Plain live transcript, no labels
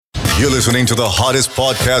You're listening to the hottest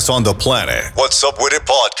podcast on the planet. What's Up With It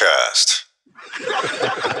Podcast.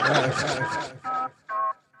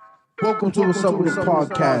 Welcome to What's Up With It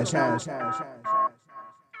Podcast.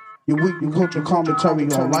 Your weekly culture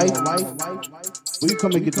commentary on life. We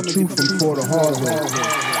come and get the truth from for the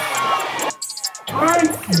hard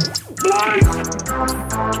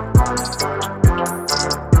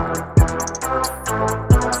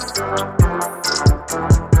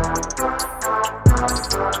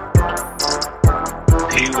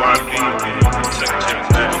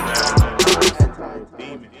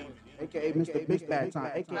AKA Mr. Big Bad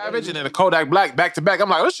Time. Savage and then a Kodak Black back to back. I'm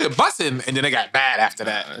like, this shit busting, and then they got bad after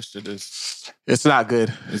that. That shit is, It's not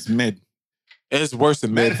good. it's mid. It's worse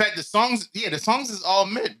than Matter mid. of fact, the songs is all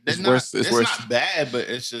mid. They're It's not, worse. It's worse. not bad, but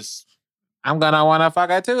it's just I'm gonna wanna fuck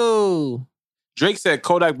it too. Drake said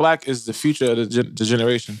Kodak Black is the future of the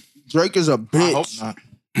generation. Drake is a I hope bitch. not.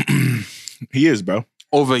 He is, bro.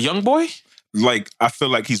 Over Young Boy? Like, I feel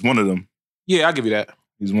like he's one of them. Yeah, I'll give you that.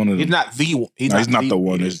 He's one of them. He's not the one. He's not the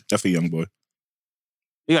one. He's definitely Young Boy.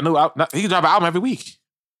 He got he drop an album every week.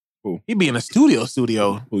 Who? He be in a studio.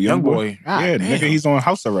 Who, Young Boy? God Yeah, damn. nigga, he's on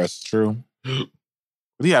house arrest. True.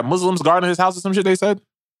 He had Muslims guarding his house or some shit, they said?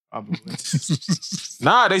 Probably.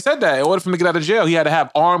 Nah, they said that. In order for him to get out of jail, he had to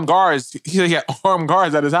have armed guards. He said he had armed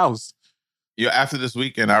guards at his house. After this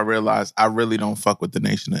weekend, I realized I really don't fuck with the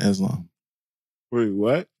Nation of Islam. Wait,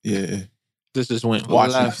 what? Yeah. This just went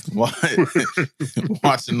Watching, left.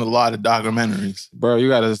 watching a lot of documentaries. Bro, you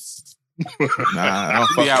gotta Nah, I don't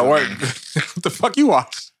fuck be at with work. them. What the fuck you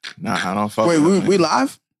watch? Nah, I don't fuck Wait, with we them.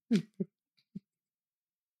 live?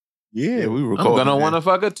 Yeah, we I'm recording. gonna man. wanna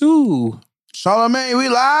fuck it too. Charlamagne, we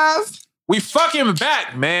live? We fucking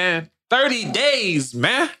back, man. 30 days,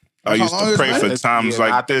 man. I used How long to is pray that? for times Yeah, I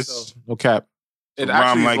like think this. so. No cap. It A rhyme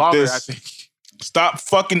actually is like longer, this. I think. Stop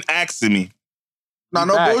fucking asking me. Nah, We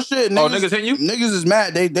no back. bullshit. Oh, niggas hitting you? Niggas is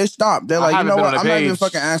mad. They stopped. They're I like, you haven't know been what? on I'm the not even page.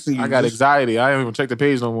 fucking asking you. I got Just- anxiety. I don't even check the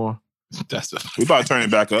page no more. That's We about to turn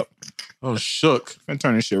it back up. I'm shook. I'm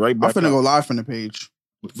turning this shit right I'm back finna up. go live from the page.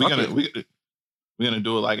 we're gonna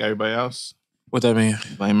do it like everybody else. What that mean?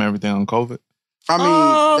 Blame everything on COVID. I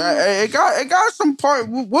mean, it got some part.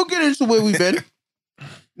 We'll get into where we've been.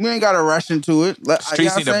 We ain't got to rush into it.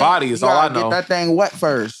 Streets need a body is all I know. Get that thing wet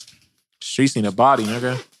first. Streets need a body,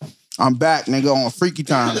 nigga. I'm back, nigga, on freaky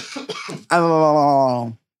time.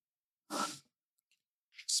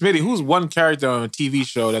 Smitty, who's one character on a TV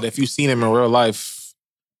show that if you seen him in real life,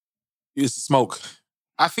 you used to smoke?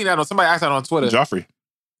 I seen that on somebody asked that on Twitter. Joffrey.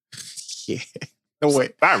 Yeah. No way.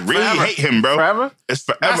 I really Forever. hate him, bro. Forever? It's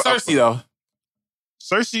forever. Not Cersei though.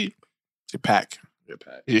 Cersei, Your pack.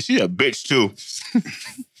 yeah, she a bitch too.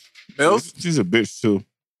 Mills? She's a bitch too.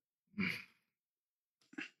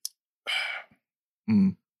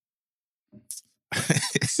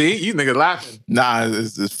 See, you niggas laughing. Nah,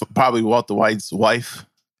 it's probably Walter White's wife.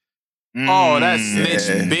 Oh, that snitch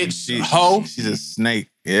Yeah. bitch hoe. She's a snake.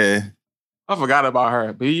 Yeah. I forgot about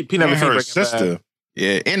her. But he never And seen her Breaking sister. Bad.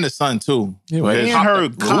 Yeah. And the son too. Yeah, well, And he- her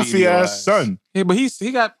Top- goofy ass son. Yeah, but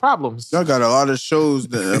he got problems. Y'all got a lot of shows,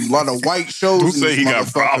 a lot of white shows. Who in say this he got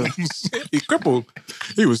motherfucker. problems? He crippled.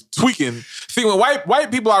 He was tweaking. See, when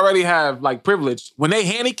white people already have like privilege, when they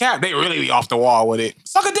handicap, they really be off the wall with it.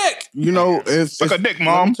 Suck a dick. You know, Suck a dick, Let me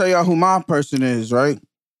mom. tell y'all who my person is, right?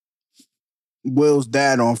 Will's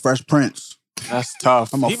dad on Fresh Prince. That's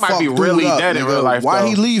tough. I'm a He might be fuck really dude up, dead in nigga. real life. Why though.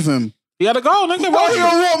 he leave him? He had to go, nigga. Why he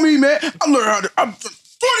don't want me, man? I learned how to. I'm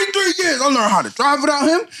 23 years. I learned how to drive without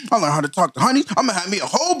him. I learned how to talk to honey. I'm gonna have me a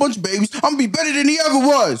whole bunch of babies. I'm gonna be better than he ever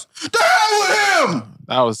was. The hell with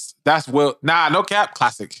him. That's Will. Nah, no cap.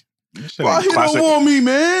 Classic. Why he don't want me,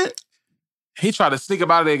 man? He tried to sneak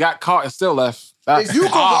up out of there, got caught, and still left. That's If you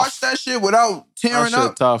can off. watch that shit without tearing That shit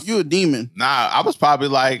up, tough. you a demon. Nah, I was probably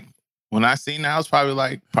like, when I seen that, I was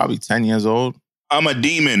probably 10 years old. I'm a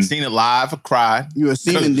demon. Seen it live, I cried. You a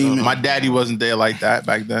seeming demon. My daddy wasn't there like that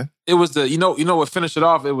back then. It was you know what finished it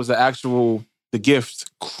off? It was the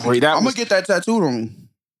gift. Great. I'm gonna get that tattooed on me.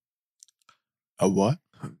 A what?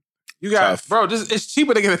 You got, Tough. bro. It's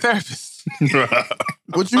cheaper to get a therapist.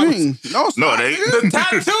 What you mean? No, it's No, not, they- nigga. The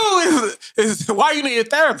tattoo is why you need a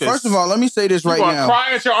therapist. First of all, let me say this you right gonna now.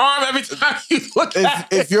 cry at your arm every time you look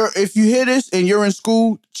at it. If you hear this and you're in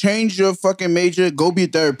school, change your fucking major, go be a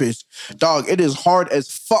therapist. Dog, it is hard as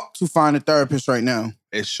fuck to find a therapist right now.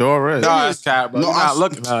 It sure is. No, it's cap, bro. No, You're not I-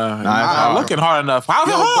 looking. Nah, not looking hard enough. How's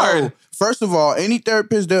it Yo, hard? bro, first of all, any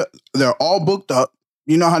therapist, they're all booked up.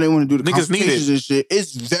 You know how they want to do the Niggas need consultations it. and shit.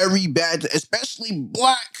 It's very bad, especially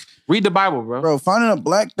black. Read the Bible, bro. Bro, finding a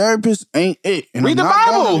black therapist ain't it. And Read I'm the not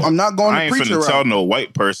Bible. Going, I'm not going I to ain't preach finna it tell right. no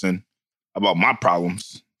white person about my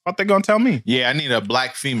problems. What they gonna tell me? Yeah, I need a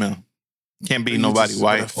black female. Can't be nobody With a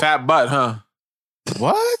white. fat butt, huh?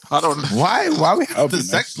 What? I don't know. Why we have to be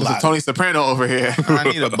sex This is live? Tony Soprano over here. I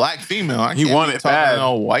need a black female. I He can't want be it talking bad. to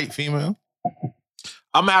no white female.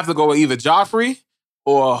 I'm gonna have to go with either Joffrey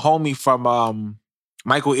or a homie from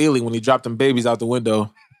Michael Ealy when he dropped them babies out the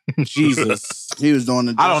window. Jesus. He was doing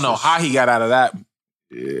the. I don't know how he got out of that.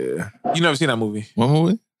 Yeah. You never seen that movie? What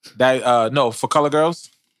movie? That no, For Color Girls?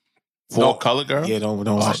 Full Color Girl? Yeah, don't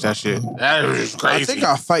watch that shit. That is crazy. I think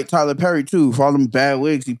I fight Tyler Perry too for all them bad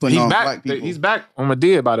wigs he putting He's on back. black people. He's back on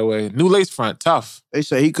Madea, by the way. New lace front, tough. They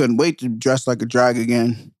say he couldn't wait to dress like a drag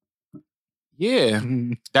again. Yeah.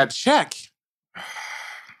 That check.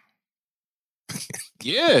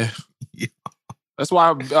 Yeah. Yeah. That's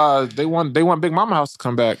why they want Big Mama House to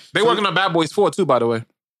come back. They working on Bad Boys 4 too, by the way.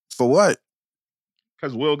 For what?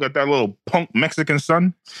 Because Will got that little punk Mexican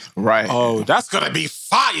son. Right. Oh, that's gonna be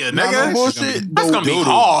fire, Nah, nigga. no bullshit. That's gonna be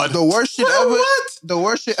hard. The worst shit ever. What? The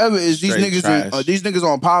worst shit ever is these Straight trash. these niggas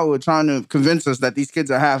on power trying to convince us that these kids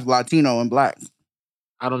are half Latino and black.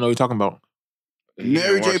 I don't know what you're talking about.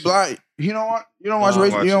 Mary J. Blige. You know what? You don't watch No, I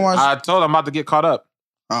Raising. watch You don't it. watch. I told him I'm about to get caught up.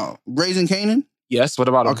 Raising Canaan. Yes, what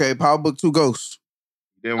about him? Okay, Power Book 2 Ghosts.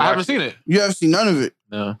 I haven't seen it. You haven't seen none of it.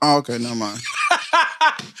 No. Oh, okay, never mind.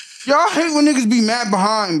 Y'all hate when niggas be mad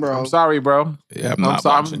behind, bro. I'm sorry, bro. Yeah, I'm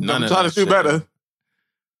sorry. watching I'm none of trying that to do shit. better.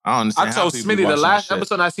 I don't understand. I told how people Smitty the watching last that shit.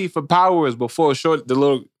 episode I see for Power is before the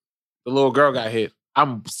little girl got hit.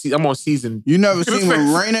 I'm on season. You never Look at seen his when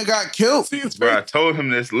face. Raina got killed. Bro, I told him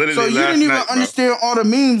this literally So you last didn't even night, bro. understand all the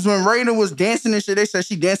memes when Raina was dancing and shit. They said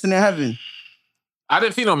she dancing in heaven. I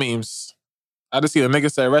didn't see no memes. I just see a nigga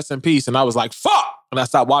say rest in peace, and I was like, fuck, and I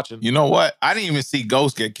stopped watching. You know what? I didn't even see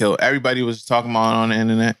Ghost get killed. Everybody was talking about it on the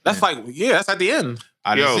internet. That's like, yeah, that's at the end.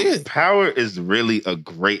 I didn't see Yo, it. Power is really a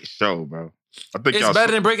great show, bro. I think It's y'all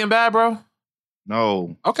better than Breaking Bad, bro.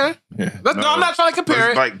 No. Okay. Yeah. No, I'm not trying to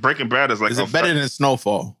compare It's it. like Breaking Bad is like Is it better than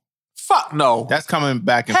Snowfall? Fuck no. That's coming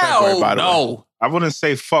back in February, Hell by the way. no. I wouldn't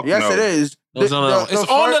say fuck Yes, no. it is. No. It's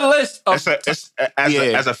on the list of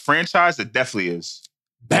As a franchise, it definitely is.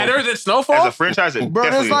 better than Snowfall. As a franchise, it Bro,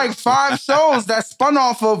 definitely there's like is. 5 shows that spun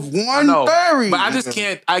off of I one know, theory. but I just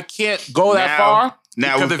can't go that Now- far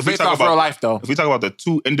now, because if it's we based talk off about- real life, though. If we talk about the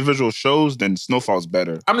two individual shows, then Snowfall's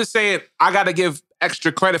better. I'm just saying I got to give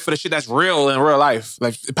extra credit for the shit that's real in real life.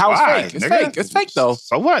 Like Power's Why, fake. It's nigga? fake. It's fake though.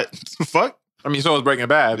 So what? Fuck. I mean, so is Breaking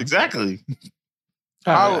Bad. Exactly.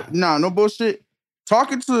 Nah, no bullshit.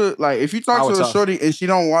 Talking to like if you talk Power to a tough. shorty and she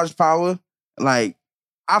don't watch Power, like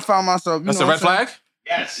I found myself. You That's know a what red I'm saying? flag.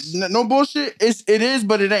 Yes. No bullshit. It is,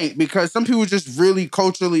 but it ain't because some people just really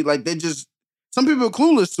culturally like they just some people are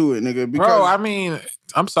clueless to it, nigga. Because Bro, I mean,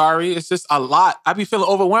 I'm sorry. It's just a lot. I be feeling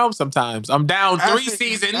overwhelmed sometimes. I'm down 3 That's-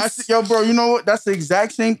 seasons. Yo, bro, you know what? That's the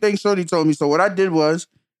exact same thing Shorty told me. So what I did was,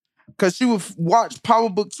 because she would watch Power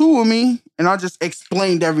Book 2 with me, and I just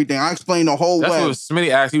explained everything. I explained the whole That's way. what Smitty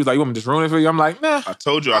asked. He was like, "You want me to just ruin it for you?" I'm like, "Nah." I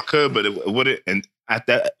told you I could, but it wouldn't. And at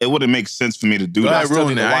that, it wouldn't make sense for me to do Go that. ahead, still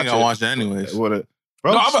ruin need it. to I ain't watch gonna it. watch it anyways. It would've-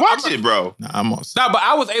 Bro, No, just I'm- watch I'm- it, bro. Nah, I'm on. Nah, but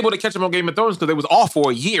I was able to catch him on Game of Thrones because they was off for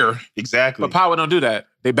a year. Exactly. But Power don't do that.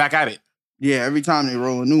 They back at it. Yeah, every time they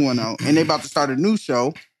roll a new one out, and they about to start a new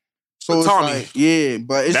show. So it's Tommy. like, yeah,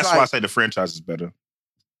 but it's That's like, why I say the franchise is better.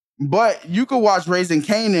 but you could watch Raising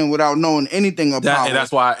Canaan without knowing anything about Power. And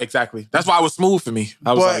that's why, exactly. That's why it was smooth for me.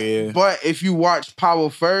 I was but, like, yeah. but if you watch Power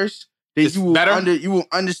first, then It's you will better? you will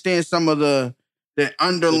understand some of the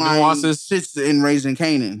underlying nuances? shits in Raising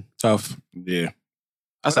Canaan. Tough. Yeah.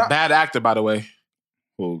 That's But a bad actor, by the way.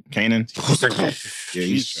 Well, Kanan. Yeah,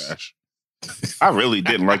 he's trash. I really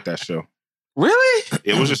didn't like that show. Really?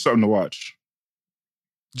 It was just something to watch.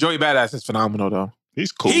 Joey Badass is phenomenal, though.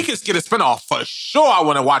 He's cool. He could get a spinoff for sure. I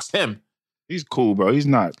want to watch him. He's cool, bro. He's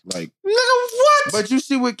not like Nigga, what? But you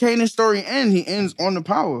see what Kanan's story ends. He ends on the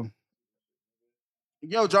Power.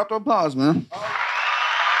 Yo, drop the applause, man.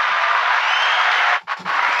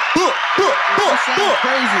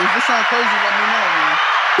 If this sound crazy, let me know, man.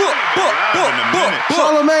 in a minute.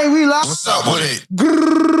 Charlamagne, we live. What's up with it?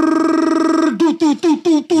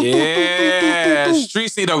 Yeah,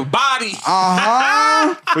 streets need a body.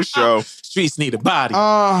 Uh-huh. For sure. Streets need a body.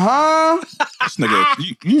 Uh-huh. This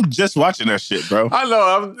nigga, you just watching that shit, bro. I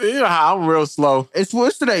know. You know how I'm real slow. It's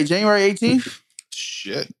what's today? January 18th?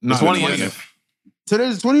 Shit. No, 20th.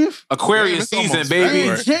 Today's the 20th? Aquarius it's season, almost baby.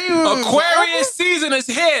 February. January. Aquarius season is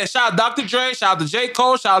here. Shout out Dr. Dre. Shout out to J.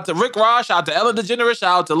 Cole. Shout out to Rick Ross. Shout out to Ellen DeGeneres.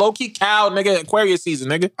 Shout out to Low Key Cal. Nigga, Aquarius season,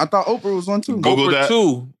 nigga. I thought Oprah was on too. Google Oprah that.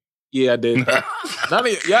 2. Yeah, I did. None of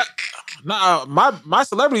you. Yeah. Nah, my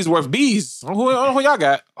celebrity's worth B's. Who y'all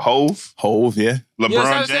got? Hove, yeah.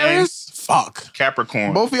 LeBron James, Fuck.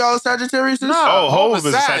 Capricorn. Both of y'all are Sagittarius? No. Hove is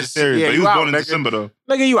a Sag. Sagittarius, Yeah, but he you was out, born in nigga. December though.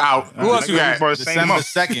 Nigga, you out. Who else you Nigga, got? born the same December month.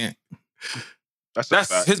 2nd.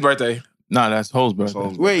 That's His birthday. No, that's Ho's birthday.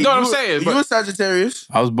 Ho's Wait, You know what I'm saying, You but- a Sagittarius?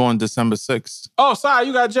 I was born December 6th. Oh, sorry,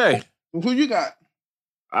 you got Jay. Who you got?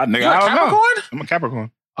 Nigga, You got I don't know. Capricorn? I'm a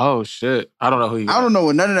Capricorn. Oh shit. I don't know who you got. I don't know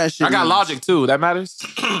what none of that shit I got means. Logic too. That matters.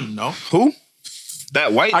 No. Who?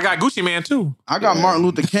 That white? I got Gucci Man too. I got Martin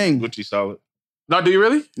Luther King. Gucci solid. No, do you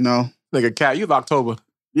really? No. Nigga, Cat, you October.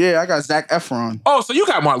 Yeah, I got Zac Efron. Oh, so you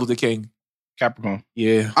got Martin Luther King. Capricorn.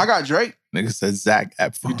 Yeah. I got Drake. Nigga said Zac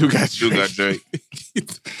Efron. You do got You Drake. got Drake.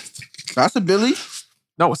 That's a Billy.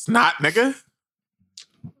 No, it's not, nigga.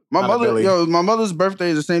 My Not a Billy. my mother's birthday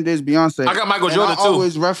is the same day as Beyonce. I got Michael And Jordan I too.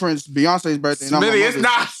 always reference Beyonce's birthday. Not my Smitty, it's mother's.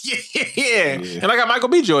 not. Yeah. Yeah. And I got Michael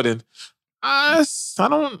B. Jordan. I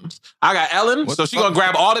got Ellen, What so the she fuck? gonna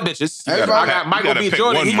grab all the bitches. Everybody- I got you Michael gotta B. pick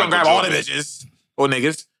Jordan. one He gonna Michael grab all the Jordan. bitches or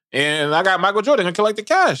niggas. And I got Michael Jordan gonna collect the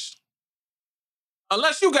cash.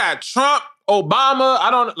 Unless you got Trump, Obama, I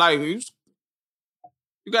don't like.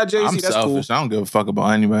 You got Jay-Z, I'm that's selfish. cool. I don't give a fuck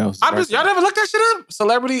about anybody else. I'm just, y'all never looked that shit up?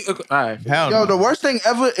 Celebrity? All right. Hell Yo, no. the worst thing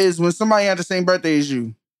ever is when somebody had the same birthday as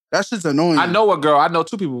you. That shit's annoying. I know a girl. I know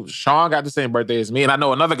two people. Sean got the same birthday as me, and I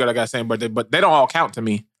know another girl that got the same birthday, but they don't all count to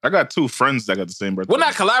me. I got two friends that got the same birthday. We're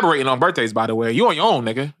not collaborating on birthdays, by the way. You on your own,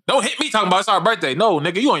 nigga. Don't hit me talking about it's our birthday. No,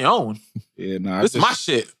 nigga, you on your own. Yeah, nah. This is my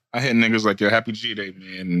shit. I hit niggas like, yo, happy G Day,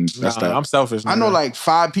 man. That's Nah, that. I'm selfish. I know nigga. like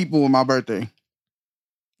 5 people with my birthday.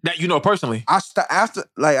 that you know personally. After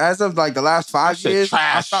like as of like the last 5 That shit years, I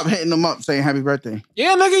trash. stopped hitting them up saying happy birthday.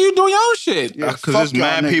 Yeah, nigga, you doing your own shit. Yeah, Because fuck there's y'all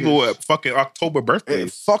mad niggas. people with fucking October Hey,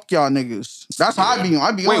 birthdays. fuck y'all niggas. That's how I be on.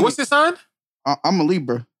 I be Wait, on what's it. the sign? I'm a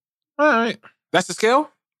Libra. All right, that's the scale.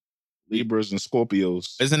 Libras and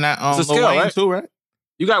Scorpios. Isn't that It's a Lil scale, Wayne right? too, right?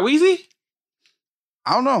 You got Wheezy?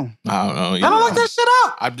 I don't know. I don't know. I don't like that shit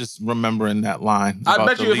up. I'm just remembering that line. I about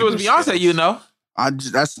bet the you if it was Libra Beyonce, scales. you know.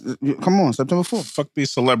 Come on, September 4th. Fuck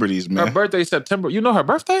these celebrities, Her man. birthday September. You know her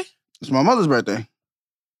birthday? It's my mother's birthday.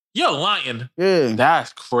 You're lying. Yeah.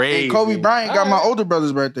 That's crazy. And Kobe Bryant got All my right. older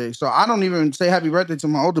brother's birthday. So I don't even say happy birthday to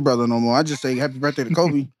my older brother no more. I just say happy birthday to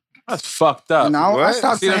Kobe. That's fucked up. And I What?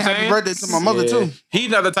 stopped See what saying I'm happy saying? birthday to my mother Yeah. too. He's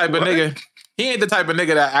not the type of nigga. He ain't the type of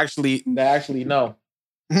nigga that actually know.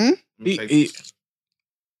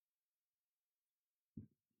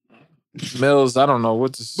 Mills, I don't know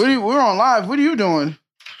what this. We're on live. What are you doing?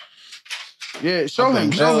 Yeah, show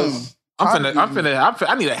him.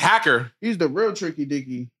 I need a hacker. He's the real tricky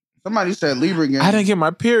dicky. Somebody said Libra again. I didn't get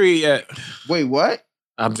my period yet. Wait, what?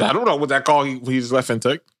 I don't know what that call he just left and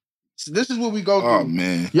took. So this is what we go through. Oh,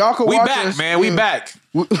 man. Y'all can We watch back, us. man. We Yeah. back.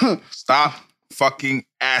 Stop fucking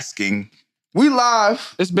asking. We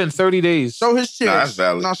live. It's been 30 days. Show his chair. Nah, that's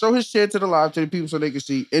valid. Now show his chair to the live to the people so they can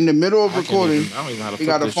see. In the middle of I can't recording, even- I don't even know how to he flip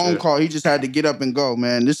got a this phone shit. call. He just had to get up and go,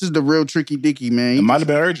 man. This is the real tricky dicky, man. It might have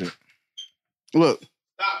been urgent. Look,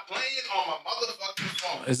 Stop playing on my motherfucking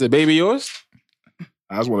phone. Is the baby yours?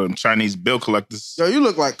 I was one of them Chinese bill collectors. yo, you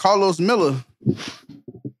look like Carlos Miller.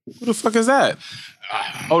 Who the fuck is that?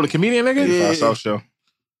 Oh, the comedian nigga? Yeah. Fast South Show.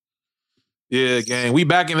 Yeah, gang. We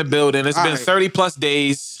back in the building. It's All been right. 30 plus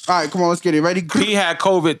days. All right, come on, let's get it ready. He had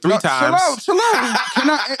COVID 3 No, times. Chill out. Can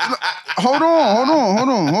I? Hold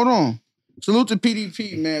on. Salute to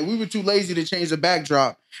PDP, man. We were too lazy to change the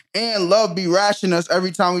backdrop. And Love be rashing us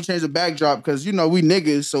every time we change the backdrop because, you know, we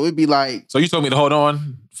niggas. So it'd be like, So you told me to hold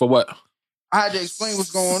on for what? I had to explain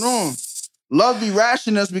what's going on. Love be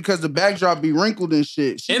rashing us because the backdrop be wrinkled and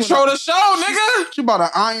shit. She Intro went- the show, nigga. She about to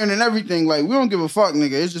iron and everything. Like, we don't give a fuck,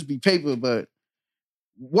 nigga. It's just be paper, but...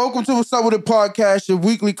 Welcome to What's Up With It podcast, your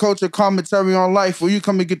weekly culture commentary on life, where you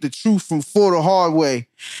come and get the truth from for the hard way.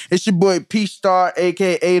 It's your boy P Star,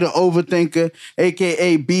 aka the Overthinker,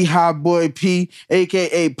 aka Beehive Boy P,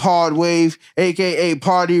 aka Pod Wave, aka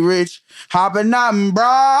Party Rich, hopping out in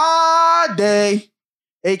broad day,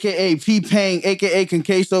 aka P Payne, aka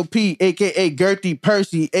Conqueso P, aka Gertie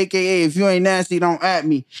Percy, aka if you ain't nasty, don't at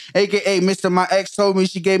me, aka Mr. My ex told me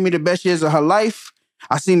she gave me the best years of her life.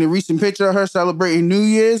 I seen a recent picture of her celebrating New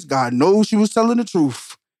Year's. God knows she was telling the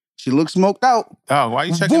truth. She looked smoked out. Dog, why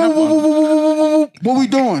you checking up on me? What we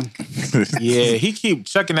doing? Yeah, he keep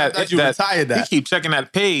checking that. I thought you retired that. He keep checking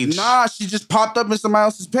that page. Nah, she just popped up in somebody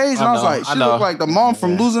else's page. And I was I know, like, I she know. looked like the mom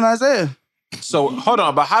from Losing Isaiah. So hold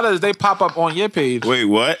on, but how does they pop up on your page? Wait,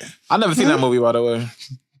 what? I never seen that movie, by the way.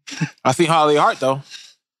 I seen Holly Hart though.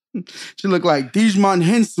 She looked like Dijman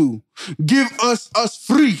Hensu. Give us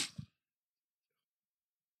free.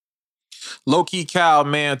 Low key Cal,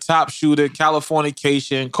 man, top shooter,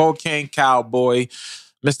 Californication, cocaine cowboy,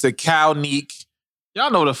 Mr. Cal Neek.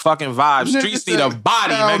 Y'all know the fucking vibe. Nigga Streets need said a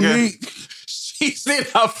body, Cal nigga. Neek. Streets need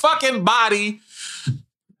a fucking body.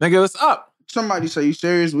 Nigga, what's up? Somebody say, you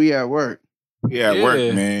serious? We at work. Yeah, Yeah.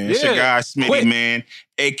 work, man. It's your Yeah. guy, Smitty, Quit. man.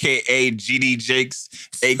 A.K.A. GD Jakes.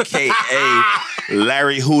 A.K.A.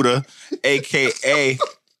 Larry Hooter. A.K.A.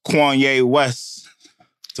 Kanye West.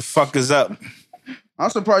 The fuck is up? I'm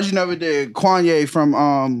surprised you never did Kanye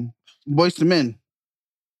from Boyz II Men.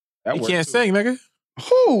 That You worked can't too. sing, nigga.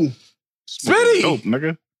 Who? Smitty! Dope,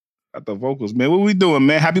 nigga. Got the vocals, man. What we doing,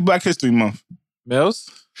 man? Happy Black History Month. Mills?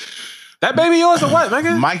 That baby yours or what,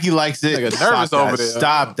 nigga? Mikey likes it. Nigga Stop nervous that. over there.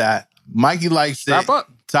 Stop that. Mikey likes Strap it. up.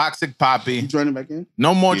 Toxic You Poppy. joining back in?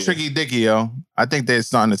 No more Yeah. Tricky Dicky, yo. I think they're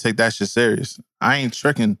starting to take that shit serious. I ain't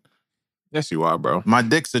tricking. Yes, you are, bro. My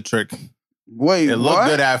dick's a trick. Wait, It looked what?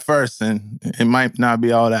 good at first, and it might not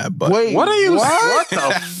be all that. But Wait, What are you? What? What the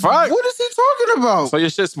fuck? What is he talking about? So your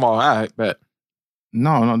shit small. All right, bet.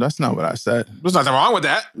 no, that's not what I said. There's nothing wrong with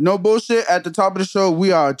that. No bullshit. At the top of the show,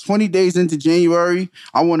 we are 20 days into January.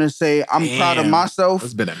 I want to say I'm proud of Damn. myself.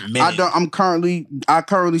 It's been a minute. I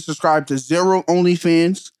currently subscribe to 0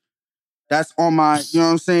 OnlyFans. That's on my, you know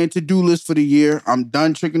what I'm saying, to-do list for the year. I'm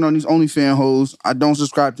done tricking on these OnlyFans hoes. I don't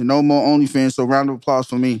subscribe to no more OnlyFans, so round of applause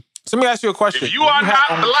for me. So let me ask you a question. If you are not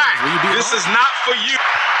Were you black, beating this off? is not for you.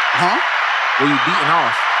 Huh? Were you beating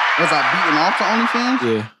off? Was I beating off to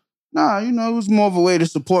OnlyFans? Yeah. Nah, you know, it was more of a way to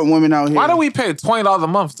support women out here. Why do we pay $20 a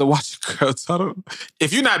month to watch a girl? I don't-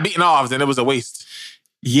 If you're not beating off, then it was a waste.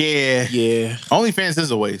 Yeah. Yeah. OnlyFans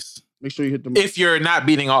is a waste. Make sure you hit the... If you're not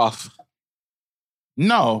beating off.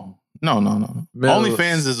 No. Mills.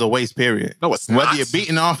 OnlyFans is a waste, period. No, it's Whether not. you're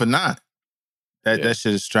beating off or not. That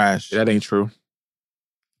shit is trash. That ain't true.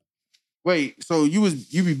 Wait, so you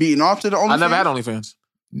be beating off to the OnlyFans? I never had OnlyFans.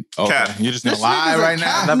 Okay. Cap. You're just gonna This lie nigga's a right cap,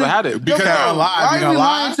 now? I never nigga. had it. Because Yo, you're alive. Why You're you gonna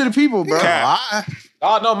lying lie? to the people, bro? Lie?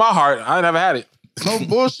 Oh, no, my heart. I never had it. No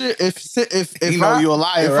bullshit. If You know you a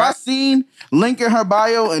liar, if I right? seen link in her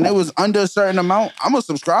bio and it was under a certain amount, I'm gonna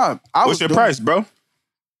subscribe. What's your price, bro?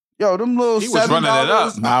 Yo, them little He was $7, running it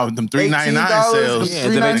up. Now them $3.99 $18, sales. Yeah,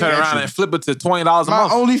 and then they turn around and flip it to $20 a My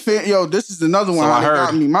month. OnlyFans, yo, this is another one So how I they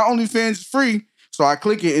got heard. me. My OnlyFans is free, so I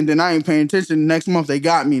click it and then I ain't paying attention. Next month they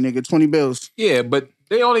got me, nigga, 20 bills. Yeah, but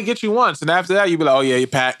they only get you once. And after that, you be like, oh, yeah, you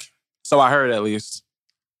pack. So I heard at least.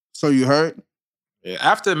 So you heard? Yeah.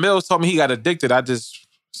 After Mills told me he got addicted, I just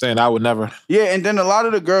saying I would never. Yeah, and then a lot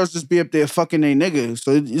of the girls just be up there fucking their niggas.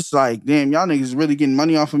 So it's like, damn, y'all niggas really getting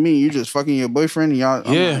money off of me. You just fucking your boyfriend and y'all.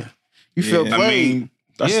 I'm Yeah. like, you feel I played. mean,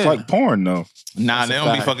 that's Yeah. like porn, though. Nah, That's they a don't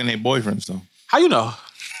be fact. fucking their boyfriends though. How you know?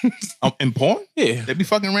 In porn? Yeah. They be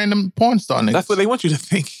fucking random porn star niggas. That's what they want you to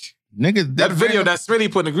think. Niggas. That video that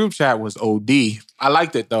Smitty put in the group chat was OD. I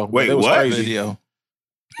liked it though. Wait, it was what? crazy. video.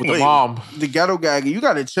 With the Wait. mom. The ghetto gagger, you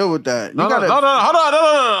gotta chill with that. You No, gotta, hold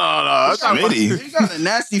on. That's not Smitty. You got a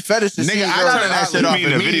nasty fetish to Nigga, see I girls turned that out shit like- off You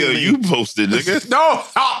mean the video immediately. you posted, nigga? No.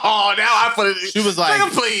 Oh, now I put it. She was like-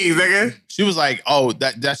 nigga, please, nigga. She was like, "Oh,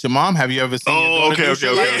 that's your mom. Have you ever seen?" your Oh, daughter okay, do okay,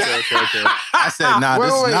 shit like okay, that?" okay. I said, "Nah,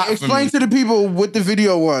 this is Wait, not for explain me." to the people what the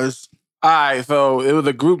video was. All right, so it was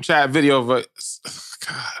a group chat video of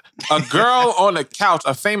a girl on a couch,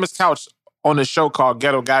 a famous couch on a show called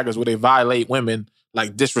Ghetto Gaggers, where they violate women,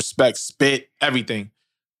 like disrespect, spit, everything.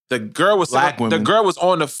 The girl was Black the women. girl was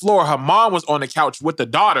on the floor. Her mom was on the couch with the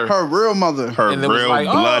daughter. Her real mother. Her and it was real like,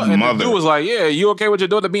 blood and mother. The dude was like, "Yeah, you okay with your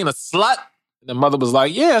daughter being a slut?" And the mother was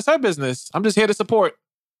like, "Yeah, it's her business. I'm just here to support."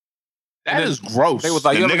 That is gross. They was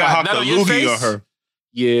like, the "You ever nigga got hopped nut a on your loogie on face?" her.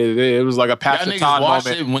 Yeah, it was like a Y'all Patrick niggas Todd watched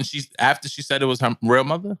moment. it when after she said it was her real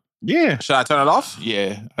mother. Yeah. Should I turn it off?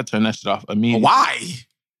 Yeah, I turned that shit off immediately. Why?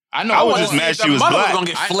 I know. I was porn- just mad The she was mother black. gonna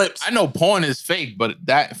get flipped. I know porn is fake, but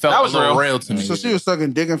that felt That was a little real. real to me. So she was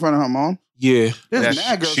sucking dick in front of her mom. Yeah. There's That's-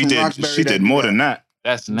 mad girls She from did. Roxbury She that did do more that. than that.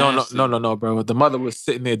 That's No, nasty. no, bro. The mother was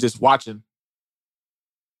sitting there just watching.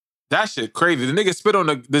 That shit crazy. The nigga spit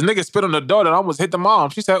on the daughter and almost hit the mom.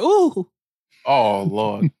 She said, "Ooh." Oh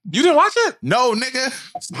Lord. You didn't watch it? No, nigga.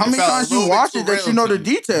 How many It felt times a you little watch bit it too that you real know to the me.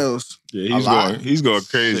 details? Yeah, A lot. he's going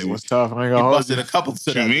crazy. It was tough. I ain't He gonna hold busted you. a couple to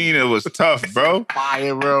What you that. mean it was tough, bro?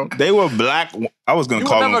 Fire, bro. They were black. I was gonna You would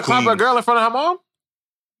call never them clap a queens. girl in front of her mom?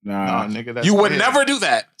 Nah, Nah, nigga. That's You would weird. never do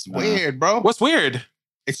that. It's weird, bro. What's weird?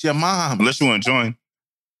 It's your mom. unless you want to join.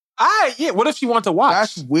 Yeah. What if she wanted to watch?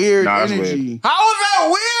 That's weird Nah, that's energy. How is that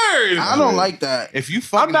weird? I don't like that. If you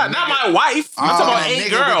fucking I'm not my wife. I'm talking about Oh, a nigga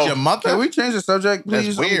with your girl. mother. Can we change the subject, That's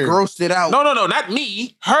please? weird. I'm grossed it out. No, not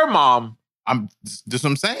me. Her mom. That's what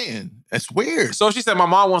I'm saying. It's weird. So if she said my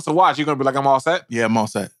mom wants to watch, you're gonna be like, I'm all set. Yeah, I'm all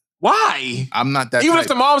set. Why? I'm not that Even type. if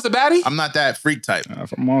the mom's a baddie? I'm not that freak type.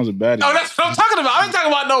 If my mom's a baddie. No, that's what I'm talking about. I ain't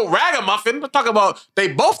talking about no ragamuffin. I'm talking about they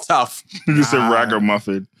both tough. You said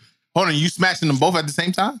ragamuffin. Hold on, you smashing them both at the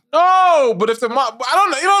same time? No, but if the mom, I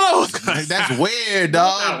don't know. You don't know what's going on. That's weird,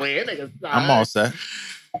 dog. I'm all set.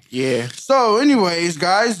 Yeah. So, anyways,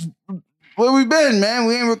 guys, where we been, man?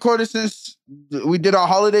 We ain't recorded since we did our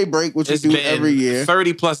holiday break, which It's we do been every year.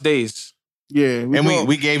 30 plus days. Yeah,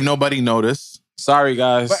 We gave nobody notice. Sorry,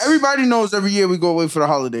 guys. But everybody knows every year we go away for the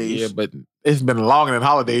holidays. Yeah, but it's been longer than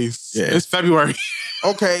holidays. Yeah. It's February.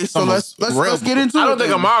 Okay, so let's almost get into it. I don't think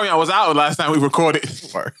then. Omarion was out last time we recorded.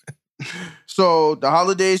 So the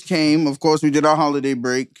holidays came. Of course, we did our holiday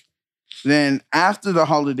break. Then after the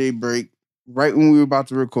holiday break, right when we were about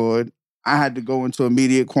to record, I had to go into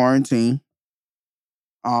immediate quarantine.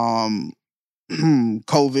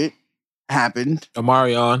 COVID happened,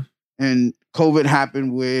 Omarion. and COVID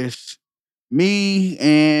happened with me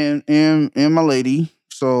and my lady.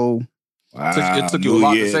 So Wow. It took you a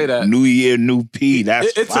lot to say that. New year, new P. That's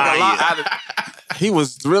It took a lot out of. He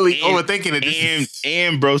was really overthinking it.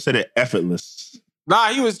 And bro said it effortless. Nah,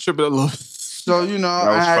 he was tripping a little. So you know,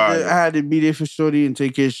 That was fire. I had to be there for Shorty and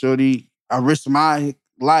take care of Shorty. I risked my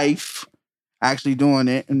life actually doing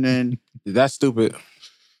it, and then That's stupid.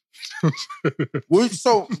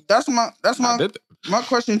 so that's I my did it. my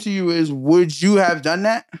question to you is: would you have done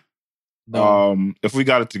that? No. If we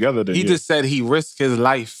got it together, then He yeah. just said he risked his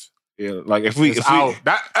life. Yeah, like if we It's out.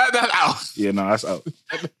 That's out. yeah, no, that's out.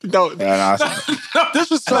 No, Yeah, no, that's out. no, this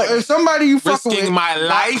was So if somebody you fucking risking with my got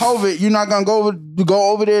life. COVID, you're not gonna go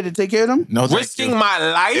over there to take care of them? No, thank risking you. my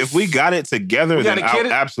life. If we got it together, We got then a kid?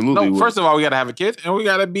 absolutely. No, would. first of all, we gotta have a kid, and we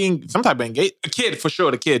gotta be in some type of engaged. A kid for sure.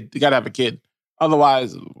 The kid, you gotta have a kid.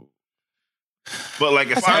 Otherwise, But like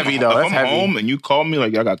if That's I'm, heavy, though. if That's I'm heavy. home and you call me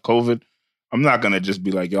like I got COVID, I'm not gonna just be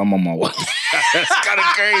like, yo, I'm on my way. That's kind of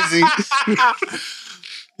crazy.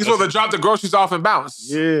 you're supposed to drop the groceries off and bounce.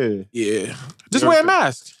 Yeah. Yeah. Just wear a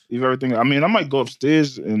mask. Leave everything. I mean, I might go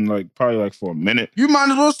upstairs and like probably like for a minute. You might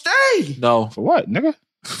as well stay. No. For what, nigga?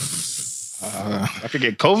 I could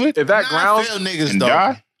get COVID If that I grounds, feel niggas, and though.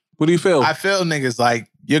 die. what do you feel? I feel niggas like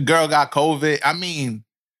your girl got COVID. I mean,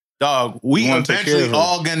 dog, we You wanna take care eventually of her.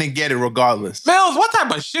 all gonna get it regardless. Mills, what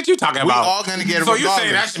type of shit you talking We about? all gonna get it so regardless. you're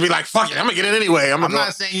saying I should be like, fuck it, I'm gonna get it anyway. I'm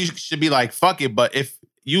not saying you should be like, fuck it, but if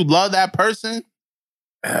you love that person,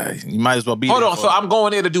 you might as well be Hold there on, for so them. I'm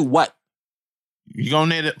going there to do what? You're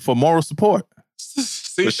gonna need it for moral support.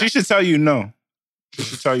 See, But she should tell you no. She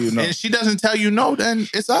should tell you no. And if she doesn't tell you no, then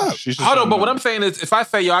it's up. She should hold tell on, but you what no. I'm saying is, if I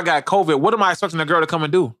say, yo, I got COVID, what am I expecting a girl to come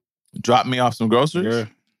and do? Drop me off some groceries. Yeah.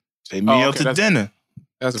 Take me Oh, out okay, to that's- dinner.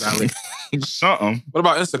 That's valid. Something. What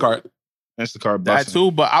about Instacart? Instacart That busting.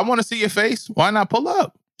 too, but I want to see your face. Why not pull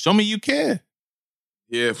up? Show me you care.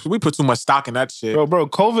 Yeah, we put too much stock in that shit. Bro,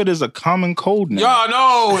 COVID is a common cold now. Y'all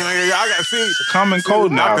know, nigga, I got see. It's a common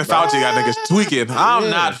cold now. Dr. bro. Fauci got niggas tweaking. I'm Yeah.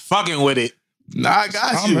 not fucking with it. Nah, I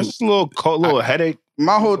got Common. you. It's just a little cold, little headache.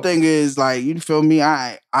 My whole thing is like, you feel me?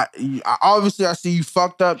 I obviously I see you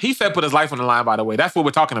fucked up. He said put his life on the line, by the way. That's what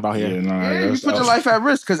we're talking about here. Yeah, nah, Yeah, you that's put your out. life at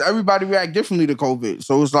risk because everybody react differently to COVID.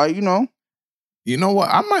 So it's like, you know, You know what?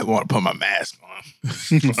 I might want to put my mask on. this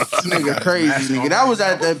nigga crazy, nigga.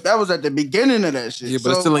 That was at the beginning of that shit. Yeah,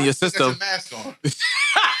 but it's still in your system. Get your mask on.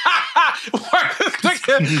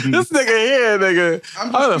 this nigga here, nigga.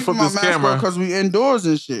 I'm How the just fuck keeping my this mask camera? on because we indoors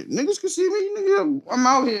and shit. Niggas can see me, nigga. I'm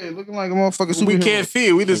out here looking like a motherfucking superhero. We can't see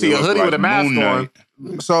it. We just see a Look hoodie like with a mask Moon on.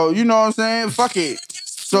 Knight. So you know what I'm saying? Fuck it.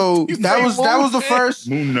 So You that say was the Moon first.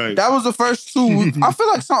 Moon Knight. That was the first 2 weeks. I feel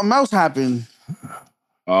like something else happened.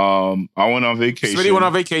 I went on vacation. Smitty went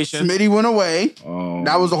on vacation. Smitty went away.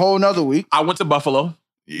 That was a whole nother week. I went to Buffalo.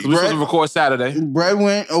 'Cause we were supposed to Brett- record Saturday. Brett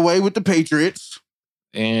went away with the Patriots.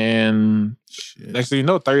 And next thing you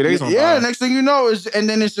know, 30 days on Yeah, fire. next thing you know is, and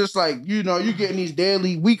then it's just like, you know, you getting these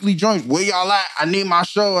daily, weekly joints. Where y'all at? I need my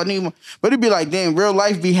show. But it'd be like, damn, real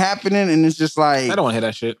life be happening, and it's just like I don't want to hear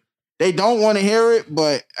that shit. they don't want to hear it,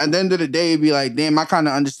 but at the end of the day, it'd be like, damn, I kind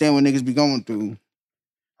of understand what niggas be going through.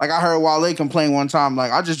 Like I heard Wale complain one time,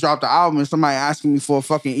 like I just dropped the album and somebody asking me for a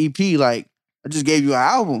fucking EP, like I just gave you an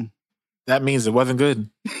album. That means it wasn't good.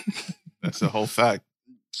 That's a whole fact.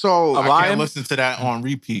 So I'm I lying? can't listen to that on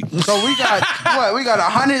repeat. So we got what? We got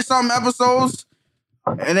 100-something episodes.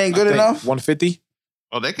 It ain't good enough. 150?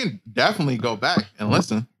 Oh, they can definitely go back and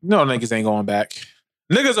listen. No, niggas ain't going back.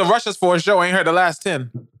 Niggas will rush us for a show. Ain't heard the last 10.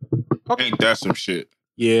 Ain't that some shit?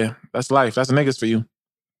 Yeah, that's life. That's niggas for you.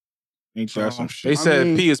 Ain't that some They shit? said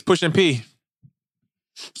mean- P is pushing P.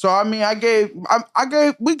 So I mean,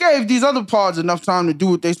 we gave these other pods enough time to do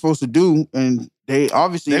what they supposed to do, and they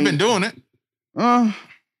obviously They've been doing it.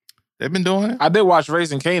 They've been doing it. I did watch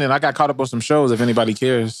Raising Kanan. I got caught up on some shows. If anybody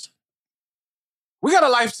cares, we got a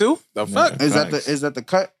life too. The fuck Is that the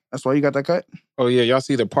cut? That's why you got that cut? Oh yeah, y'all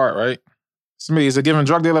see the part right? Smitty, is it giving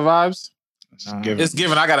drug dealer vibes? It's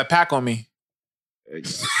giving. I got a pack on me. A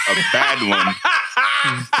bad one.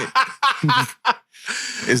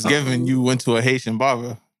 It's giving you went to a Haitian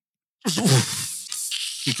barber.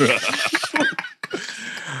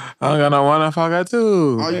 I don't got no one. If I got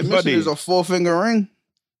two. All you missing is a 4-finger ring.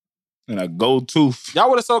 And a gold tooth. Y'all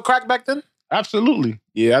would have sold crack back then? Absolutely.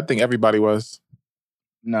 Yeah, I think everybody was.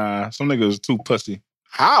 Nah, some niggas was too pussy.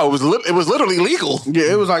 How? It was literally legal.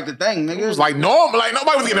 Yeah, it was like the thing, nigga. It was like normal. Like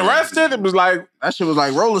nobody was getting arrested. It was like that shit was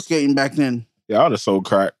like roller skating back then. Yeah, I would have sold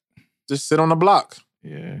crack. Just sit on the block.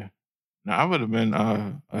 Yeah. Now I would have been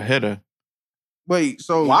a hitter. Wait,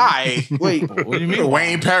 so why? Wait, what do you mean?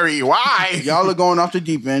 Wayne Perry? Why? Y'all are going off the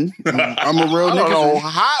deep end. I'm a real I don't nigga. know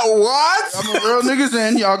how. What? I'm a real niggas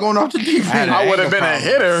in. Y'all going off the deep end. I would have been a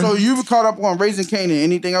hitter. So you were caught up on Raising Kanan.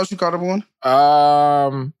 Anything else you caught up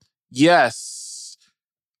on? Yes.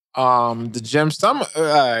 The gemstone. All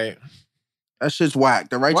right. That shit's whack.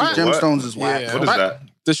 The Righteous What? Gemstones is whack. Yeah. What is that?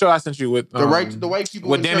 The show I sent you with The white people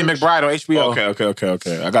with in Danny church. McBride on HBO.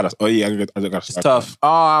 Okay. I gotta. Oh yeah, I gotta. It's tough.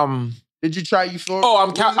 Did you try Euphoria? Oh, I'm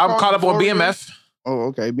What was it caught up on Euphoria? BMF. Oh,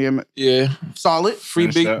 okay. BMF. Yeah. Solid. Free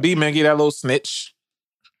Finish big that. B man, get that little snitch.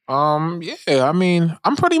 Yeah, I mean,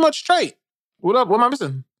 I'm pretty much straight. What up? What am I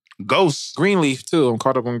missing? Ghost. Greenleaf too. I'm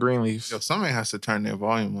caught up on Greenleaf. Yo, somebody has to turn their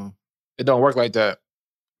volume on. It don't work like that.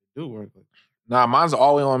 It do work. Nah, mine's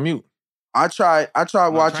all the way on mute. I tried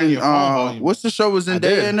turn watching your phone volume. what's the show with I Zendaya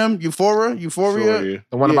did. in them? Euphoria? Sorry.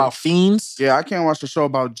 The one Yeah. about fiends. Yeah, I can't watch the show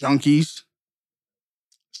about junkies.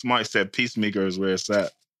 Somebody said Peacemaker is where it's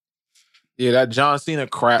at. Yeah, that John Cena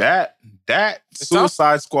crap. That It's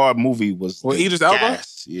Suicide Squad movie was With Idris Elba?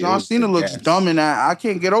 gas. Yeah, it John was Cena the looks gas. dumb in that. I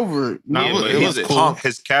can't get over it. Nah, Yeah, but it was cool.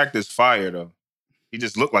 His character's fire though. He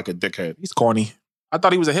just looked like a dickhead. He's corny. I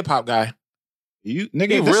thought he was a hip hop guy. You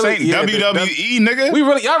nigga, He this really- ain't yeah, WWE,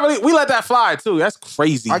 nigga. We let that fly too. That's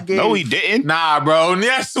crazy. I gave No, he didn't. Nah, bro.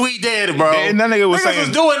 Yes, we did, bro. And that nigga was Niggas saying was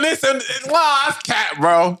doing this and wow, that's cat,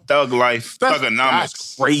 bro. thug life, That's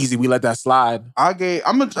thugonomics. crazy. We let that slide. I'm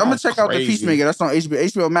gonna check out the crazy. Peacemaker. That's on HBO.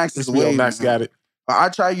 HBO Max is HBO way. Max got it. I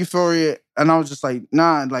tried Euphoria and I was just like,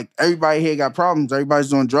 nah, like everybody here got problems. Everybody's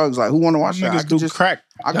doing drugs. Like, who want to watch that? I Niggas could do just crack.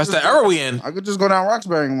 I could That's just the era we in. I could just go down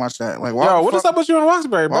Roxbury and watch that. Like, why? Yo, the what is fuck- up with you in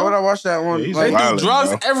Roxbury, Why would bro? I watch that one? Yeah, he's They like, do violent, drugs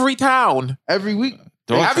bro. every town. every week?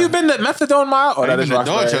 Have you been to Methadone Mile? Oh, that is Even in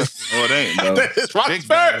Roxbury. Dorchester. Oh, it ain't, bro. It's Big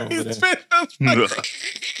bad Roxbury. over He's there. been-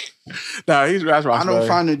 Nah, that's I Roxbury. don't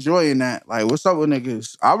find the joy in that. Like, what's up with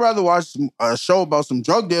niggas? I'd rather watch a show about some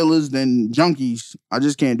drug dealers than junkies. I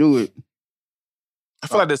just can't do it. I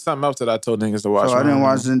feel like there's something else that I told niggas to watch. So I didn't man.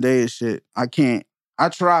 watch Zendaya shit. I can't. I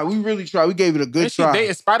tried. We really tried. We gave it a good Ain't she try.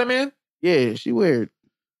 dating Spider-Man? Yeah, she weird.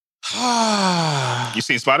 You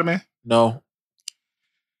seen Spider-Man? No.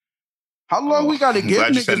 How long we gotta I'm give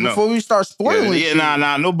glad you said niggas no. before we start spoiling Yeah, shit?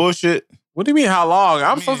 nah, no bullshit. What do you mean how long?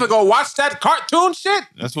 I'm supposed to go watch that cartoon shit?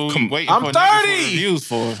 That's what Come- we waiting I'm for niggas 30. for reviews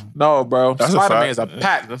for. No, bro. That's a Spider-Man's a fact.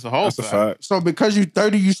 pack. That's a whole That's a fact. fact. So because you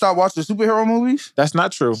 30, you stop watching superhero movies? That's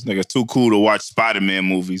not true. This nigga's too cool to watch Spider-Man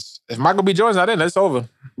movies. If Michael B. Jordan's not in, it's over.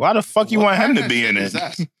 Why the fuck you What want him kind to of be in shit it? is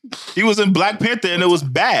that? He was in Black Panther and it was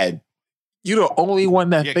bad. You the only one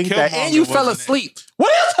that Yeah, think that. Killmonger And you fell wasn't asleep. What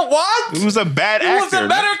is what? He was a bad He was actor. a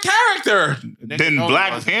better character. than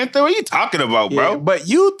Black Panther? What are you talking about, bro? Yeah, but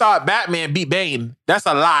you thought Batman beat Bane. That's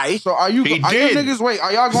a lie. So are you He are you did. niggas wait,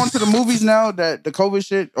 are y'all going to the movies now that the COVID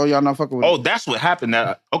shit? Or y'all not fucking with Oh, it? that's what happened.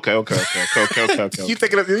 Okay. You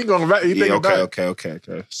thinking of, you going back? You Yeah, thinking back? okay.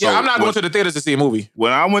 So Yeah, I'm not going to the theaters to see a movie.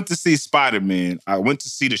 when I went to see Spider-Man, I went to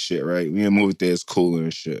see the shit, right? We in movie theaters cooler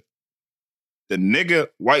and shit. The nigga,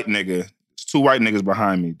 white nigga, there's two white niggas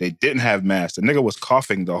behind me. They didn't have masks. The nigga was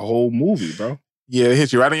coughing the whole movie, bro. Yeah, it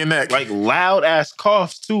hit you right in your neck. Like loud ass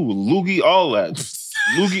coughs too. Loogie, all that.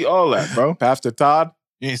 Loogie, all that, bro. Pastor Todd.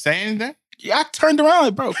 You ain't say anything? Yeah, I turned around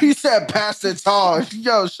like, bro. He said Pastor Todd.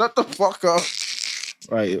 Yo, shut the fuck up.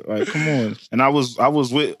 Right, come on. And I was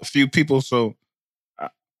with a few people, so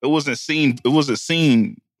it wasn't scene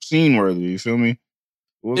worthy. You feel me?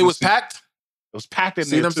 It was packed. It was packed in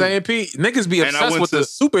See there what I'm too. saying, Pete? Niggas be And I obsessed went with to- the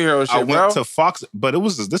superhero shit, I went bro. to Fox, but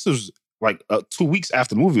this was like 2 weeks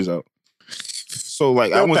after the movie's out. So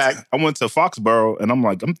like Still packed. I went to Foxborough and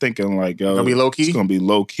I'm thinking like, yo, Gonna be low key? It's gonna be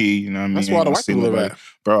low key. You know what I mean? That's where all the Ain't white gonna people see live nobody.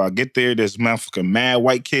 at. Bro, I get there, there's motherfucking mad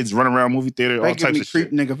white kids running around movie theater, all That give types me of creep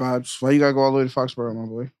shit. nigga vibes. Why you gotta go all the way to Foxborough, my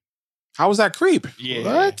boy? How was that creep? Yeah.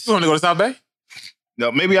 What? You want to go to South Bay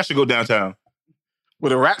No, maybe I should go downtown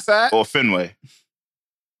with a rap side? or Fenway.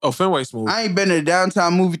 Oh, Fenway Smooth. I ain't been to a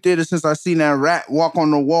downtown movie theater since I seen that rat walk on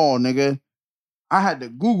the wall, nigga. I had to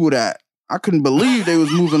Google that. I couldn't believe they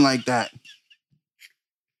was moving like that.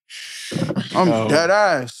 I'm dead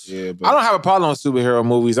ass. Yeah, but I don't have a problem with superhero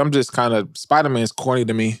movies. I'm just kind of Spider-Man's corny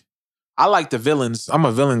to me. I like the villains. I'm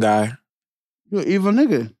a villain guy. You're an evil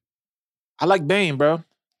nigga. I like Bane, bro.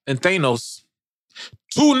 And Thanos.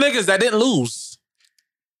 Two niggas that didn't lose.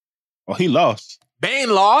 oh, he lost. Bane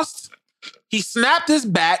lost. He snapped his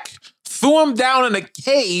back, threw him down in a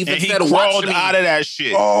cave, And and he said, crawled watch me. out of that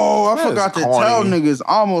shit. Oh, I That is forgot to corny. tell niggas.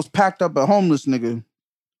 I almost packed up a homeless nigga.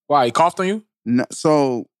 Why, he coughed on you?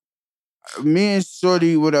 So, me and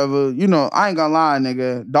Shorty, whatever, you know, I ain't gonna lie,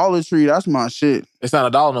 nigga. Dollar Tree, that's my shit. It's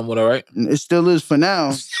not $1 no more, though, right? And it still is for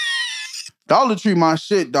now. Dollar Tree, my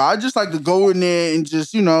shit, though. I just like to go in there and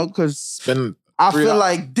just, you know, because Spend I $3. feel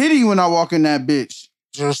like Diddy when I walk in that bitch.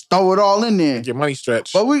 Just throw it all in there. your money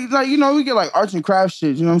stretched. But we, like, you know, we get like arts and crafts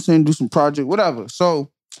shit, you know what I'm saying? Do some project, whatever.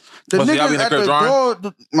 So, the Oh, so y'all be nigga in the at the crib drawing?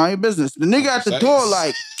 door, mind your business. The nigga at the Sex. door,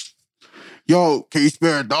 like, yo, can you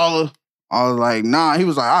spare $1? I was like, nah. He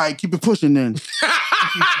was like, all right, keep it pushing then.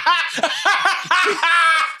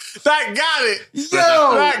 That got it. Yo,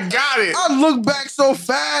 That got it. I look back so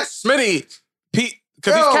fast. Smitty, Pete,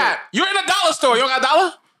 because Yo. he's cat. You're in a dollar store. You don't got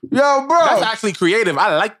 $1? Yo, bro. That's actually creative.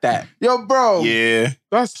 I like that. Yo, bro. Yeah.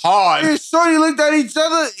 That's hard. Me and Shorty looked at each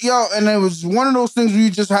other, yo, and it was one of those things where you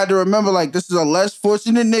just had to remember, like, this is a less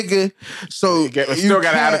fortunate nigga, so still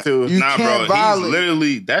got an can't- attitude. You Nah, can't bro. violate. He's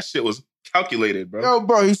literally, that shit was calculated, bro. Yo,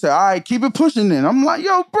 bro, he said, all right, keep it pushing then. I'm like,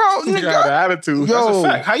 yo, bro, You got an nigga. attitude. Yo. That's a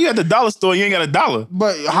fact. How you at the dollar store? You ain't got $1.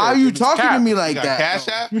 But how you it's talking cap. to me like You got that? Cash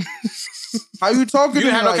though? App? How you talking You to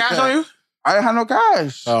me didn't have no like cash that? on you? I didn't have no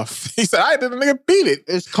cash. Oh, he said, I did. The nigga beat it.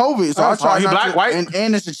 It's COVID, so Oh, I try he not black, to. white?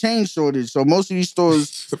 And it's a chain shortage, so most of these stores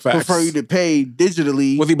Facts. prefer you to pay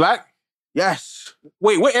digitally. Was he black? Yes.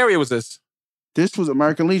 Wait, what area was this? This was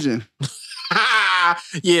American Legion.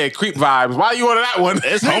 Yeah, creep vibes. Why you order that one?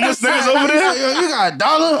 There's homeless niggas over He there. said, yo, you got $1?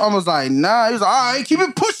 I was like, nah. He was like, all right, keep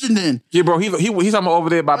it pushing then. Yeah, bro. He's talking about over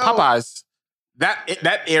there by Yo. Popeyes.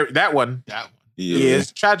 That area, that one. That one. Yeah,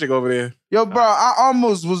 it's tragic over there. Yo, bro, I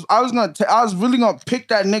was really gonna pick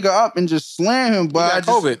that nigga up and just slam him, He but I got just,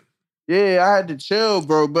 COVID. yeah, I had to chill,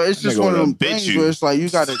 bro. But it's That just nigga one of them wanna bitch things you. where it's like you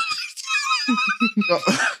gotta.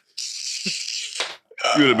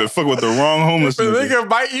 You would have been fucking with the wrong homeless If a nigga. nigga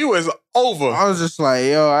bite you, it's over. I was just like,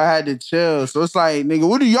 yo, I had to chill. So it's like, nigga,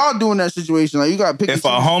 what do y'all do in that situation? Like, you gotta pick. If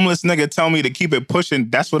and a choose. homeless nigga tell me to keep it pushing,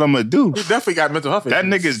 that's what I'm gonna do. He definitely got mental health That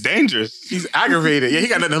issues. nigga's dangerous. He's aggravated. Yeah, he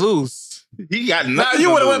got nothing to lose. He got Now nothing. you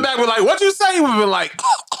to would have went lose. back with like, what you say? He would have been like,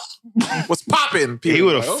 what's popping? He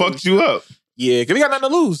would have fucked you up. Yeah, because he got nothing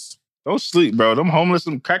to lose. Don't sleep, bro. Them homeless,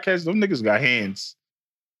 them crackheads, them niggas got hands.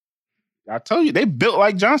 I tell you, they built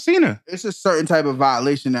like John Cena. It's a certain type of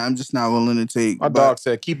violation that I'm just not willing to take. My But dog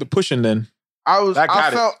said, keep it pushing then. I That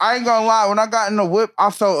got it. I ain't gonna lie, when I got in the whip, I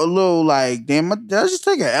felt a little like, damn, did I just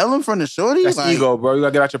take an L in front of Shorty? That's Like, ego, bro. You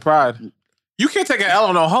gotta get out your pride. You can't take an L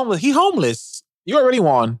on no homeless. He homeless. You already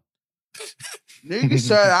won. Nigga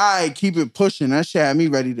said, all right, keep it pushing. That shit had me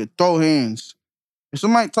ready to throw hands. If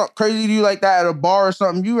somebody talk crazy to you like that at a bar or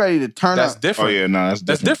something, you ready to turn That's up. Oh different. yeah, nah,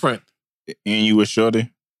 That's different. And you with Shorty?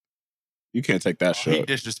 You can't take that He shot.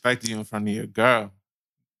 disrespected you in front of your girl.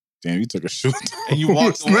 Damn, you took a shot. And you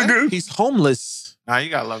walked away? Nigga. He's homeless. Nah, you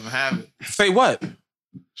gotta let him have it. Say what?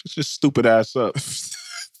 Shut your stupid ass up.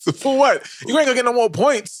 For what? You ain't gonna get no more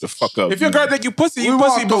points. The fuck up. If your girl think you pussy, you We pussy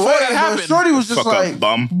walked before away, that but happened. Shorty was just fuck like, up,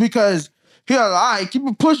 bum. because he was like, all right, keep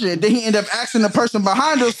it pushing. Then he ended up asking the person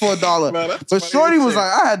behind us for $1. Man, that's But funny Shorty as was shit.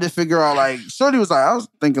 like, I had to figure out, like, Shorty was like, I was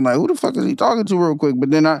thinking, like, who the fuck is he talking to real quick? But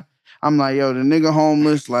then I'm like, yo, the nigga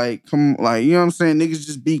homeless, like, come, like, you know what I'm saying? Niggas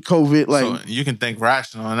just beat COVID, like, So you can think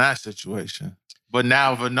rational in that situation. But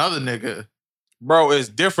now if another nigga, Bro, it's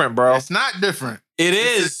different, bro. it's not different. It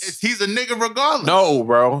It's- is. he's a nigga regardless. No,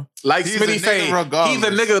 bro. Like He's a Smitty nigga say, he's a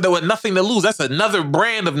regardless. nigga that with nothing to lose. That's another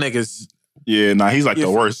brand of niggas. Yeah, nah, he's like the Yeah.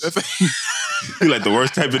 worst. He like the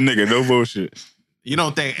worst type of nigga. No bullshit. You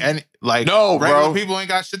don't think any like No, regular bro. people ain't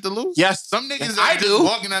got shit to lose? Yes. Some niggas Yes, that I just do.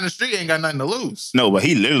 walking down the street ain't got nothing to lose. No, but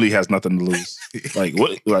he literally has nothing to lose. Like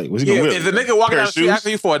what? Like what's he Yeah, gonna wear? if the nigga walking Pair down of the street shoes?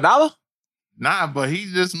 asking you for $1, Nah, but he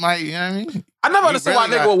just might, you know what I mean? I never He understood why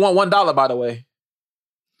really nigga would want $1, by the way.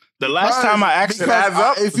 The last time I asked because adds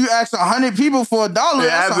up. if you ask 100 people for $1,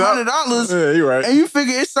 that's adds up. $100. Yeah, you're right. And you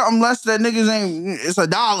figure it's something less that niggas ain't, it's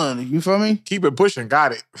 $1. You feel me? Keep it pushing.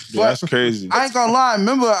 Got it. Yeah, that's crazy. I ain't gonna lie.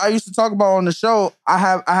 Remember, I used to talk about on the show, I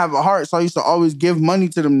have a heart, so I used to always give money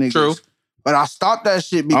to them niggas. True. But I stopped that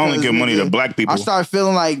shit because I only give money to nigga, black people. I started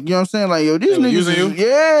feeling like, you know what I'm saying? Like, yo, these They were niggas using is, you?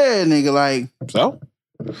 yeah, nigga, like, So?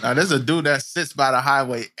 Now, there's a dude that sits by the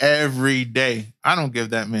highway every day. I don't give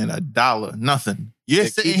that man $1, nothing. You're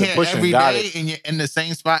sitting keep it here pushing, every got day it. and you're in the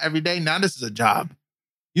same spot every day. Now, this is a job.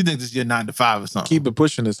 You think this is your 9 to 5 or something? Keep it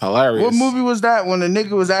pushing is hilarious. What movie was that when the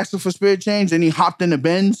nigga was asking for spare change and he hopped in the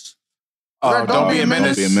Benz? Oh, Don't Be a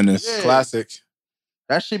Menace. Don't Be a Menace. Yeah. Classic.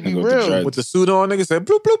 That shit be Nigga with the real. dreads. With the suit on, nigga said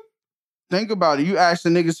bloop bloop. Think about it. You ask the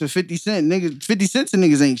niggas for 50 cents. Niggas, 50 cents to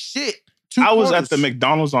niggas ain't shit. I was at the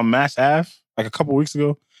McDonald's on Mass Ave like a couple weeks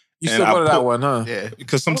ago. You And still I go to that put- one, huh? Yeah.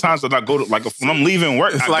 Because sometimes when I go to when I'm leaving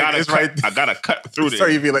work, It's I like- gotta it's cut, right- I gotta cut through there. So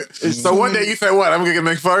you be like, so one day you said what? I'm gonna get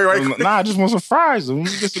McFlurry right quick. Nah, I just want some fries. Let me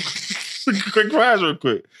get some quick fries real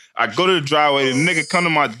quick. I go to the driveway, the nigga come to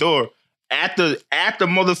my door at the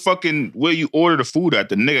motherfucking where you order the food at.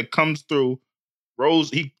 The nigga comes through,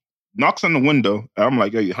 he knocks on the window. And I'm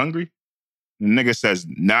like, yo, you hungry? And the nigga says,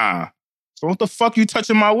 nah. So what the fuck you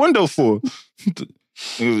touching my window for?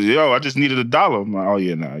 He goes, yo, I just needed $1. I'm like, oh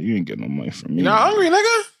yeah, nah, you ain't getting no money from me. You not hungry,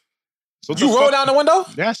 nigga? So You roll down the window?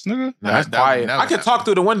 Yes, nigga. Nah, that's That quiet. would never I can happen. talk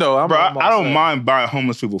through the window. I'm Bro, I'm I don't upset. mind buying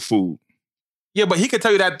homeless people food. Yeah, but he could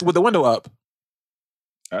tell you that with the window up.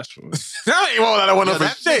 That's true. I ain't roll out the window Yo, for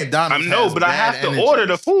that shit. McDonald's I know, has but I bad have to energy. order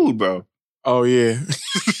the food, bro. Oh yeah.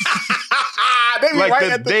 They be Like right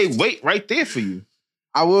at the- they wait right there for you.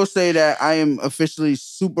 I will say that I am officially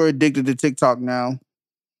super addicted to TikTok now.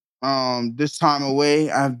 This time away,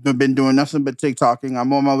 I've been doing nothing but TikToking.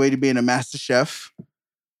 I'm on my way to being a master chef.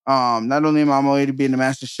 Not only am I on my way to being a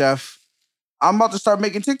master chef, I'm about to start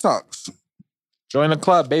making TikToks. Join the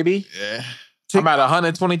club, baby. Yeah. I'm at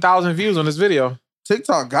 120,000 views on this video.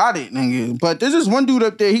 TikTok got it, nigga. But there's this one dude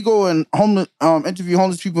up there. He go and interview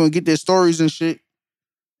homeless people and get their stories and shit.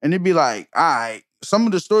 And it'd be like, all right, some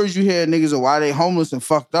of the stories you hear niggas of why they homeless and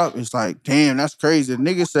fucked up. It's like, damn, that's crazy. The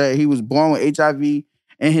nigga said he was born with HIV in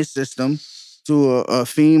his system to a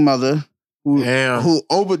fiend mother Damn. who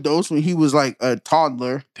overdosed when he was like a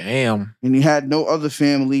toddler, Damn. and he had no other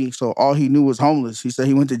family, so all he knew was homeless. He said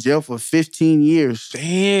he went to jail for 15 years.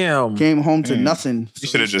 Damn. Came home to Damn. nothing. You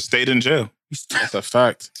should have just stayed in jail. That's a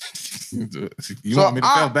fact. You want me to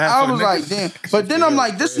feel bad I for was the like, nigga? damn. But then I'm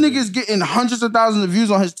like, this nigga's getting hundreds of thousands of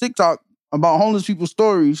views on his TikTok about homeless people's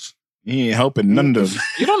stories. He ain't helping none of them.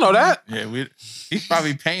 You don't know that? Yeah, he's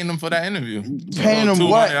probably paying them for that interview. Paying him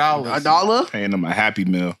what? $200. $1? Paying him a Happy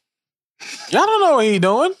Meal. Y'all don't know what he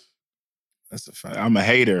doing. That's a fact. I'm a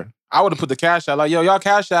hater. I would have put the cash out like, yo, y'all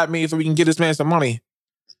cash at me so we can get this man some money.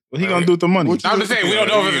 What he gonna do with the money? What you- I'm just saying, we don't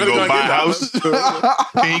know if He it's gonna really go going buy to a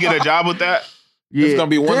house. Can you get a job with that? There's gonna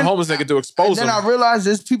be one Then- homeless nigga to expose And him. then I realized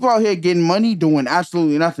there's people out here getting money doing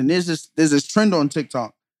absolutely nothing. There's this trend on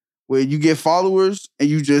TikTok where you get followers and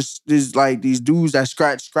there's like these dudes that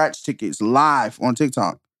scratch tickets live on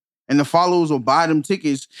TikTok. And the followers will buy them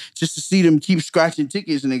tickets just to see them keep scratching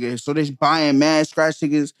tickets, nigga. So they're buying mad scratch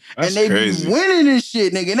tickets. That's and they crazy. be winning and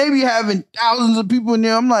shit, nigga. And they be having thousands of people in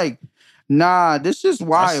there. I'm like, nah, this is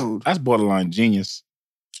wild. That's borderline genius.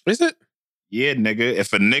 Is it? Yeah, nigga.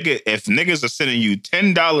 If niggas are sending you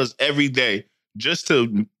 $10 every day just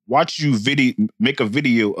to watch you make a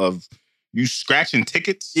video of you scratching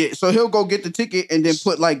tickets. Yeah, so he'll go get the ticket and then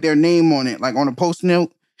put like their name on it, like on a post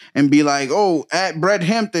note, and be like, "Oh, at Brett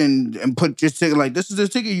Hampton," and put your ticket like, "This is the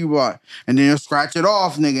ticket you bought," and then he'll scratch it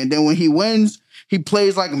off, nigga. And then when he wins, he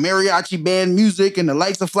plays like mariachi band music, and the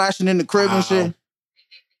lights are flashing in the crib and shit.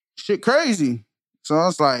 Shit, crazy. So I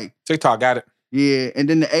was like, TikTok got it. yeah. And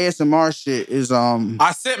then the ASMR shit is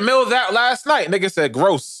I sent Mills that last night. Nigga said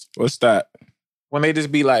gross. What's that? When they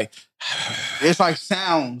just be like, it's like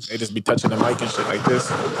sounds. they just be touching the mic and shit like this.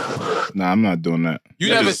 Nah, I'm not doing that. You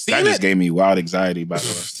That never just, seen that just it? gave me wild anxiety, by the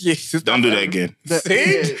way. Yeah, Don't do that again. The, See?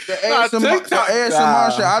 yeah, the Nah, ASMR, TikTok. the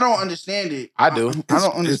ASMR shit, I don't understand it. I do. I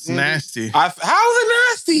don't understand It's it. nasty. How's it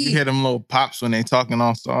nasty? You hear them little pops when they talking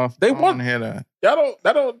all soft. They I don't want- wanna hear that.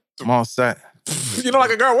 That don't. I'm all set. You know,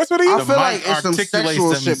 like a girl. What's with you? I The feel mic like it's some articulates sexual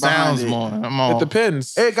them shit behind sounds it. more. I'm all, It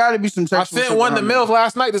depends. It got to be some I sexual sent shit one to behind it. Mills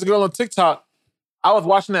last night. This girl on TikTok. I was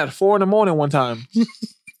watching that at 4 a.m. one time.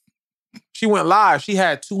 She went live. She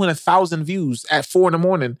had 200,000 views at 4 a.m.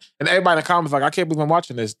 And everybody in the comments like, I can't believe I'm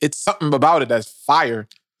watching this. It's something about it that's fire.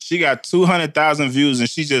 She got 200,000 views and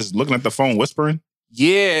she's just looking at the phone whispering.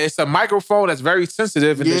 Yeah, it's a microphone that's very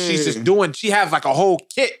sensitive. And then she's Yeah. just doing, she has like a whole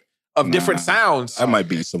kit of different Nah. sounds. That might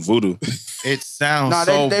be some voodoo. it sounds Nah,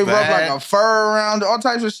 so they rub bad. like a fur around it, all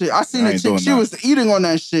types of shit. I seen I a ain't chick, doing she that. was eating on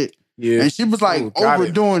that shit. Yeah. And she was like Ooh, got it.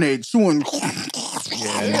 overdoing it, chewing.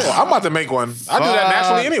 Yeah, I'm about to make one. I do that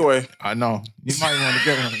naturally anyway. I know. You might want to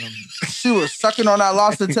get one of them. She was sucking on that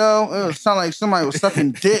lobster tail. It sounded like somebody was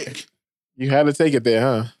sucking dick. You had to take it there,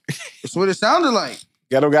 huh? That's what it sounded like.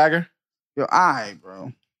 Ghetto Gagger? Yo, alright,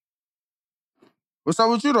 bro. What's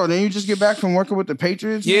up with you though? Then you just get back from working with the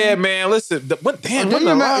Patriots? Yeah, man. Listen,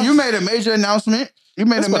 You made a major announcement. You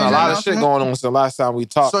made There's been a lot of shit going on since the last time we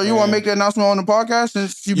talked. So you want to make the announcement on the podcast?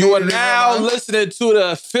 Since you are now listening to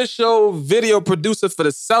the official video producer for the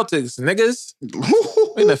Celtics, niggas.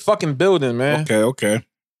 We in the fucking building, man. Okay.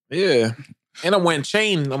 Yeah. And I'm wearing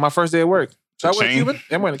chain on my first day at work. Should I wear a Cuban?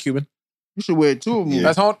 I'm wearing a Cuban. You should wear two of them.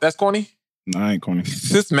 Yeah. That's corny? No, I ain't corny.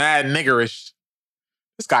 This mad niggerish.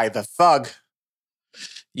 This guy the thug.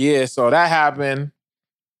 Yeah, so that happened.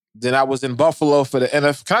 Then I was in Buffalo for the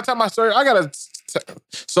NFL. Can I tell my story?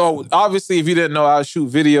 So obviously, if you didn't know, I shoot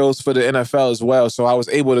videos for the NFL as well. So I was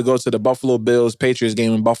able to go to the Buffalo Bills Patriots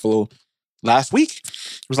game in Buffalo last week.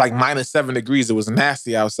 It was like -7 degrees. It was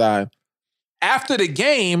nasty outside. After the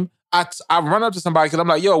game, I run up to somebody because I'm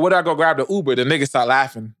like, yo, where do I go grab the Uber? The nigga start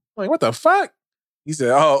laughing. I'm like, what the fuck? He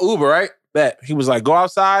said, oh, Uber, right? Bet. He was like, go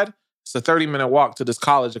outside. It's a 30-minute walk to this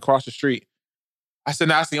college across the street. I said,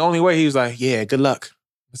 that's the only way. He was like, yeah, good luck.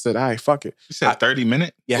 I said, all right, fuck it. You said 30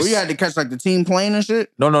 minutes? Yes. Well, you had to catch like the team plane and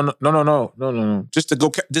shit? No. Just to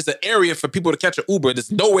go, just an area for people to catch an Uber.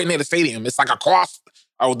 There's nowhere near the stadium. It's like across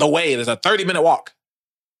the way. There's a 30-minute walk.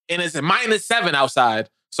 And it's -7 outside.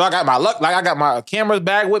 So I got my luck, like I got my camera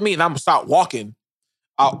bag with me and I'm gonna start walking.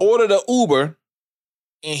 I order the Uber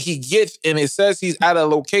and he gets, and it says he's at a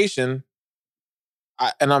location. All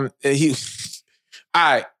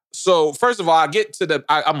right. So first of all,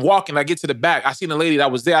 I'm walking, I get to the back. I seen a lady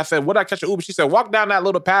that was there. I said, would I catch an Uber? She said, walk down that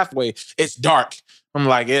little pathway. It's dark. I'm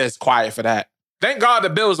like, yeah, it's quiet for that. Thank God the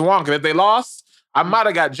Bills won, because if they lost, I might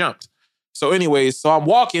have got jumped. So anyways, so I'm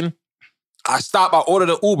walking. I stop, I order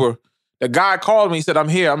the Uber. The guy called me, he said, I'm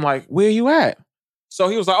here. I'm like, where you at? So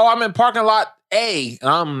he was like, oh, I'm in parking lot A. And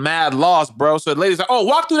I'm mad lost, bro. So the lady's like, oh,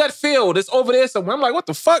 walk through that field. It's over there somewhere. I'm like, what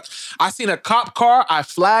the fuck? I seen a cop car. I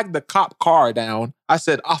flagged the cop car down. I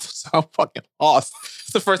said, officer, I'm fucking lost.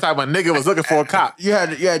 It's the first time a nigga was looking for a cop. You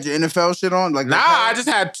had your NFL shit on? Like, nah, I just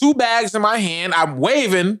had 2 bags in my hand. I'm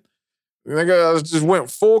waving. Nigga, I just went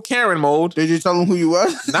full Karen mode. Did you tell him who you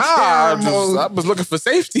was? Nah, I was looking for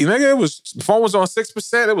safety, nigga. The phone was on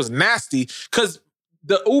 6%. It was nasty. Because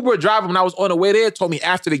the Uber driver, when I was on the way there, told me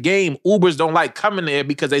after the game, Ubers don't like coming there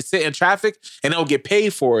because they sit in traffic and they'll get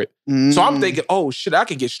paid for it. So I'm thinking, oh shit, I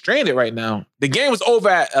can get stranded right now. The game was over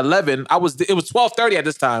at 11. It was 12:30 at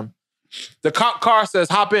this time. The cop car says,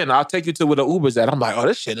 hop in. I'll take you to where the Uber's at. I'm like, oh,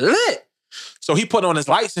 this shit lit. So he put on his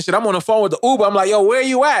lights and shit. I'm on the phone with the Uber. I'm like, yo, where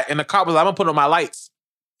you at? And the cop was like, I'm gonna put on my lights.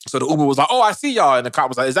 So the Uber was like, oh, I see y'all. And the cop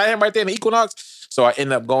was like, is that him right there in the Equinox? So I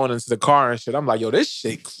ended up going into the car and shit. I'm like, yo, this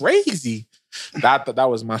shit crazy. That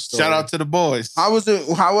was my story. Shout out to the boys. How was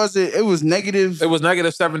it? It was negative. It was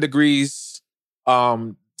 -7 degrees.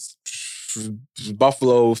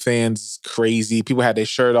 Buffalo fans crazy. People had their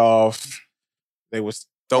shirt off. They was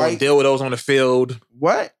throwing dildos on the field.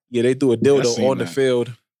 What? Yeah, they threw a dildo on the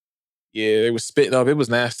field. Yeah, they was spitting up. It was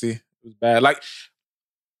nasty. It was bad. Like,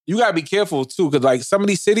 you gotta be careful too, because like some of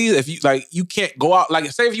these cities, if you can't go out.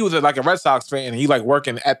 Like, say if you was like a Red Sox fan and you like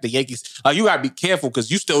working at the Yankees, like you gotta be careful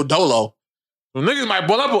because you still dolo. Well, niggas might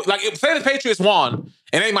blow up. Like, say the Patriots won,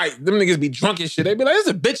 and them niggas be drunk and shit. They be like, this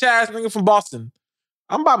is a bitch ass nigga from Boston.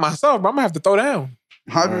 I'm by myself, but I'm gonna have to throw down.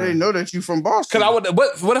 How do they know that you from Boston? Because I would.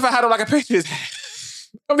 What if I had like a Patriots hat?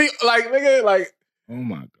 I mean, like, nigga, like. Oh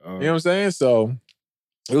my God. You know what I'm saying? So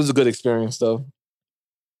it was a good experience, though.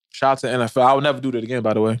 Shout out to NFL. I would never do that again,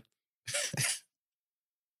 by the way.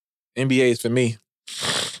 NBA is for me.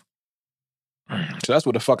 So that's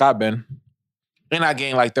where the fuck I've been. And I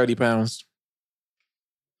gained like 30 pounds.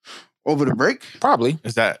 Over the break? Probably.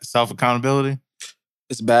 Is that self-accountability?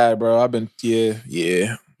 It's bad, bro. I've been, yeah.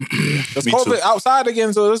 It's Me COVID too. outside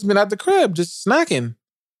again, so it's been at the crib, just snacking.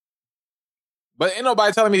 But ain't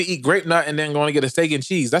nobody telling me to eat grape nut and then going to get a steak and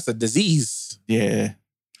cheese. That's a disease. Yeah.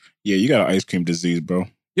 Yeah, you got an ice cream disease, bro.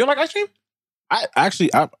 You don't like ice cream?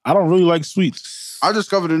 I don't really like sweets. I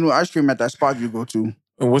discovered a new ice cream at that spot you go to.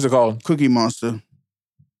 And what's it called? Cookie Monster.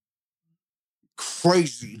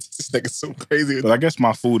 Crazy. This nigga's so crazy. But I guess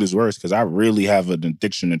my food is worse because I really have an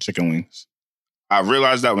addiction to chicken wings. I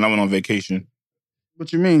realized that when I went on vacation.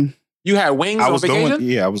 What you mean? You had wings on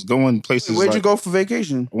vacation? I was going places. Where'd you go for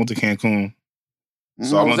vacation? I went to Cancun.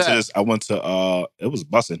 So I went to it was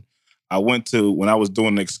busing. I went to, when I was doing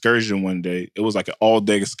an excursion one day, it was like an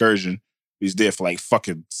all-day excursion. We was there for like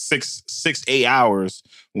fucking 8 hours.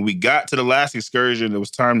 When we got to the last excursion, it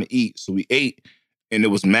was time to eat. So we ate, and it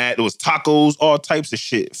was mad. It was tacos, all types of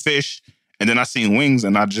shit, fish. And then I seen wings,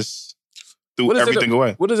 and I just threw everything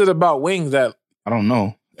away. What is it about wings that... I don't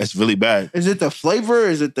know. It's really bad. Is it the flavor?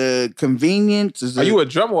 Is it the convenience? Are you a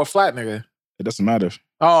drum or a flat nigga? It doesn't matter.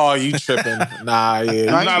 Oh, you tripping? Nah, yeah.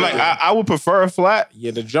 Nah, Nah, like I would prefer a flat.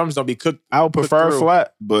 Yeah, the drums don't be cooked. I would prefer a through.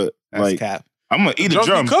 flat, but That's like cap. I'm gonna eat a Drums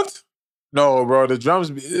drum. be cooked? No, bro. The drums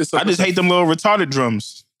be. I just hate them little retarded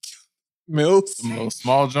drums. Mills. Some little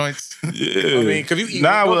small joints. Yeah. I mean, 'cause you eat with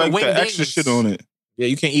like wing the extra dings. shit on it. Yeah,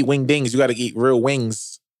 you can't eat wing dings. You got to eat real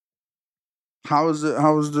wings. How was it?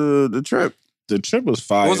 How was the trip? The trip was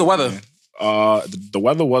fire. What was the weather? man. The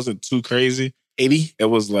weather wasn't too crazy. 80. It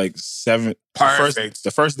was like 7. Perfect.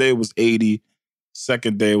 The first day was 80.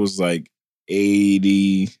 Second day was like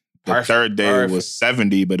 80. The Perfect. third day Perfect. was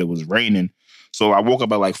 70, but it was raining. So I woke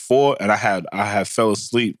up at like 4 and I had fell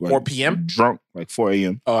asleep like 4 p.m.? drunk like 4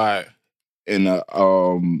 a.m. All right. And it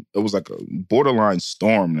was like a borderline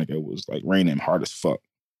storm. Like it was like raining hard as fuck.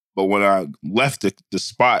 But when I left the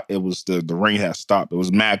spot, it was the rain had stopped. It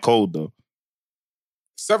was mad cold though.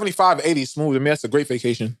 75, 80 smooth. I mean, that's a great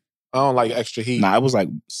vacation. I don't like extra heat. Nah, it was like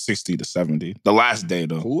 60 to 70. The last day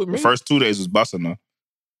though. Cool with The me. first 2 days was busting though.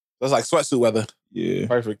 That's like sweatsuit weather. Yeah.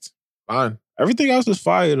 Perfect. Fine. Everything else was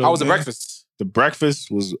fire though. How was the man. breakfast? The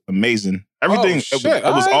breakfast was amazing. Everything Oh, shit. it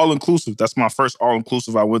was Alright. all inclusive. That's my first all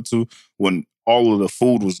inclusive I went to when all of the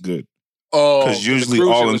food was good. Oh, Because usually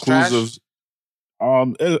all inclusive.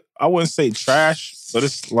 I wouldn't say trash, but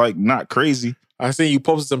it's like not crazy. I seen you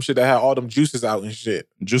posted some shit that had all them juices out and shit.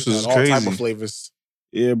 Juices is And all type crazy. of flavors.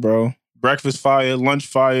 Yeah, bro. Breakfast fire, lunch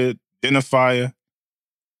fire, dinner fire.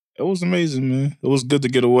 It was amazing, man. It was good to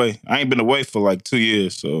get away. I ain't been away for like 2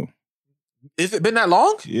 years, so Is it been that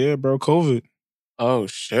long? yeah, bro. COVID. Oh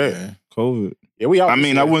shit. COVID. Yeah, we out. I this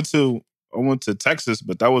mean, year. I went to Texas,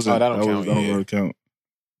 but that wasn't Oh, that don't count, that don't yeah. really count.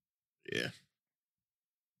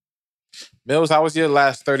 Mills, how was your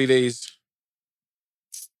last 30 days?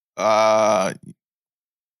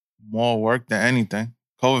 More work than anything.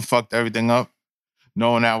 COVID fucked everything up.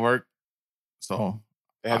 No one at work. So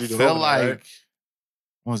They I had you do feel overtime, like, right?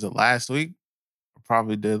 what was it, last week? I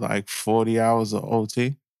probably did like 40 hours of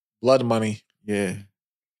OT. Blood money. Yeah.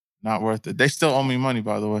 Not worth it. They still owe me money,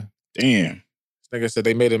 by the way. Damn. Nigga said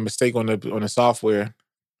they made a mistake on the software.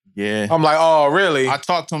 Yeah. I'm like, oh really? I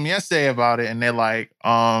talked to them yesterday about it, and they're like,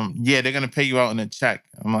 yeah, they're gonna pay you out in a check.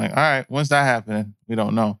 I'm like, all right, when's that happening? We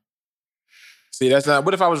don't know. See, that's not.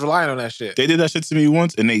 What if I was relying on that shit? They did that shit to me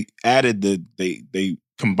once, and they added they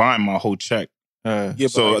combined my whole check, Yeah,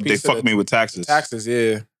 but so like, they piece of fucked me with taxes. Taxes,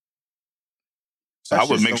 yeah. So That I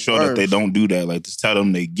would shit's make the sure that they worst. don't do that. Like, just tell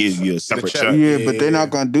them they give you a separate check. check. Yeah, Yeah, but they're yeah. not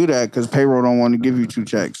gonna do that because payroll don't want to give you 2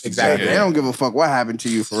 checks. Exactly. They don't give a fuck what happened to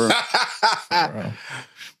you for real. Bro.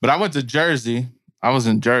 But I went to Jersey. I was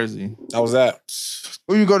in Jersey. How was that?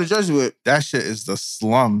 Who you go to Jersey with? That shit is the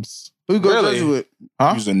slums. Who you go Really? to Jersey with? You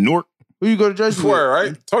Huh? was in Newark. Who you go to Jersey Before, with?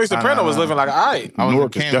 right? Tony Soprano was nah. living like, all right. I was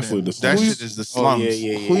Newark in is Camden. definitely the That slums. shit is the Oh, slums.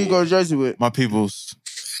 yeah. Who you go to Jersey with? My people's.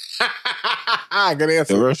 Good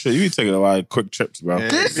answer. The real shit. You be taking a lot of quick trips, bro. Yeah.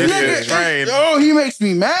 This Yeah, nigga, train. oh, he makes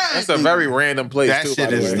me mad. That's a very random place, That too, shit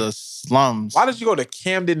by the is way. the slums. Why did you go to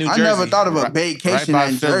Camden, New I Jersey? never thought of a Right- vacation right by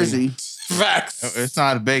in Philly. Jersey. Facts. It's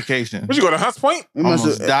not a vacation. Would you go to Hunts Point? It must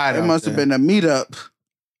Almost have. died It out must have there. been a meetup.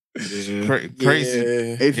 Crazy.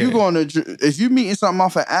 Yeah. If you Yeah. going to, if you meeting something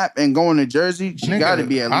off an app and going to Jersey, you Nigga, got to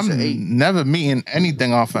be at least I'm an 8. never meeting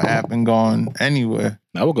anything off an app and going anywhere.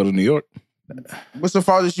 I would go to New York. What's the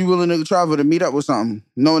farthest you willing to travel to meet up with something,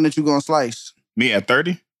 knowing that you gonna slice? Me at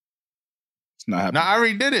 30? It's not happening. Now I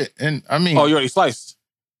already did it, and I mean, Oh, you already sliced.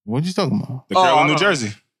 what you talking about? The girl Oh, in New I-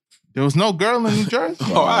 Jersey. There was no girl in New Jersey.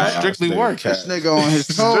 Oh, all right. Strictly This nigga work. cat. This nigga on his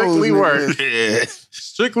toes. Strictly nigga. work. Yeah.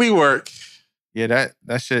 Strictly work. Yeah,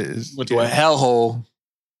 that shit is Went to a hellhole.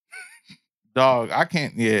 dog. I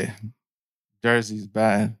can't. Yeah, Jersey's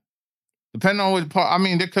bad. Depending on what part. I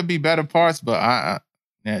mean, there could be better parts, but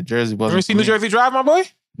yeah, Jersey You wasn't. ever seen for New me. Jersey Drive, my boy?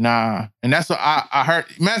 Nah, and that's what I heard.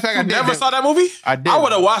 Matter of fact, I You did. never saw that movie? I did. I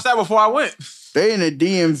would have watched that before I went. They in the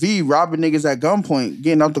DMV robbing niggas at gunpoint,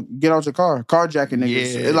 get out your car, carjacking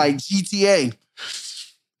niggas. Yeah. It's like GTA.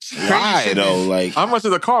 Why shit, though? man. Like, How much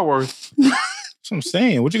is the car worth? that's what I'm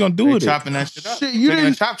saying. What you gonna do They with it? chopping that shit up. Shit, you Taking a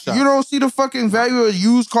didn't. chop shop. You don't see the fucking value of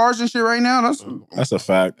used cars and shit right now. That's That's a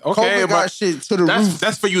fact. Okay, COVID got but shit to the that's roof.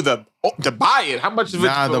 that's for you to buy it. How much of it?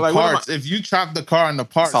 Nah, the like, what am I- parts. If you chop the car in the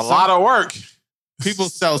parts, It's a lot of work. people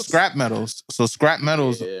sell scrap metals. So scrap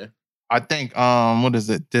metals, Yeah. I think, what is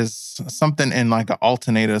it? There's something in like an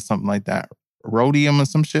alternator or something like that. Rhodium or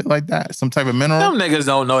some shit like that. Some type of mineral. Them niggas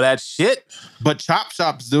don't know that shit. But chop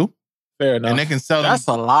shops do. Fair enough. And they can sell them. That's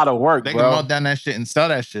a lot of work, They can bro. melt down that shit and sell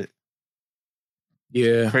that shit.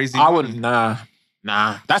 Yeah. Crazy I money. wouldn't.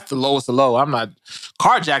 Nah. That's the lowest of low. I'm not.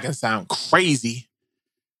 Carjacking sound crazy.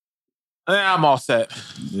 I'm all set.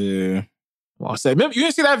 Yeah. I'm all set. Remember, you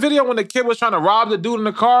didn't see that video when the kid was trying to rob the dude in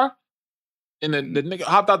the car? And the nigga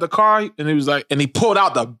hopped out the car and he was like, and he pulled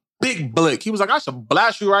out the big blick. He was like, I should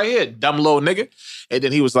blast you right here, dumb little nigga. And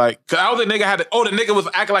then he was like, cause I don't think the nigga had the nigga was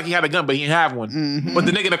acting like he had a gun, but he didn't have one. Mhm. But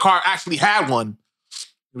the nigga in the car actually had one.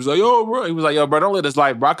 He was like, yo, bro. He was like, yo, bro, don't live this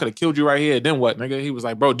life, bro. I could have killed you right here. Then what, nigga? He was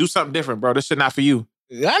like, bro, do something different, bro. This shit not for you.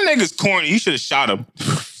 That nigga's corny. You should have shot him.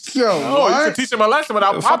 Yo, Oh, you what? could teach him a lesson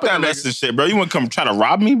without Fuck popping that that lesson shit, bro. You want to come try to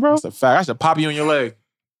rob me, bro? That's a fact. I should pop you in your leg.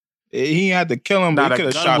 He had to kill him, but Nah, he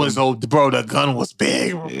could the have gun shot was him. old, bro. The gun was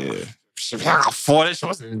big. Yeah. I fought it. Shit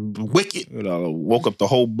was wicked. Woke up the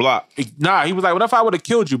whole block. Nah, he was like, what if I would have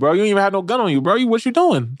killed you, bro? You ain't even had no gun on you, bro. What you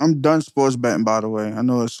doing? I'm done sports betting, by the way. I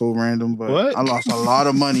know it's so random, but What? I lost a lot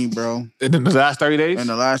of money, bro, In the last 30 days? in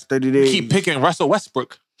the last 30 days. Keep picking Russell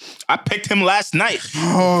Westbrook. I picked him last night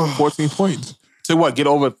 14 points. To what? Get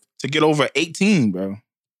over. to get over 18, bro.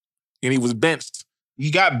 And he was benched. He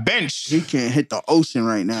got benched. He can't hit the ocean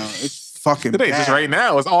right now. It's fucking It ain't bad. just right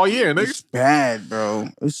now. It's all year, nigga. It's bad, bro.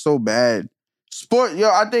 It's so bad. Sport, yo,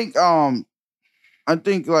 I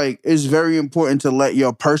think like it's very important to let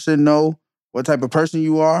your person know what type of person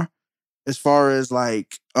you are, as far as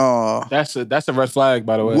like That's a red flag,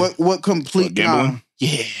 by the way. what complete What, gambling? nah.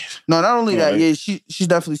 Yeah. No, not only that, Right. yeah, she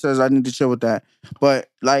definitely says I need to chill with that. But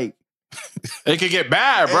like It could get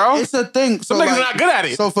bad, bro. it's a thing. So Some niggas like, not good at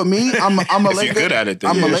it. So for me, I'm a If Laker. you're good at it, then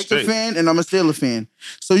I'm a yeah, Laker straight. fan and I'm a Steelers fan.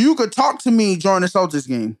 So you could talk to me during the Celtics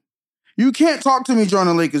game. You can't talk to me during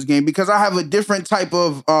the Lakers game because I have a different type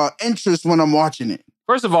of interest when I'm watching it.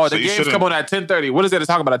 First of all, So the you games shouldn't- come on at 10:30. What is there to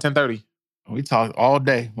talk about at 10:30? We talk all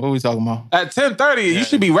day. What are we talking about? At 10:30, you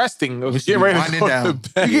should be resting. Or should get be ready to winding go down. to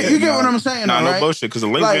bed. You get what I'm saying, Nah, though, no right? bullshit. Because the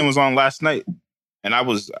Lakers Like- game was on last night, and I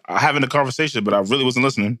was having a conversation, but I really wasn't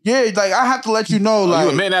listening. Yeah, like I have to let you know, Oh, like you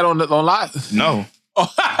admit that on live? No,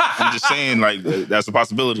 Oh. I'm just saying, like that's a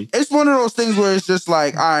possibility. it's one of those things where it's just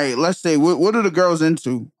like, all right, let's say, what are the girls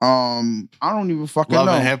into? I don't even fucking Love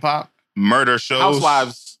know. and hip hop. Murder shows.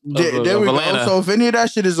 Housewives. There we go. Atlanta. So if any of that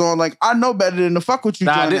shit is on, like I know better than to fuck with you.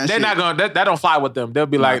 Nah, during that they're shit. not gonna. That don't fly with them. They'll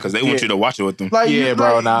be like, because they want you to watch it with them. Like, Yeah, you,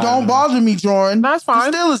 bro, like, nah. don't bother me, Jordan. Nah, it's fine.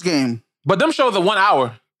 The Steelers game. But them shows are 1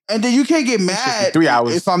 hour. And then you can't get mad 3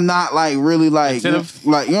 hours. if I'm not like really like, Attentive.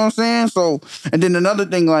 like, you know what I'm saying? So, and then another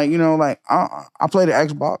thing, like, you know, like I play the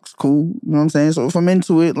Xbox, cool. You know what I'm saying? So if I'm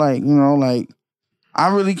into it, like, you know, like I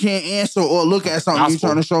really can't answer or look at something you're Gospel.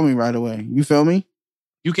 trying to show me right away. You feel me?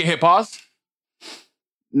 You can hit pause.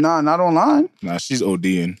 Nah, not online. Nah, she's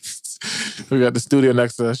ODing. We got the studio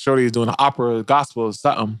next to us. Shorty's doing opera, gospel,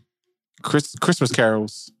 something. Christmas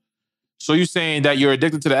carols. So you saying that you're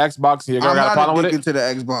addicted to the Xbox and your girl I'm got a not problem with addicted it? to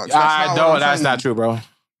the Xbox. That's I not don't. what I'm That's saying. not true, bro.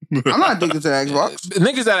 I'm not addicted to the Xbox.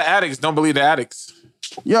 Niggas that are addicts don't believe the addicts.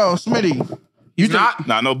 Yo, Smitty. You think- not?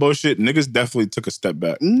 Nah, no bullshit. Niggas definitely took a step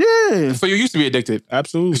back. Yeah. So you used to be addicted.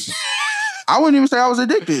 Absolutely. I wouldn't even say I was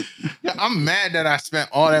addicted. Yeah, I'm mad that I spent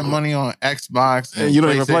all that money on Xbox and And you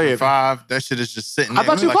don't even play PlayStation it. 5. That shit is just sitting I there.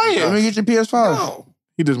 thought you Like, played it. Let me get your PS5. No.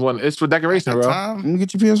 He just won. It's for decoration, At bro. Let time, me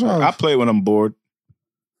get your PS5. I play when I'm bored.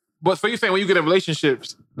 But for you saying when you get in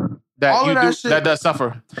relationships that All you of that do shit- that does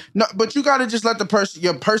suffer. No, but you gotta just let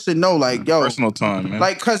your person know, like, yo, Personal time, man.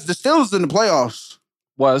 like, cause the Steelers in the playoffs.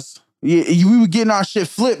 Was Yeah, we were getting our shit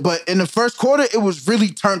flipped, but in the first quarter, it was really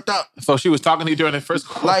turned up. so she was talking to you during the first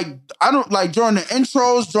quarter. Like, I don't like during the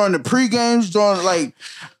intros, during the pre-games, during like,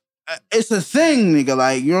 it's a thing, nigga.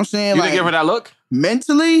 Like, you know what I'm saying? You like, didn't give her that look?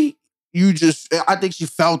 mentally, you just, I think she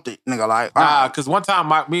felt it, nigga. Like, Nah, because one time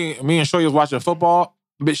me and Shoy was watching football,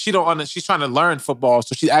 but she's trying to learn football,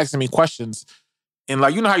 so she's asking me questions. And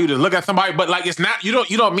like, you know how you just look at somebody, but like it's not, you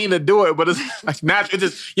don't mean to do it, but it's like natural.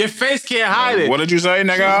 It's just your face can't hide it. What did you say,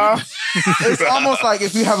 nigga? it's almost like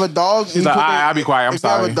if you have a dog. And She's you like, put "Alright, I'll be quiet, I'm if you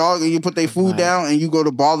have sorry." a dog and you put their food down and you go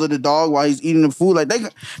to bother the dog while he's eating the food, like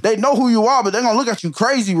they know who you are, but they're gonna look at you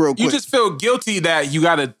crazy real quick. You just feel guilty that you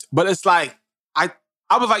gotta, but it's like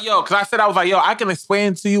I was like, yo, because I was like, yo, I can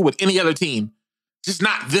explain to you with any other team, just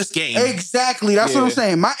not this game. Exactly. That's what I'm Yeah.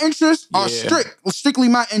 saying. My interests are Yeah. strictly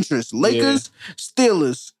my interests. Lakers,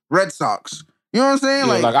 Steelers, Red Sox. You know what I'm saying?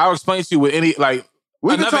 Yeah, like I'll explain to you with any like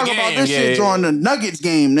we can another talk about game, this shit yeah. during the Nuggets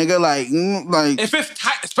game, nigga. Like if it's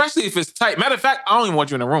tight, especially if it's tight. Matter of fact, I don't even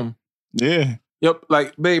want you in the room. Yeah. Yep,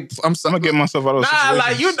 like babe, I'm I'm sorry. gonna get myself out of those Nah,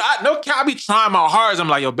 like situations. no cap. I be trying my hardest. I'm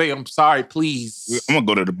like, yo, babe, I'm sorry, please, I'm gonna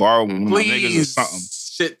go to the bar with my niggas or please, something.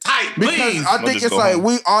 shit tight, because please. I I'll think just it's go like home.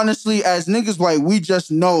 we honestly as niggas, like we just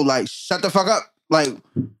know, like shut the fuck up, like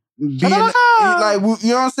being Shut the fuck up. like you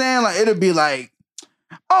know what I'm saying? Like it'll be like,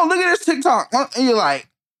 oh look at this TikTok, and you're like,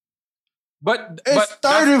 But it's but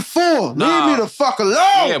third and 4. Nah. Leave me the fuck alone.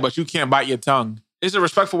 yeah, but you can't bite your tongue. It's a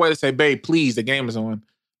respectful way to say, babe, please, the game is on.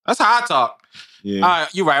 That's how I talk. Yeah.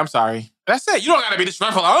 You're right. I'm sorry. That's it. You don't gotta be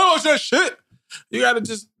disrespectful. Like, oh, that shit. You gotta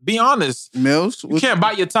just be honest. Mills? You can't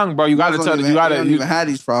bite your tongue, bro. You gotta tell them. You don't even have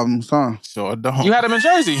these problems, huh? Sure don't. You had him in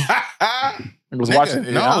Jersey. It was Nigga,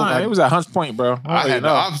 watching. no, It was at Hunts Point, bro. I had the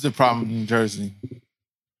opposite problem in Jersey.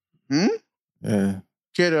 Yeah.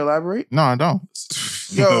 Care to elaborate? No, I don't.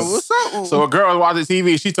 Yo, what's up? So a girl was watching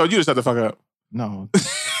TV. She told you to shut the fuck up. No.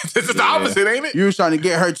 This is the opposite, ain't it? You was trying to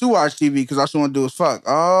get her to watch TV because all she want to do is fuck.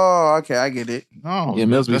 Oh, okay, I get it. No. Yeah,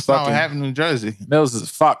 Mills be that's not fucking. what happened in Jersey. Mills is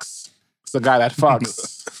fucks. It's the guy that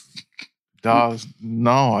fucks. Dogs,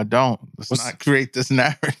 no, I don't. Let's not create this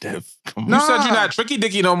narrative. Come You on. said you're not tricky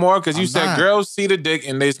dicky no more because you I'm said not. girls see the dick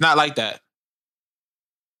and it's not like that.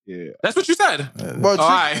 Yeah. That's what you said. But All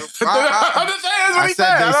right. I'm just saying, that's what I he said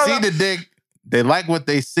I don't they know. see the dick. They like what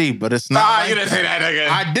they see, but it's not. like You didn't say that, nigga.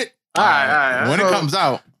 I did. All right. When it So- comes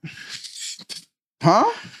out, Huh?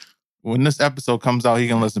 when this episode comes out, he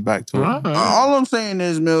can listen back to it. All I'm saying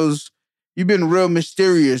is, Mills, you've been real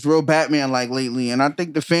mysterious, real Batman-like lately, and I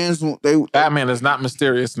think the fans Batman is not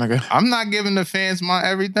mysterious, nigga. I'm not giving the fans my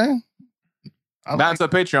everything. That's a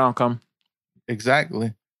Patreon come.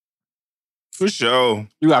 Exactly. For sure.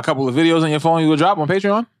 You got a couple of videos on your phone you would drop on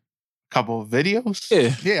Patreon? Couple of videos.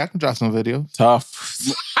 Yeah. I can drop some videos. Tough.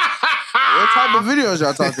 What type of videos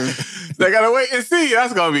y'all talking? They gotta wait and see.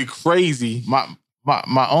 That's gonna be crazy. My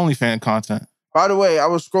OnlyFans content. By the way, I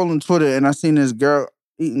was scrolling Twitter and I seen this girl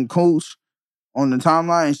eating cooch on the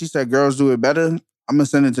timeline, and she said girls do it better. I'm gonna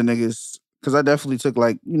send it to niggas because I definitely took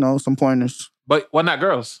some pointers. But why not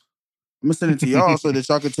girls? I'm gonna send it to y'all so that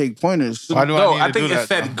y'all can take pointers. Why do No, I need I to think do it that,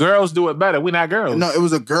 said though? girls do it better. We not girls. No, it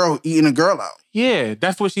was a girl eating a girl out. Yeah,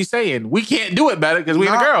 that's what she's saying. We can't do it better because we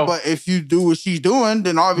ain't a girl. But if you do what she's doing,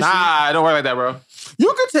 then obviously Nah, don't worry like that, bro.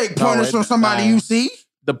 you can take pointers from somebody you see.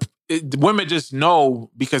 The women just know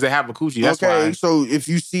because they have a coochie. That's okay, why. so if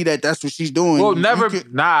you see that that's what she's doing, Well, you never, can-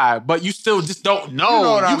 but you still just don't know. You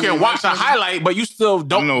know what I can mean, watch a right? highlight, but you still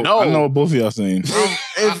don't know. I know what both of y'all saying.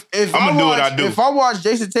 If I'ma do what I do. If I watch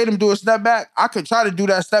Jason Tatum do a step back, I could try to do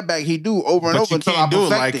that step back he do over and But over you until I can't do it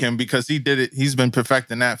perfect like him because he did it. He's been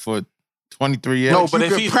perfecting that for 23 years. No, but you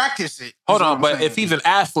if can he's practice it. hold is what on, I'm but saying. if he's an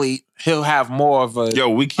athlete, he'll have more of a. Yo,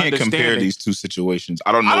 we can't compare understanding. these two situations.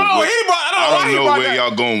 I don't know. I don't know. I don't know where that.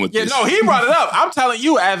 y'all going with Yeah, this. no, he brought it up. I'm telling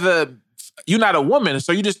you, you're not a woman,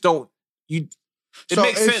 so you just don't. It so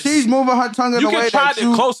makes if sense. she's moving her tongue in You a can way try that the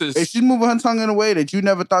you, closest. if she's moving her tongue in a way that you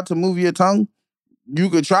never thought to move your tongue, you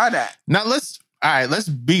could try that. Now let's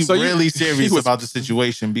be So really he serious was- about the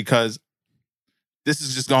situation because this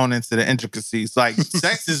is just going into the intricacies. Like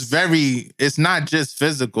sex is it's not just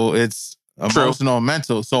physical, it's emotional and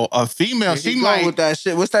mental. So a female, Here she he go might with that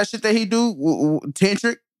shit. What's that shit that he do?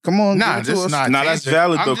 Tantric? Come on, Nah, give it to this us. not- Now that's tantric.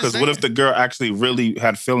 valid I'm though, just because what if saying. the girl actually really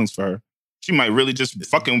had feelings for her? She might really just be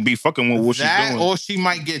fucking with what she's that, doing. or she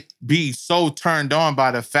might be so turned on by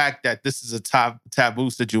the fact that this is a taboo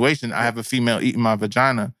situation. I have a female eating my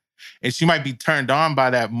vagina, and she might be turned on by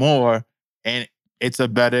that more, and it's a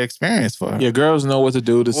better experience for her. Yeah, girls know what to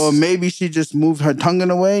do. Or maybe she just moved her tongue in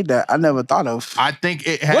a way that I never thought of. I think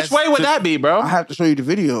it has. Which way would that be, bro? I have to show you the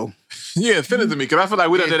video. Yeah, send it to me because I feel like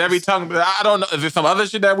we done did every tongue. But I don't know if there's some other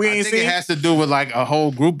shit that we I ain't think seen. it has to do with like a whole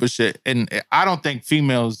group of shit, and I don't think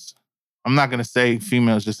females. I'm not gonna say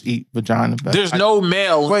females just eat vagina better. There's no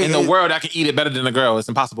male Wait, in the world that can eat it better than a girl. It's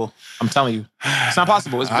impossible. I'm telling you, it's not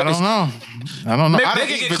possible. I don't know. I don't know. They- I they don't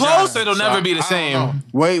can eat get vagina, close, it'll so never be the I don't same. know.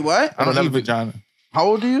 Wait, what? I don't It'll eat never be- vagina. How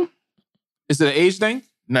old are you? Is it an age thing?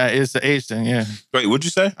 Nah, it's the age thing. Yeah, Wait, what'd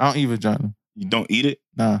you say? I don't eat vagina. You don't eat it?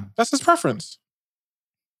 Nah. That's his preference.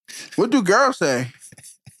 What do girls say?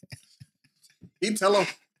 He tell them.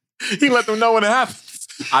 He let them know when it happens.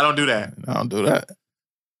 I don't do that. I don't do that.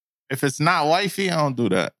 If it's not wifey, I don't do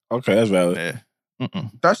that. Okay, that's valid. Yeah.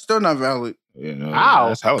 Mm-mm. That's still not valid. Yeah, no, Ow.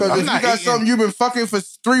 that's hella Because valid. if you not got eating. something you've been fucking for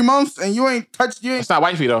 3 months and you ain't touched, you ain't. It's not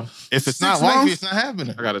wifey though. If it's 6 not wifey, months? it's not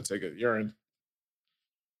happening. I gotta take a urine.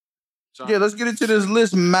 Yeah, let's get into this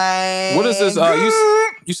list, man. What is this?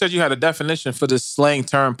 You said you had a definition for this slang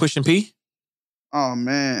term, pushing P. Oh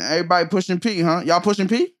man, everybody pushing P, huh? Y'all pushing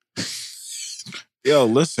P? Yo,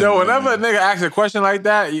 listen. Yo, whenever a man. nigga asks a question like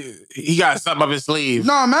that, he got something up his sleeve.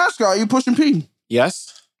 No, mascot, you pushing P?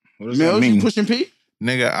 Yes. What does that Mills, mean? you pushing P?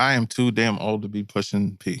 Nigga, I am too damn old to be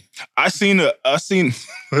pushing P. I seen. I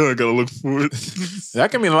gotta look for it.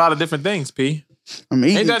 That can mean a lot of different things, P. I'm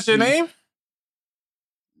eating. Ain't that your name?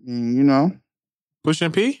 You know.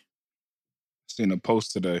 Pushing P? Seen a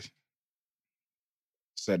post today.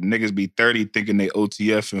 Said niggas be 30 thinking they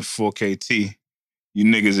OTF and 4KT. You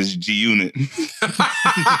niggas is G Unit.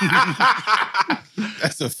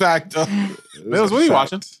 That's a fact, though. Mills, what are you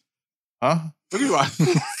watching? Huh? What are you watching?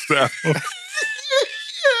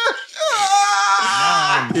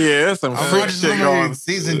 chicken. Yeah, there's some I'm freak watching shit some going.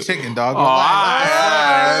 seasoned chicken, dog. Oh,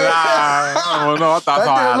 I don't know. I thought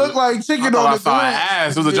That did look like chicken on I the thought grill.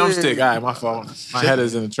 ass. It was a Yeah. drumstick. All right, my fault. My head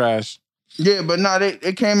is in the trash. Yeah, but no,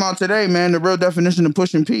 it came out today, man. The real definition of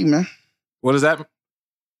pushing P, man. What is that?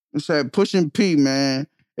 It said pushing P, man.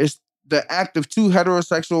 It's the act of two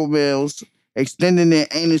heterosexual males extending their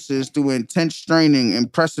anuses through intense straining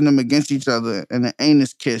and pressing them against each other in an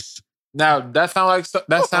anus kiss. Now that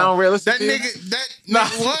sound realistic. That to you? nigga, Nah.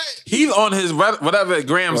 what? He's on his whatever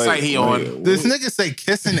gram site he on. This nigga say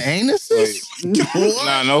kissing anuses? What?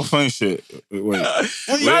 Nah, no fun shit. Wait. That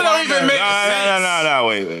don't even make sense. Nah,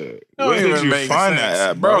 wait. That Where don't did even you make find sense. that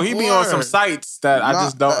at, Bro, he be on some Word. sites that I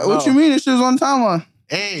just don't know. What you mean? This shit's on timeline.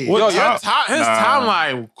 Hey, What Yo, time- his Nah.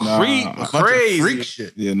 timeline Nah. a bunch of crazy. freak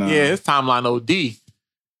shit. Yeah, nah. Yeah, his timeline OD.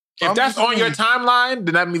 If I'm that's just on your saying. timeline,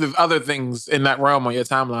 then that means there's other things in that realm on your It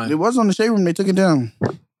timeline. was on the shade room. They took it down.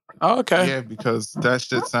 Oh, okay. Yeah, because that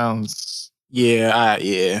shit sounds.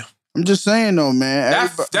 Yeah. I'm just saying though, man.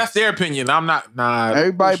 That's their opinion. I'm not. Nah.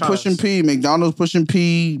 Everybody I'm trying pushing to- P. McDonald's pushing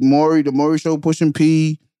P. The Maury Show pushing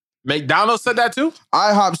P. McDonald's said that too.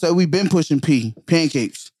 IHOP said we've been pushing P.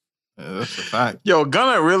 Pancakes. Yeah, that's a fact. Yo,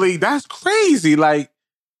 Gunna really. That's crazy. Like,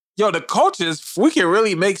 yo, the coaches, we can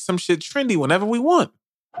really make some shit trendy whenever we want.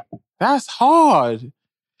 That's hard.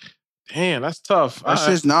 Damn, that's tough. That's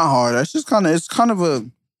just not hard. That's just it's kind of a,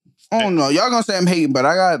 I don't know. Y'all gonna say I'm hating, but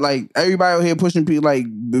I got like everybody out here pushing P. Like,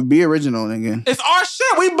 be original, nigga. It's our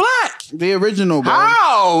shit. We black. Be original, bro.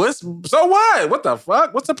 How? So what? What the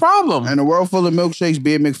fuck? What's the problem? And a world full of milkshakes,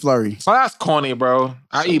 be a McFlurry. So that's corny, bro.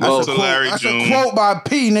 I eat That's both. a Larry That's June. a quote by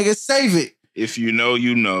P, nigga. Save it. If you know,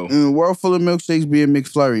 you know. In a world full of milkshakes, be a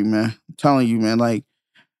McFlurry, man. I'm telling you, man. Like,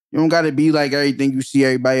 you don't gotta be like everything you see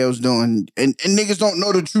everybody else doing. And niggas don't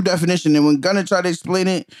know the true definition. And when Gunna try to explain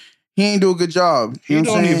it, he ain't do a good job. You You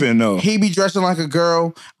know what I'm don't saying? even know. He be dressing like a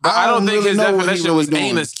girl. But I don't think really his know what he definition really was doing.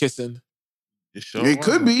 anus kissing. It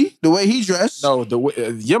could be the way he dressed. No,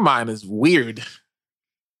 your mind is weird.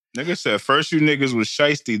 Nigga said first you niggas was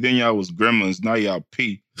shiesty, then y'all was gremlins, now y'all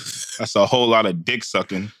pee. That's a whole lot of dick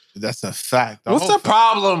sucking. That's a fact. What's the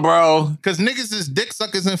problem, bro? Because niggas is dick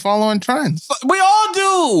suckers and following trends. We all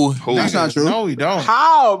do. Who That's not true. No, we don't.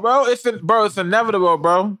 How, bro? It's inevitable,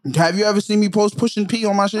 bro. Have you ever seen me post pushing P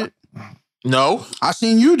on my shit? No. I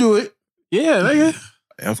seen you do it. Yeah, nigga.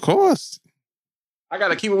 Of course. I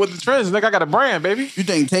gotta keep it with the trends. Nigga, I got a brand, baby. You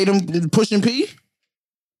think Tatum pushing P?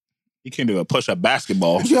 He can't even push a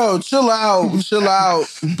basketball. Yo, chill out. Chill out.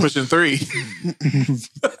 Pushing 3.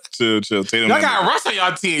 Chill. Tatum Y'all that got nigga. Russ on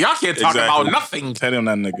y'all team. Y'all can't talk Exactly. about nothing. Tatum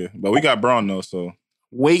that nigga. But we got Braun though, so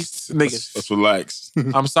Waste let's niggas. relax.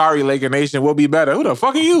 I'm sorry, Laker Nation. We'll be better. Who the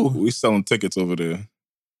fuck are you? We selling tickets over there.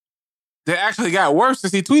 They actually got worse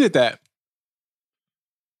since he tweeted that.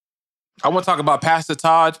 I want to talk about Pastor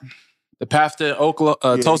Todd, the pastor in Yeah,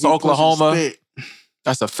 Tulsa, he pushing Oklahoma. spit.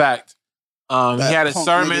 That's a fact. He That had a punk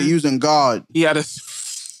sermon. nigga using God. He had a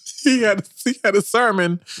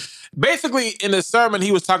sermon. Basically, in the sermon,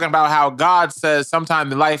 he was talking about how God says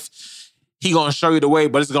sometime in life he gonna show you the way,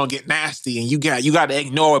 but it's gonna get nasty, and you got to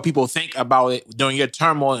ignore what people think about it during your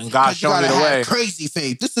turmoil, and God You showing gotta you the have way. crazy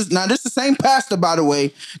faith. This is the same pastor, by the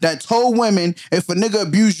way, that told women if a nigga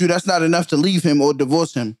abused you, that's not enough to leave him or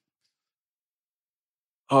divorce him.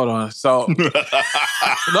 Hold on, so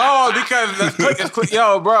no, because it's quick.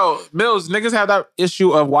 Yo, bro, Mills, niggas have that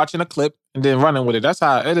issue of watching a clip and then running with it. That's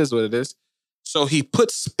how it is. What it is. So he put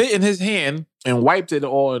spit in his hand and wiped it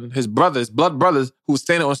on his blood brothers, who was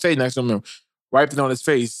standing on stage next to him. Wiped it on his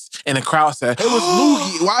face, and the crowd said, It was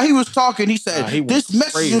Loogie. While he was talking, he said, Nah, he went this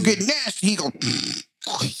message crazy. will get nasty. He go,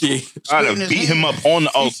 Yeah. I'd in have his beat hand. him up on the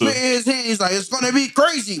he altar. spit in his hand. He's like, it's gonna be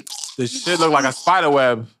crazy. The shit looked like a spider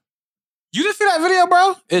web. You didn't see that video,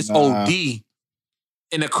 bro? It's Nah. OD.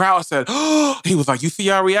 And the crowd said, he was like, you see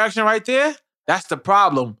our reaction right there? That's the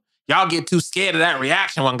problem. Y'all get too scared of that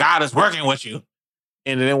reaction when God is working with you.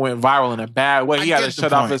 And then it went viral in a bad way. He had to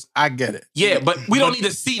shut off his... I get it. Yeah, but we don't need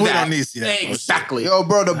to see We that. don't need to see that. Exactly. Yo,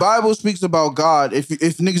 bro, the Bible speaks about God. If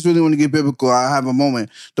niggas really want to get biblical, I have a moment.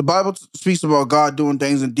 The Bible speaks about God doing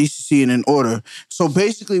things in decency and in order. So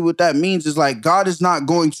basically what that means is like God is not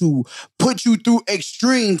going to put you through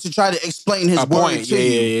extreme to try to explain his A word point. to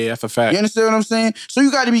you. Yeah, that's a fact. You understand what I'm saying? So you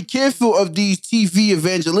got to be careful of these TV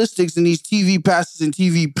evangelistics and these TV pastors and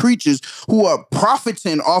TV preachers who are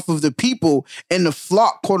profiting off of the people and the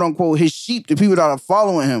flock, quote unquote, his sheep, the people that are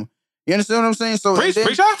following him. You understand what I'm saying? So Preach, and then,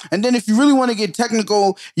 preach out. and then if you really want to get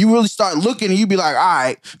technical, you really start looking and you be like, all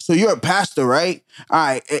right, so you're a pastor, right? All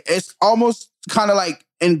right. It's almost kind of like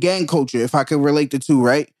in gang culture, if I could relate the two,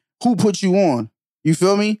 right? Who put you on? You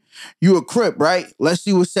feel me? You a Crip, right? Let's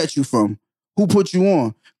see what set you from. Who put you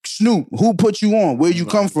on? Snoop, who put you on? Where'd you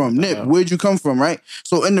come from? Nip, where'd you come from, right?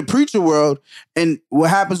 So in the preacher world, and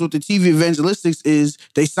what happens with the TV evangelistics is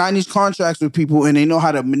they sign these contracts with people and they know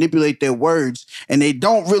how to manipulate their words, and they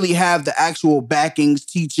don't really have the actual backings,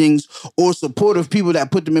 teachings, or support of people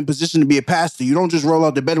that put them in position to be a pastor. You don't just roll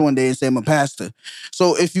out the bed one day and say, I'm a pastor.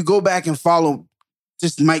 So if you go back and follow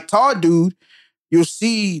this Mike Todd dude, you'll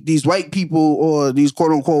see these white people or these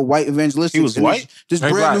quote unquote white evangelists. He was white? This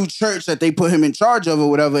brand new church that they put him in charge of or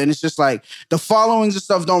whatever. And it's just like the followings and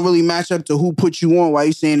stuff don't really match up to who put you on while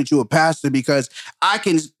you're saying that you're a pastor, because I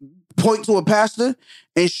can point to a pastor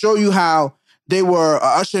and show you how they were an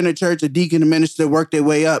usher in the church, a deacon, a minister, worked their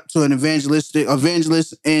way up to an evangelist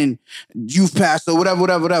and youth pastor,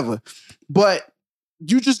 whatever. But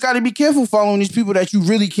you just got to be careful following these people that you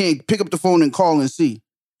really can't pick up the phone and call and see.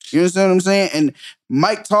 You understand what I'm saying? And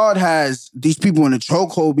Mike Todd has these people in a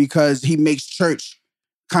chokehold because he makes church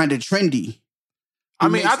kind of trendy. I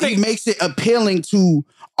think he makes it appealing to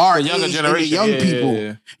our younger age generation, and the young people.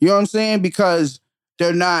 Yeah. You know what I'm saying? Because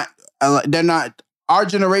they're not our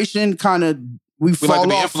generation kind of we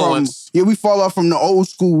fall off from the old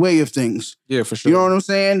school way of things. Yeah, for sure. You know what I'm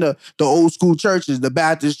saying? The old school churches, the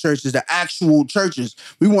Baptist churches, the actual churches.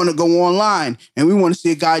 We want to go online and we want to see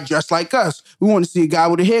a guy dressed like us. We want to see a guy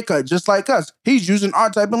with a haircut just like us. He's using our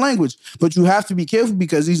type of language. But you have to be careful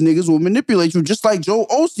because these niggas will manipulate you just like Joel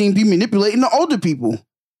Osteen be manipulating the older people.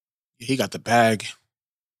 He got the bag.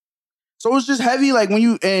 So it's just heavy, like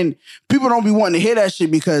and people don't be wanting to hear that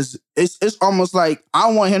shit because it's almost like I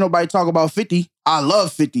don't want to hear nobody talk about 50. I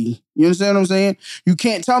love 50. You understand what I'm saying? You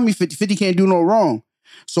can't tell me 50. 50 can't do no wrong.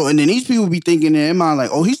 So, and then these people be thinking in their mind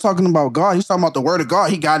like, oh, he's talking about God. He's talking about the word of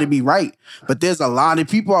God. He got to be right. But there's a lot of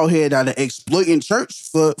people out here that are exploiting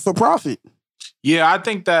church for profit. Yeah, I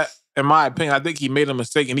think that, in my opinion, I think he made a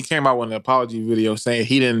mistake and he came out with an apology video saying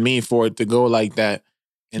he didn't mean for it to go like that.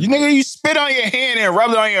 And You spit on your hand and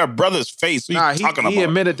rub it on your brother's face. What are you talking about? He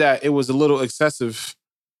admitted that it was a little excessive,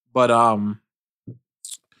 but I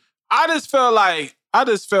just feel like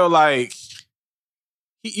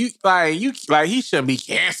he shouldn't be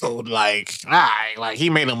canceled. Like he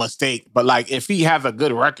made a mistake, but like if he has a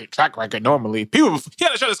good track record, normally he had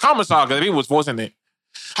to shut his comments off because he was forcing it.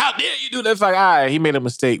 How dare you do that? It's like, he made a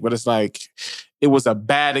mistake, but it's like it was a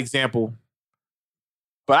bad example.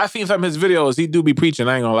 But I seen some of his videos. He do be preaching.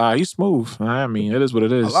 I ain't gonna lie. He's smooth. I mean, it is what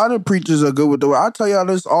it is. A lot of preachers are good with the word. I tell y'all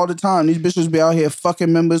this all the time. These bitches be out here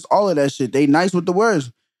fucking members, all of that shit. They nice with the words.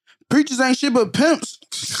 Preachers ain't shit but pimps.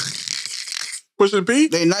 Pushing P?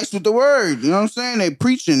 They nice with the word. You know what I'm saying? They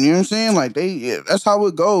preaching. You know what I'm saying? Like, that's how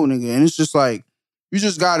it go, nigga. And it's just like, you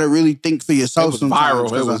just gotta really think for yourself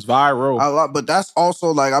sometimes. It was viral. But that's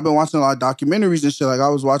also like, I've been watching a lot of documentaries and shit. Like, I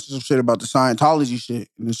was watching some shit about the Scientology shit.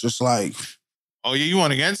 And it's just like... Oh, yeah, you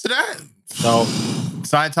went against that? No.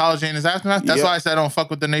 Scientology and his aftermath? That's why I said I don't fuck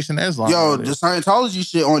with the Nation of Islam. Yo, the Scientology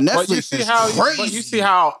shit on Netflix you see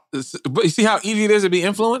how easy it is to be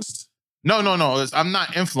influenced? No. I'm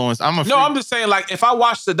not influenced. I'm just saying, like, if I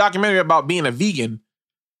watch the documentary about being a vegan,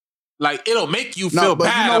 like, it'll make you feel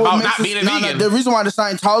bad about not being a vegan. The reason why the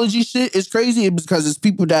Scientology shit is crazy is because it's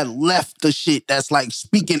people that left the shit that's like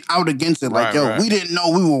speaking out against it. Like, we didn't know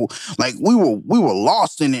we were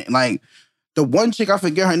lost in it. Like, the one chick, I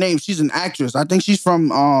forget her name, she's an actress. I think she's from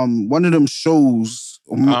one of them shows,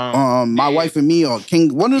 My Wife and Me or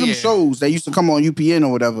King, one of them shows that used to come on UPN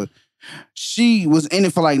or whatever. She was in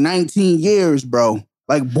it for like 19 years, bro.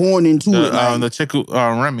 Like born into it. The chick who,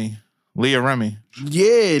 Leah Remy.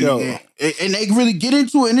 Yeah, and they really get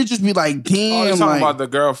into it and it just be like, damn. He's talking about the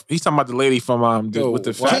girl, he's talking about the lady from with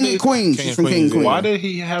the King and Queens. She's from King and Queens. Why did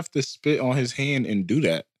he have to spit on his hand and do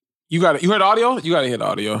that? You heard the audio? You gotta hear the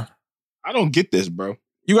audio. I don't get this, bro.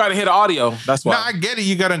 You gotta hear the audio. That's why. Nah, I get it.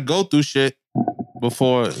 You gotta go through shit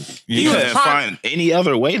before you couldn't find any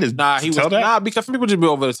other way to tell that. Because some people just be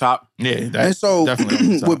over the top. Yeah, and so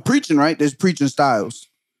with preaching, right? There's preaching styles,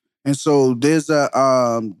 and so there's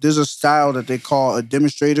a style that they call a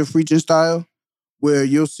demonstrative preaching style, where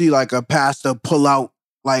you'll see like a pastor pull out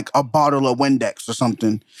like a bottle of Windex or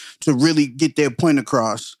something to really get their point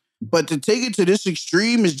across. But to take it to this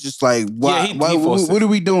extreme is just like, why, what are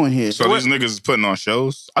we doing here? So these niggas is putting on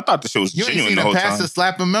shows? I thought the show was genuine the whole time. You ain't seen a pastor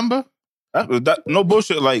slap a member? That no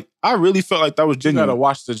bullshit. Like, I really felt like that was You genuine. gotta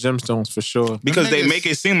watch the Gemstones for sure. Because they niggas- make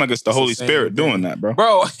it seem like it's the Holy the same Spirit thing. doing that, bro.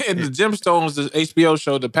 Bro, in the Gemstones, the HBO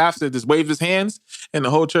show, the pastor just waved his hands and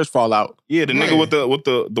the whole church fall out. Yeah, the nigga with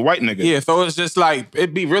the white nigga. Yeah, so it's just like,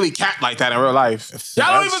 it'd be really capped like that in real life.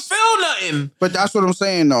 Y'all don't even feel nothing. But that's what I'm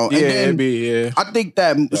saying though. And Yeah, then it'd be, yeah. I think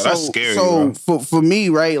that that's scary, bro. for me,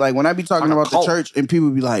 right? Like when I be talking Like a about cult. the church and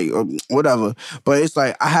people be like, whatever. But it's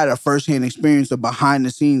like I had a firsthand experience of behind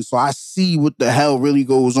the scenes, so I see what the hell really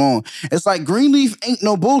goes on. It's like Greenleaf ain't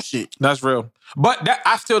no bullshit. That's real. But that,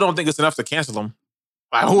 I still don't think it's enough to cancel them.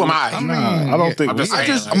 Like, who am I? Nah, I don't think I'm just I saying,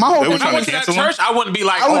 just like, my whole they were thing if I trying went to to that cancel him? church, I wouldn't be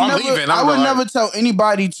like, I would I'm never, leaving. I would never tell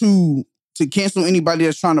anybody to cancel anybody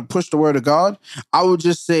that's trying to push the word of God. I would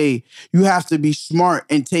just say you have to be smart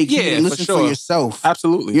and take heed Yeah, and for listen sure. for yourself.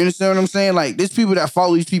 Absolutely. You understand what I'm saying? Like there's people that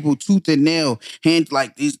follow these people tooth and nail, hand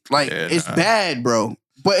like these, like Yeah, it's nah. bad, bro.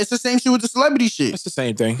 But it's the same shit with the celebrity shit. It's the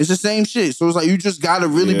same thing. It's the same shit. So it's like you just gotta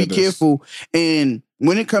really Yeah, be it is. careful. And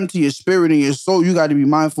when it comes to your spirit and your soul, you gotta be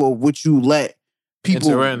mindful of what you let people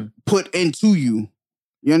Enter in. put into you.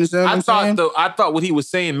 You understand what I'm saying? I thought what he was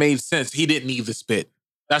saying made sense. He didn't need the spit.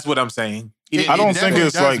 That's what I'm saying. He didn't I don't need think the it's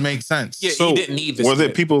spit. does like- make sense. Yeah, So, he didn't need the was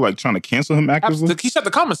spit. it people like trying to cancel him actively? He shut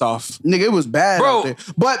the comments off. Nigga, it was bad Bro, out there.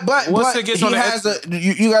 But once it gets he on the has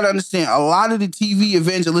you gotta understand, a lot of the TV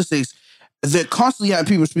evangelistics, they constantly have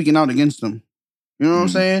people speaking out against them. You know what I'm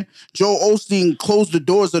saying? Joel Osteen closed the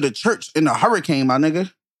doors of the church in a hurricane, my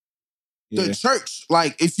nigga. The Yeah. church,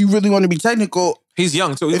 like, if you really want to be technical, He's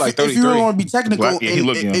young too. He's like if you 33. really want to be technical, Black- yeah, he and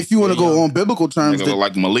look young. if you want to Yeah, go young. on biblical terms, Nigga look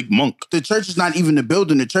like Malik Monk. the church is not even the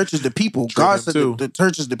building. The church is the people. God him said too. the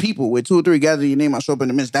church is the people. Where 2 or 3 gather in your name, I show up in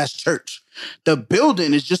the midst. That's church. The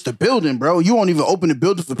building is just a building, bro. You won't even open the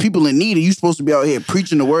building for people in need. And you supposed to be out here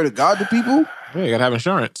preaching the word of God to people? Yeah, you gotta have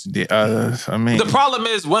insurance. Yeah, I mean, The problem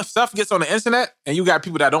is when stuff gets on the internet and you got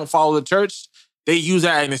people that don't follow the church, they use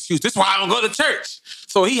that as an excuse. This is why I don't go to church.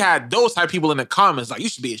 So he had those type of people in the comments like, you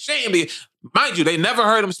should be ashamed. Mind you, they never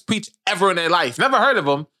heard him preach ever in their life. Never heard of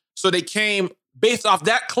him. So they came based off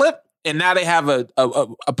that clip, and now they have a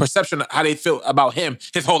perception of how they feel about him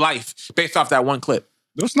his whole life based off that one clip.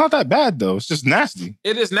 It's not that bad though. It's just nasty.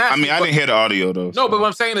 It is nasty. I mean, I but- didn't hear the audio though. No, but what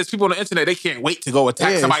I'm saying is people on the internet, they can't wait to go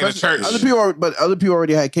attack somebody in the especially- church. Other people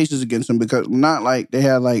already had cases against him because not like they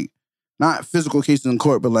had like not physical cases in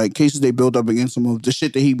court, but like cases they built up against him of the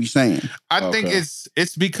shit that he be saying. I think Okay.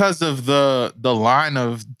 it's because of the line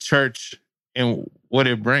of church and what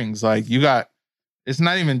it brings. Like you got, it's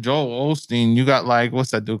not even Joel Osteen. You got like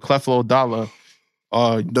what's that dude, Creflo Dollar,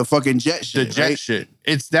 The fucking jet the shit. jet right? shit.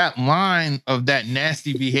 It's that line of that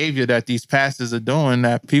nasty behavior that these pastors are doing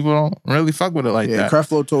that people don't really fuck with it like Yeah, that.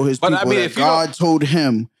 Creflo told his But people I mean, that if you God told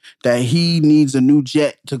him that he needs a new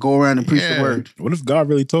jet to go around and preach the Yeah. word. What if God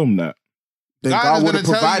really told him that? That God God is would have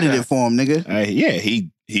gonna tell you provided that. it for him, nigga. Yeah,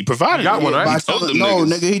 he provided. You got it. one, right? By He told telling- them no,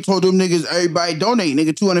 niggas. nigga, he told them niggas, everybody donate,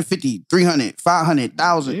 nigga, 250, 300,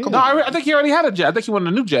 500,000. Come No, on. I think he already had a jet. I think he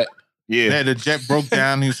wanted a new jet. Yeah. Yeah, the jet broke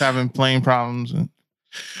down. He was having plane problems.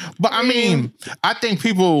 But I mean, I think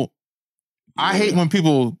people, I hate when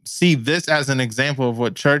people see this as an example of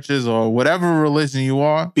what churches or whatever religion you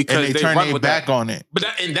are, Because and they they turn run their with back that. on it. But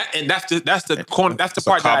that's the corner. That's the It's a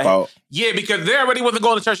part that cop out. yeah, because they already wasn't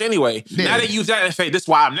going to church anyway. Yeah. Now they use that and say, "This is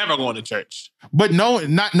why I'm never going to church." But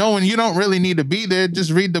not knowing you don't really need to be there,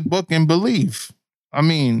 just read the book and believe. I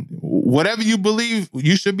mean, whatever you believe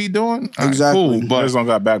you should be doing, all right, Exactly. cool. But But don't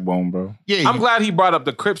got backbone, bro. yeah, I'm glad he brought up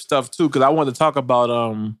the Crip stuff too, because I wanted to talk about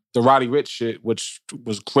the Roddy Ricch shit, which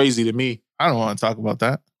was crazy to me. I don't want to talk about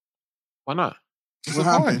that. Why not? What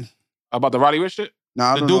happened? About the Roddy Ricch shit?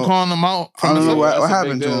 Nah, I The don't dude know. calling them out. I don't know what That's a big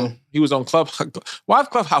happened to deal. him. He was on Why is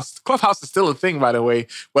Clubhouse? Clubhouse is still a thing, by the way.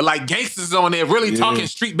 But like gangsters on there really Yeah. talking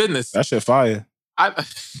street business. That shit fire.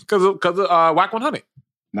 Because of Whack 100.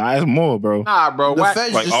 Nah, it's more, bro. Nah, bro. The Whack,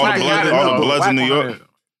 feds Like just all the Whack blood, got it, all no, the bloods in New York. 100.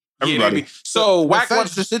 Everybody. Yeah, so The Whack feds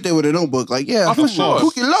 100. just sit there with a notebook, like, yeah, Oh, for sure.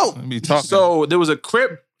 Cookie Low. Be talking. So there was a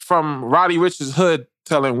Crip from Roddy Rich's hood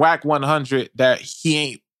telling Whack 100 that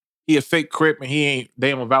he a fake Crip and they ain't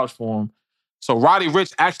gonna vouch for him. So Roddy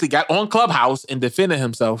Ricch actually got on Clubhouse and defended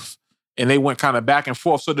himself, and they went kind of back and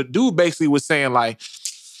forth. So the dude basically was saying like,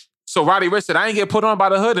 so Roddy Ricch said, I ain't get put on by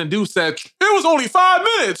the hood, and dude said, it was only 5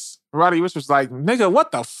 minutes. Roddy Ricch was like, nigga,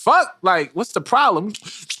 what the fuck? Like, what's the problem?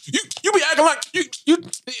 You be acting like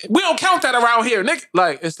we don't count that around here, nigga.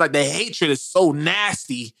 Like, it's like the hatred is so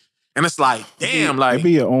nasty. And it's like, damn, They like,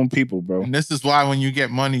 be your own people, bro. And this is why when you get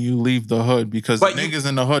money, you leave the hood because But the you- niggas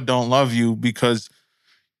in the hood don't love you because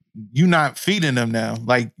you not feeding them now.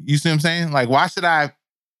 Like, you see what I'm saying? Like, why should I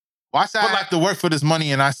Why should I have to work for this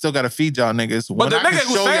money and I still gotta feed y'all niggas? But when the I can nigga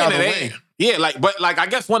who's show saying y'all it the ain't. way? Yeah, but I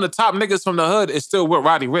guess one of the top niggas from the hood is still with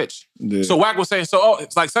Roddy Ricch. Yeah. So Wack was saying,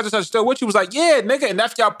 it's like such and such still with you. Was like, yeah, nigga, and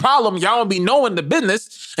that's y'all problem. Y'all don't be knowing the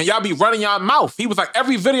business and y'all be running y'all mouth. He was like,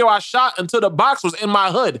 every video I shot until the box was in my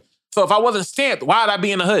hood. So if I wasn't stamped, why'd I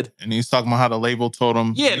be in the hood? And he's talking about how the label told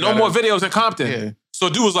him. Yeah, no more videos in Compton. Yeah. So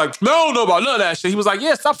dude was like, no, I don't know about none of that shit. He was like,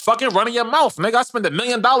 yeah, stop fucking running your mouth. Nigga, I spent $1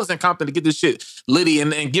 million in Compton to get this shit litty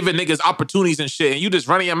and giving niggas opportunities and shit. And you just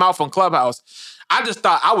running your mouth on Clubhouse. I just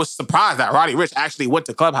thought, I was surprised that Roddy Ricch actually went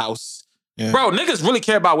to Clubhouse. Yeah. Bro, niggas really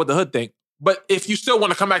care about what the hood think. But if you still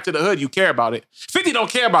want to come back to the hood, you care about it. 50 don't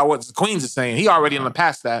care about what the Queens is saying. He already in the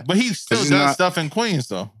past that. But he still does stuff in Queens,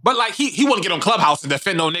 though. But like, he wouldn't get on Clubhouse and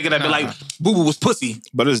defend no nigga that be like, Boo-Boo was pussy.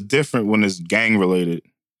 But it's different when it's gang related.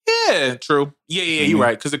 Yeah, true. Yeah, you're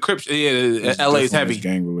right. Because the Crips, LA is heavy.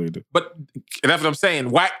 Gang related. But that's what I'm saying.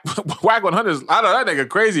 Wack 100 is, I know that nigga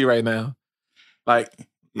crazy right now. Like,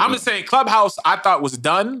 I'm just saying Clubhouse I thought was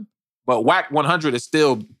done, but Wack 100 is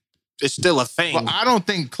still a thing. But I don't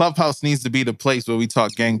think Clubhouse needs to be the place where we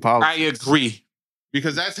talk gang politics. I agree.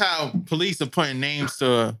 Because that's how police are putting names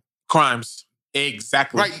to crimes.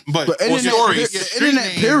 Exactly. Right, but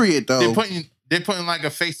internet period though. They're putting like a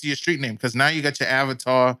face to your street name because now you got your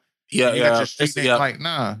avatar. Yeah, you got your street name. Like,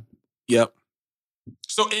 nah. Yep.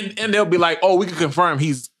 So and they'll be like, oh, we can confirm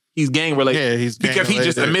he's gang related. Yeah, he's gang because related. he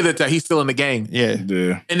just admitted that he's still in the gang. Yeah.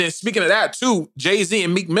 And then speaking of that too, Jay-Z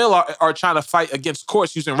and Meek Mill are trying to fight against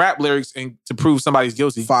courts using rap lyrics and to prove somebody's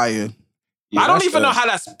guilty. Fire. I don't even know how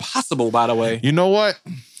that's possible, by the way. You know what?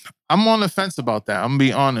 I'm on the fence about that. I'm gonna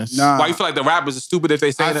be honest. Nah. Why you feel like the rappers are stupid if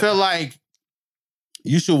they say that? I feel like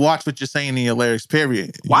you should watch what you're saying in your lyrics,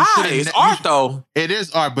 period. Why? It's art, though. It is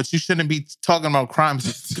art, but you shouldn't be talking about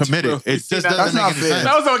crimes committed. It just doesn't That's make not any fair. sense.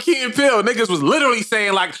 That was on Key and Peele. Niggas was literally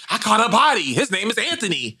saying, like, I caught a body. His name is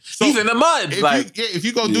Anthony. He's in the mud. If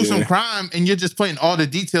you go do some crime and you're just putting all the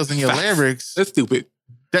details in your lyrics, that's stupid.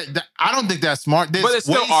 That I don't think that's smart. There's But it's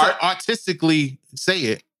still ways art. to artistically say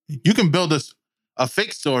it. You can build a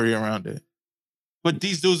fake story around it. But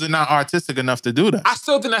these dudes are not artistic enough to do that. I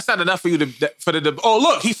still think that's not enough for you oh,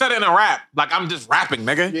 look, he said it in a rap. Like, I'm just rapping,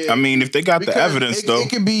 nigga. Yeah. I mean, if they got the evidence, though.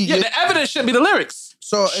 It could be. Yeah, the evidence shouldn't be the lyrics.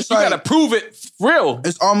 So it's you like, gotta prove it real.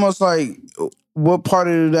 It's almost like what part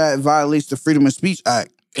of that violates the Freedom of Speech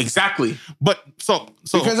Act? Exactly. But so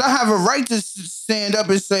because I have a right to stand up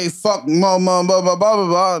and say fuck blah blah blah blah blah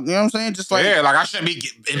blah. You know what I'm saying? Just like like I shouldn't be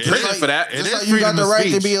in prison for that. Just like you got the right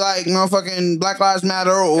to be like motherfucking Black Lives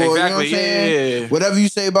Matter or you know what I'm saying? Yeah. Whatever you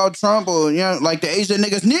say about Trump or like the Asian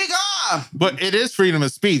niggas, nigga. But it is freedom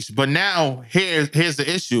of speech. But now here's the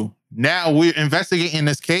issue. Now we're investigating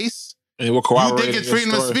this case. And we're you think it's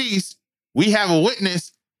freedom of speech? We have a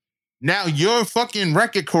witness. Now your fucking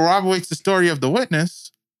record corroborates the story of the witness.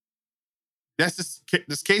 That's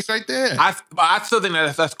this case right there. I still think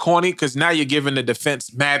that's corny because now you're giving the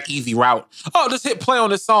defense mad easy route. Oh, just hit play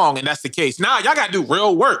on this song and that's the case. Now y'all got to do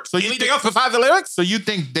real work. So anything else besides the lyrics? So you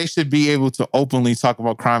think they should be able to openly talk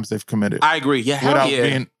about crimes they've committed? I agree. Yeah, hell Without yeah.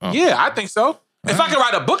 being, Yeah, I think so. If I can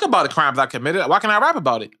write a book about the crimes I committed, why can't I rap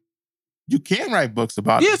about it? You can write books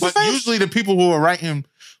about it. But usually the people who are writing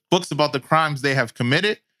books about the crimes they have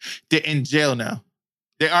committed, they're in jail now.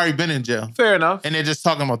 They already been in jail. Fair enough. And they're just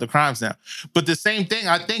talking about the crimes now. But the same thing,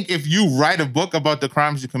 I think if you write a book about the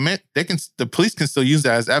crimes you commit, the police can still use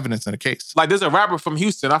that as evidence in a case. Like there's a rapper from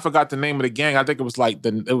Houston. I forgot the name of the gang. I think it was like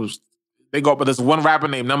they go up, but there's one rapper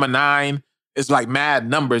named Number 9. It's like mad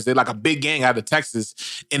numbers. They're like a big gang out of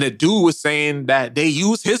Texas. And the dude was saying that they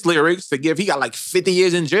use his lyrics to he got like 50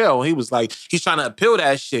 years in jail. He was like, he's trying to appeal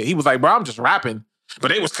that shit. He was like, bro, I'm just rapping. But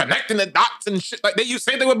they was connecting the dots and shit. Like they used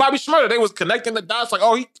same thing with Bobby Shmurda. They was connecting the dots. Like,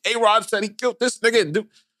 oh, A-Rod said he killed this nigga. And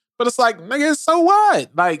but it's like, nigga, so what?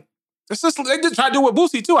 Like, it's just they just try to do it with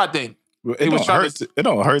Boosie too, I think. It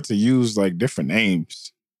don't hurt to use like different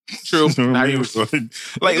names. True. Now you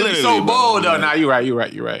like literally so bold though. Now you're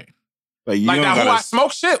right. Like now who I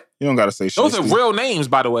smoke shit. You don't gotta say shit. Those are real names,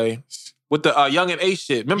 by the way. With the Young and A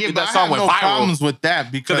shit. Remember that song went viral? Problems with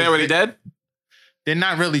that because they're already dead. They're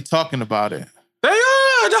not really talking about it. They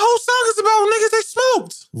are. The whole song is about niggas they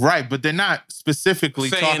smoked. Right, but they're not specifically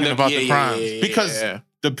talking about the crimes. Because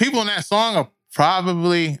the people in that song are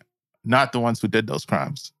probably not the ones who did those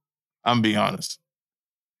crimes. I'm being honest.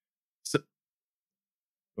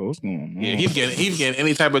 What's going on? Yeah, he's getting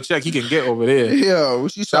any type of check he can get over there. Yeah,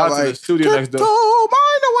 what she Shout sound out to like? the studio next door.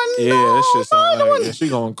 Yeah, that shit sound like yeah, she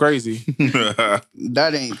going crazy.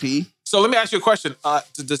 That ain't P. So let me ask you a question.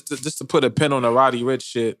 Just to put a pin on the Roddy Ricch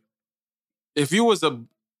shit. If you was a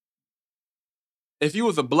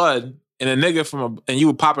blood and a nigga and you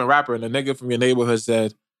were popping rapper and a nigga from your neighborhood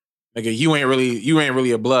said, nigga, you ain't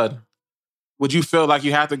really a blood. Would you feel like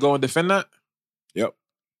you have to go and defend that? Yep.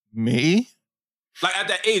 Me? Like at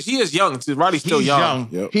that age, he is young. Roddy's still He's young.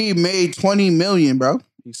 Yep. He made $20 million, bro.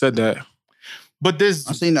 He said that. But this,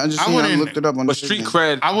 I looked it up on But the street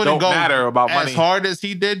cred I wouldn't don't go matter about as money. hard as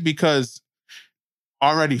he did because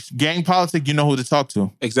already gang politics, you know who to talk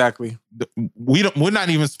to. Exactly. We're not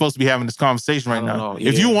even supposed to be having this conversation right I don't now. know.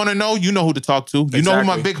 If Yeah. you want to know, you know who to talk to. You know who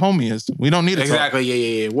my Exactly. big homie is. We don't need to talk.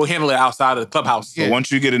 Exactly. Yeah. We'll handle it outside of the clubhouse. So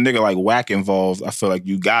once you get a nigga like Wack involved, I feel like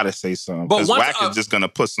you gotta say something. But Because once, Wack is just gonna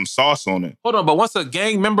put some sauce on it. Hold on, but once a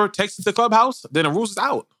gang member takes it to the clubhouse, then the rules is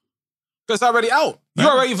out. Because it's already out. You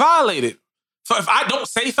already violated. So if I don't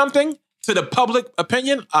say something to the public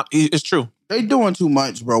opinion, it's true. They doing too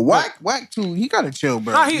much, bro. Whack too. He gotta chill,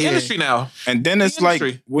 bro. Nah, he industry now. And then it's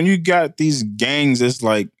like when you got these gangs, it's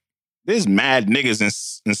like there's mad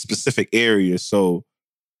niggas in specific areas. So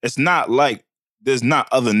it's not like there's not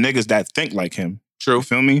other niggas that think like him. True. You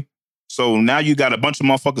feel me? So now you got a bunch of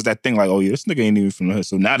motherfuckers that think like, oh yeah, this nigga ain't even from the hood.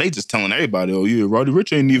 So now they just telling everybody, oh yeah, Roddy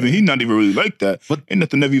Ricch ain't even, he not even really like that. But ain't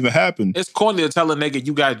nothing ever even happened. It's corny to tell a nigga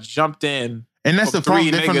you got jumped in. And that's the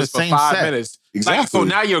problem. They're from the same set. minutes. Exactly. Like, so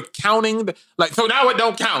now you're counting. So now it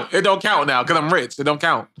don't count. It don't count now because I'm rich. It don't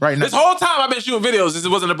count. Right now. This whole time I've been shooting videos. This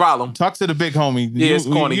wasn't a problem. Talk to the big homie. Yeah, it's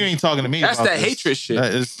corny. You ain't talking to me. That's about that this. hatred shit.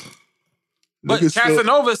 That is, But Niggas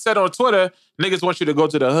Casanova said on Twitter, niggas want you to go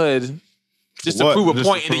to the hood just to What? prove a Just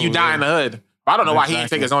point to and then you prove, die yeah. in the hood. But I don't know why he didn't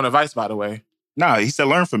Exactly. take his own advice, by the way. Nah, he said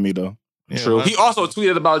learn from me though. yeah, True. that's- He also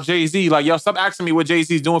tweeted about Jay-Z, like, yo, stop asking me what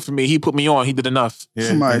Jay-Z's doing for me. He put me on. He did enough. yeah,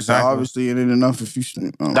 Somebody said exactly. obviously it ain't enough if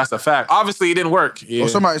you. That's a fact. Obviously, it didn't work. Yeah. Or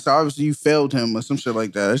somebody said obviously you failed him or some shit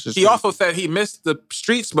like that. That's just. He also said he missed the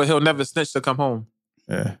streets, but he'll never snitch to come home.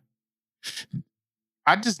 Yeah.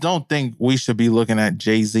 I just don't think we should be looking at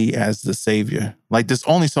Jay-Z as the savior. Like, there's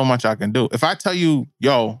only so much I can do. If I tell you,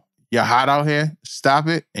 yo, you're hot out here, stop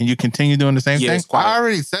it, and you continue doing the same Yeah, thing, it's quiet. I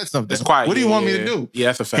already said something. It's quiet. What do you Yeah, want me yeah, to do? Yeah,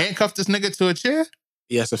 that's a fact. Handcuff this nigga to a chair?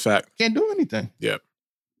 Yeah, that's a fact. Can't do anything.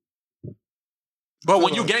 But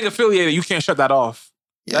when you gang affiliated, you can't shut that off.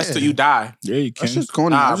 That's Yeah. till you die. Yeah, you can. That's just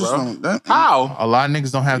corny. Nah, I just bro. don't- that- How? A lot of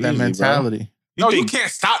niggas don't have that Easy, bro. mentality. No, you think-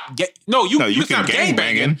 can't stop. You No, you can stop can gang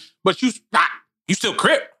banging, but you still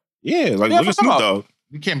crip. Yeah, like Yeah, look at for Snoop sure. Dogg.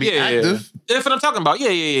 You can't be Yeah, active. that's what I'm talking about. Yeah.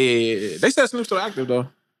 They said Snoop's still active though.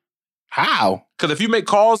 How? Because if you make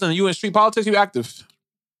calls and you in street politics, you active.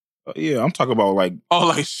 Yeah, I'm talking about like Oh,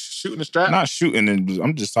 like shooting the strap. not shooting, and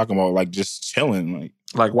I'm just talking about like just chilling. Like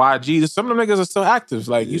Like YG, some of them niggas are still active.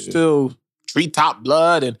 Like you Yeah. still treetop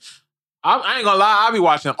blood and I ain't gonna lie, I be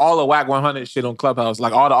watching all the Whack 100 shit on Clubhouse.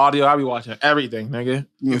 Like all the audio, I be watching everything, nigga.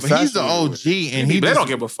 you're But he's the fascinated with it. OG, and They he don't just,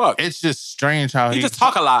 give a fuck. it's just strange how He just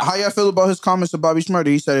talk a lot. How y'all feel about his comments to Bobby Shmurda?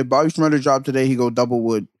 He said if Bobby Shmurda dropped today, he go double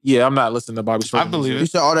wood. Yeah, I'm not listening to Bobby Shmurda. I believe He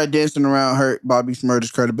it. said all that dancing around hurt Bobby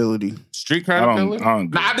Shmurda's credibility. Street I credibility.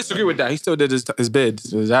 don't. Nah, I disagree with that. He still did his bid.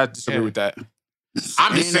 So I disagree Yeah. with that.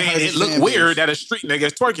 I'm just Ain't saying nobody it looked saying weird this. that a street nigga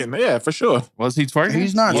is twerking. Yeah, for sure. Was he twerking?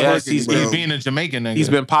 He's not Yes, twerking, he's bro. He's being a Jamaican nigga. He's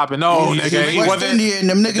been popping. No, He's nigga. He West wasn't. Indian,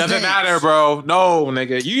 them niggas Doesn't dance. matter, bro. No,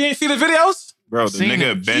 nigga. You ain't see the videos? Bro, the Seen nigga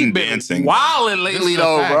it. been He been dancing. wilding lately, This is a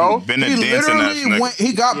though, fact. bro. Been a He dancing ass literally nigga. went.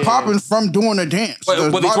 He got Yeah. popping from doing a dance. But the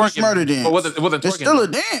was he Bobby twerking? Shmurda dance. But was it twerking? It's still a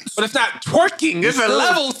dance. But it's not twerking. There's a still-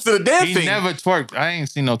 levels to the dancing. He never twerked. I ain't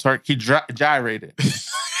seen no twerk. He gyrated.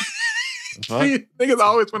 Fuck. Niggas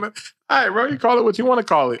always want to. All right, bro. You call it what you want to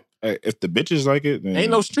call it. Hey, if the bitches like it, then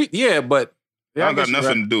Ain't no street. Yeah, but I don't got guess you're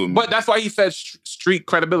nothing right. to do with me. But that's why he said street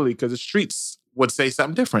credibility because the streets would say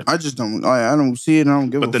something different. I just don't. I don't see it. I don't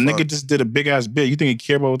give But a the fuck. nigga just did a big ass bit. You think he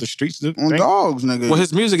care about what the streets do? on think? dogs, nigga. Well,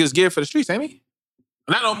 his music is geared for the streets, ain't he?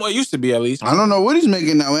 Not no more. It used to be at least. I don't know what he's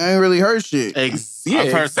making now. I ain't really heard shit. Yeah,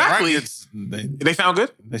 I've heard exactly. the records. They sound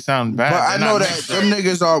good. They sound bad. But I They're know not that mixed them up.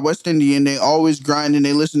 niggas are West Indian. They always grinding.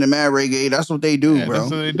 They listen to mad reggae. That's what they do, Yeah, bro.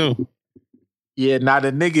 that's what they do. Yeah, now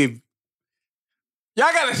the nigga. Y'all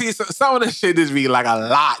gotta see some of this shit. Just be like a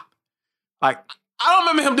lot. Like I don't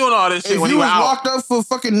remember him doing all this shit If when you he was was out. locked up for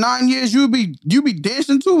fucking 9 years, you be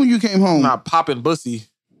dancing too when you came home. Not popping bussy.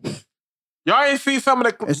 Y'all ain't see some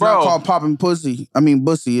of the It's bro. not called popping pussy. I mean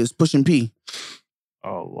bussy. It's pushing P.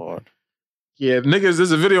 Oh Lord. Yeah, niggas.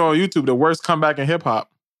 There's a video on YouTube. The worst comeback in hip hop.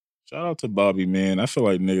 Shout out to Bobby, man. I feel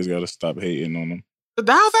like niggas gotta stop hating on him.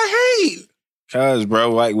 The how's that hate? Cause,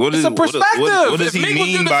 bro, like, what It's is a perspective. what does If he Meek was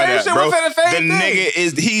mean doing the by same that, shit, bro? we'll say the The same thing.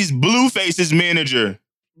 nigga he's Blueface's manager.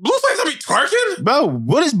 Blueface don't be twerking? Bro,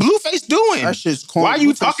 what is Blueface doing? That shit's corny. Why are you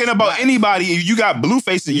Blueface talking is about whack. anybody if you got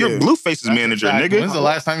Blueface and you're Blueface's manager, Exactly. nigga? When's the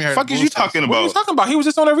last time you heard? Fuck is you Blueface? talking What are you about? talking about? He was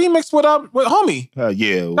just on a remix with homie.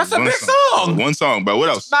 Yeah. That's a one big song. One song, bro. What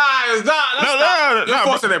else? Nah, that's No, You're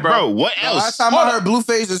forcing it, bro. Bro, what The last else? time Hold I on. heard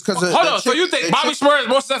Blueface is because Hold on. So you think Bobby Shmurda is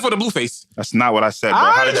more successful than Blueface? That's not what I said, bro.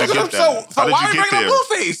 How did you get that? So How did why you are you get bringing there? up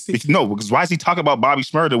Blueface? No, because why is he talking about Bobby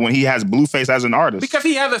Shmurda when he has Blueface as an artist? Because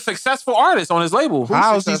he has a successful artist on his label.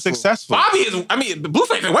 How is he successful? Bobby is,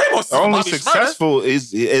 Blueface is way more successful. Only than Bobby Shmurda. successful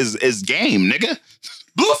is game, nigga.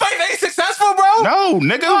 Blueface ain't successful, bro? No,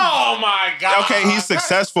 nigga. Oh my God. Okay, he's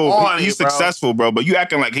successful. corny, He's bro. successful, bro. But you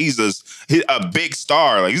acting like he's a big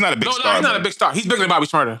star. Like he's not a big No, star. he's not bro. a big star. He's bigger than Bobby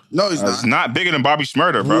Shmurda. No, he's It's not. not bigger than Bobby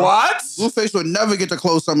Shmurda, bro. What? Blueface would never get to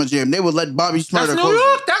close Summer Jam. They would let Bobby That's Shmurda New close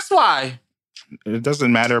York. it. That's why. It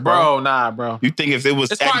doesn't matter, bro. Bro, nah, bro. You think if it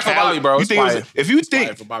was It's in quiet for Cali, Bobby, bro. You It's think it was, quiet. if you It's think,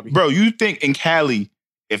 quiet for Bobby. bro, you think in Cali,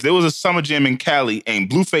 if there was a Summer Jam in Cali and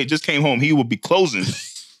Blueface just came home, he would be closing.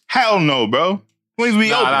 Hell no, bro. Please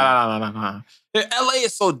be open. Nah. LA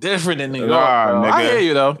is so different than New York, Nah, bro. nigga. I hear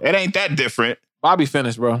you, though. It ain't that different. Bobby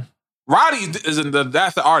finished, bro. Roddy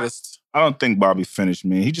that's the artist. I don't think Bobby finished,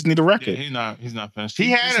 man. He just need a Yeah, record. he's not finished.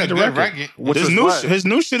 He had a need a good record. record. His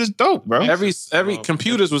new shit is dope, bro. Every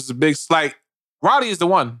computers was the big like Roddy is the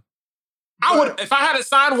one. I would if I had to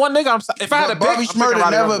sign one nigga. If I had a But Bobby pick, I'm picking Shmurda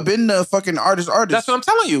Roddy never Roddy. been the fucking artist. That's what I'm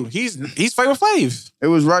telling you. He's Flavor Flav. It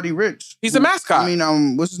was Roddy Ricch. He's the mascot. I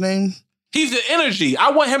mean, what's his name? He's the energy. I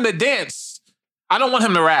want him to dance. I don't want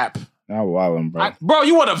him to rap. Not wildin', bro. Bro,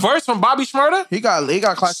 you want a verse from Bobby Shmurda? He got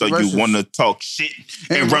classic So verses. you want to talk shit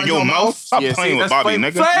and run your mouth? Stop Yeah, playing see, with that's Bobby,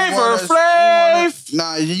 Flavor nigga. Flav.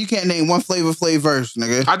 Nah, you can't name one Flavor Flav verse,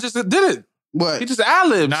 nigga. I just did it. What? He just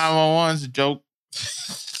ad-libs. 911's a joke.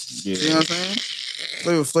 You know what I'm saying?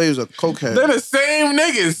 Flavor Flav's a cokehead. They're the same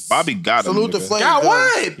niggas. Bobby got him. Salute to nigga. Flav. got dog.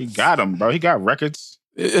 what? He got him, bro. He got records.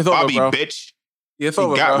 It's over, Bobby, bro. bitch. It's He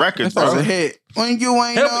over, got bro. records, It's bro. That's over. a hit. When you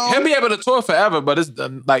ain't know. He'll be able to tour forever, but it's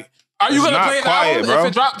done. Like, are you It's gonna not play the quiet, album bro. if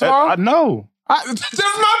it dropped tomorrow? I know. That's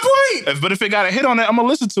my point. But if it got a hit on it, I'm gonna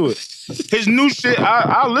listen to it. His new shit,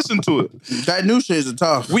 I'll listen to it. That new shit is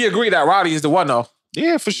tough. We agree that Roddy is the one, though.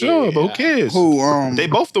 Yeah, for sure. But who cares? Who? They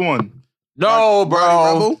both the one. No, bro.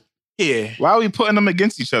 Roddy Rebel? Yeah, Why are we putting them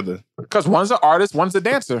against each other? because one's an artist, one's a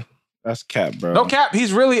dancer. That's cap, bro. No cap.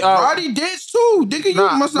 He's really Roddy dance too. Nigga, you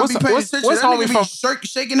Nah, must not be paying what's attention. what's That homie nigga be from-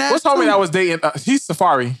 shaking ass. What's homie too. that was dating? He's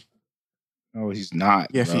Safari. No, he's not.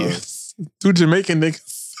 Yeah, bro. he is. Two Jamaican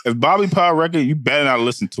niggas. If Bobby Power record, you better not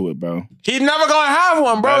listen to it, bro. He's never gonna have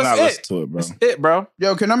one, bro. Better not It's listen to it, bro. It's it, bro.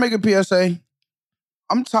 Yo, can I make a PSA?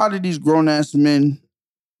 I'm tired of these grown ass men,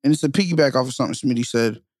 and it's a piggyback off of something Smitty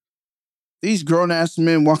said. These grown ass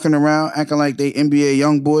men walking around acting like they NBA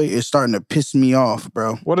young boy is starting to piss me off,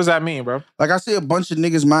 bro. What does that mean, bro? Like I see a bunch of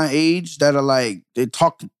niggas my age that are like they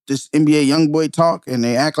talk this NBA young boy talk and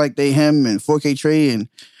they act like they him and 4K Trey and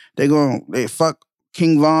they fuck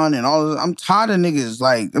King Von and all of that. I'm tired of niggas.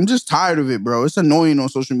 Like I'm just tired of it, bro. It's annoying on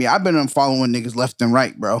social media. I've been unfollowing niggas left and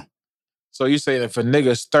right, bro. So you say that if a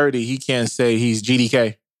nigga's 30, he can't say he's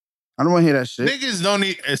GDK. I don't want to hear that shit. Niggas don't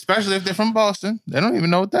need, especially if they're from Boston, they don't even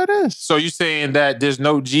know what that is. So you saying that there's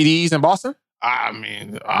no GDs in Boston? I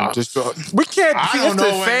mean, We can't. I See, don't it's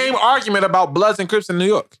know the when- same argument about Bloods and Crips in New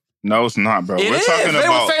York. No, it's not, bro. It We're is. talking They were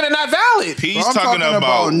about. saying they're not valid. He's Bro, I'm talking talking about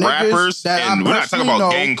about niggas rappers, that I and we're not talking personally about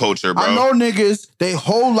know. gang culture, bro. I know niggas, they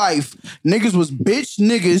whole life, niggas was bitch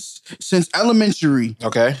niggas since elementary.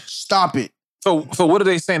 Okay. Stop it. So what are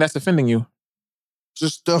they saying that's offending you?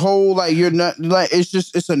 Just the whole, like, you're not, like,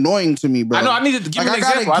 it's annoying to me, bro. I know. I need to give Like, you an I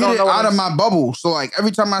gotta example. I get don't it know. out of my bubble. So, like,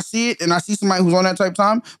 every time I see it and I see somebody who's on that type of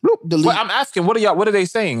time, bloop, delete. But I'm asking, what are they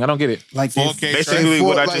saying? I don't get it. like, 4K Basically, they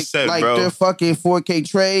what I like, just said, like bro. they're fucking 4K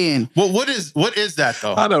Trey and Well, what is that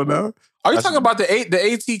though? I don't know. Are you That's- talking about the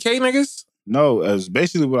ATK niggas? No, as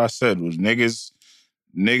basically what I said was niggas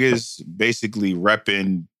basically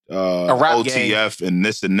repping rap OTF and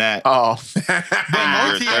this and that. Oh.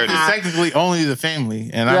 And you're OTF 30. is technically only the family,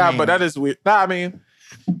 and Yeah, I mean, but that is weird. Nah, I mean,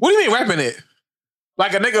 what do you mean repping it?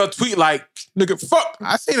 Like a nigga will tweet like, nigga, fuck.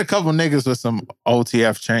 I seen a couple niggas with some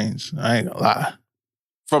OTF chains. I ain't gonna lie.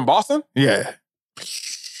 From Boston? Yeah,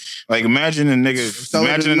 Like imagine a nigga Sell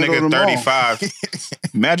it in the middle nigga of the mall.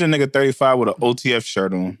 35. Imagine a nigga 35 with an OTF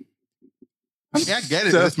shirt on. I mean, I get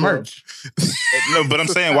it. That's merch. No, but I'm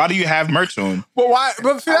saying, why do you have merch on? But why?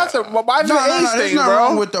 But see, that's why No, age there's thing, not bro?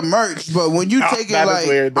 wrong with the merch, but when you No, take it that is like,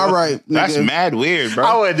 weird, though. all right, That's nigga. mad weird, bro.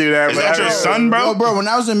 I wouldn't do that. Is but that your son, bro? Bro, when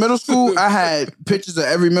I was in middle school, I had pictures of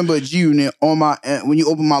every member of G Unit on my. When you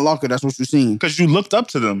open my locker, that's what you seen. Because you looked up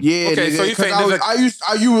to them. Yeah, Okay, nigga, so you 'cause saying I, was, there's a- I used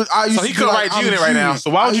So to he be couldn't like, write I'm G-Unit right now.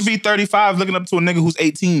 So why would you be 35 looking up to a nigga who's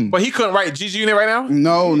 18? But he couldn't write GG Unit right now.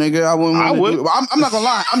 No, nigga, I wouldn't. I wanna would. do it. I'm not gonna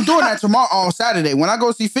lie. I'm doing that tomorrow on Saturday when I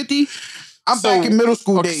go see 50. I'm So- back in middle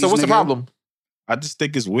school Okay, days. so what's the nigga. problem? I just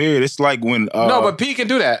think it's weird. It's like when No, but P can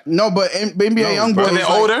do that. No, but NBA No, YoungBoy bro. is They're like,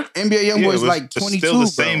 older? NBA Yeah, YoungBoy is it's- like it's 22. still the bro.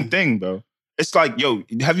 same thing, bro. It's like, yo,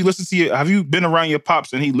 have you listened to have you been around your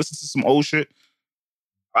pops and he listened to some old shit?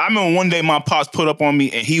 I remember one day my pops put up on me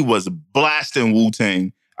and he was blasting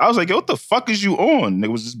Wu-Tang. I was like, yo, what the fuck is you on? It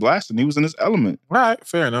was just blasting. He was in his element. All right,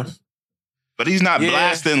 fair enough. But he's not Yeah.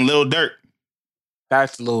 blasting Lil Durk.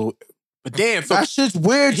 That's a little. But damn, so That shit's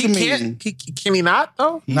weird he to me. can't. Can he not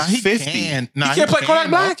though? He's Nah, he 50. can. He Nah, can't play Kodak though.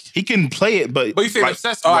 Black. He can play it, but But you feel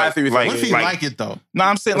obsessed? Oh, I see what you're saying. What if he like it though? No,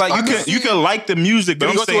 I'm saying like I you can can see you it. can like the music, but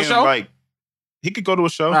Can he I'm go to a saying show? like he could go to a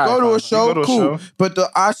show. All right. Go to a fine. show, Go to a cool. show. But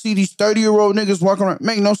I see these 30-year-old niggas walking around.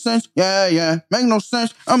 Make no sense. Yeah. Make no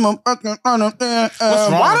sense. I'm a fucking understand. What's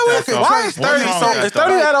wrong Why with do that, we? though? Why is What's 30? wrong So with that, is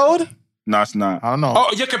 30 though? that old? No, it's not. I don't know. Oh,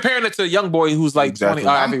 you're comparing it to a young boy who's like Exactly.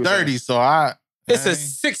 20. Oh, I I'm think what you're 30, saying. so I. It's a I-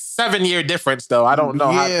 6-7 year difference though. I don't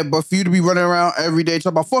know. Yeah, but for you to be running around every day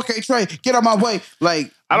talking about 4K Trey, get out my way.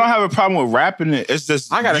 Like, I don't have a problem with rapping it. It's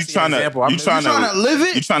just I gotta you see an trying to example. you trying trying to to live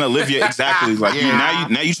it? you trying to live your exactly like you Yeah.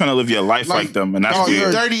 now you trying to live your life Like, like them, and that's oh, If you're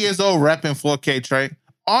weird. 30 years old repping 4K Trey.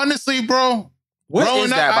 Honestly, bro. What growing is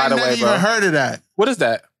that, up, by I the never way, even bro? heard of that. What is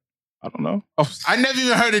that? I don't know. Oh, I never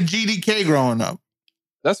even heard of GDK growing up.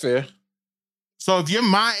 that's fair. So if you're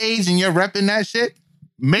my age and you're repping that shit,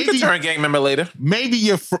 You maybe can turn gang member later. maybe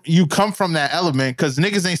you come from that element because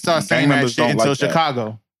niggas ain't start Gang saying that members shit don't until like that.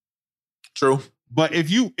 Chicago. True. But if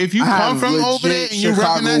you I come have from over there legit and you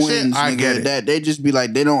repping that shit, Chicagoans, I nigga, get it. That they just be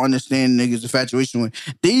like, they don't understand niggas' infatuation with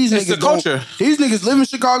these It's niggas. the culture. These niggas live in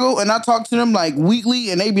Chicago, and I talk to them like weekly,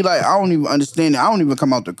 and they be like, I don't even understand it. I don't even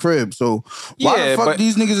come out the crib. So why Yeah, the fuck but-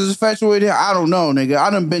 these niggas is infatuated? I don't know, nigga. I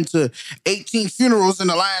done been to 18 funerals in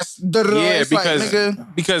the last. Yeah, It's because like,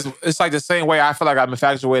 nigga, because it's like the same way I feel like I'm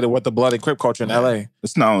infatuated with the blood and Crip culture in LA.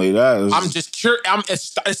 It's not only that. It's, I'm just curious.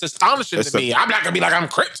 It's astonishing It's to me. I'm not gonna be like I'm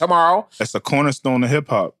Crip tomorrow. it's a cornerstone of hip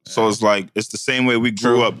hop. So it's like it's the same way we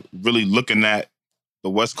grew True. up, really looking at the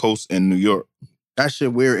West Coast and New York. that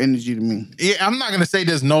shit weird energy to me. Yeah, I'm not gonna say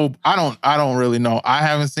there's no. I don't really know. I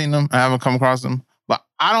haven't seen them. I haven't come across them. But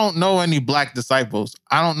I don't know any black disciples.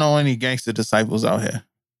 I don't know any gangster disciples out here.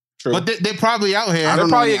 True. But they probably out here. I don't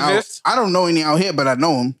probably know any exist. I don't know any out here, but I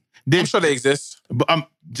know them. I'm sure they exist. But,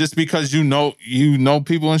 just because you know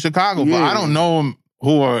people in Chicago, but Yeah. I don't know them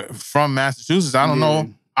who are from Massachusetts. I don't Yeah.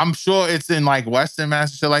 know. I'm sure it's in like Western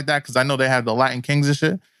Mass and shit like that because I know they have the Latin Kings and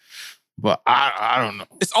shit. But I don't know.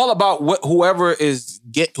 It's all about what whoever is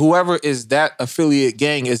that affiliate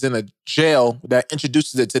gang is in a jail that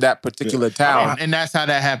introduces it to that particular town. And that's how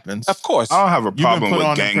that happens. Of course. I don't have a been problem put with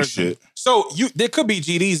on in gang prison. shit. So there could be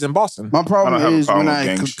GDs in Boston. My I don't problem have a is problem when with I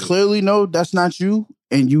gang could shit. clearly know that's not you,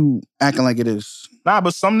 and you acting like it is. Nah,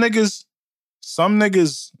 but some niggas,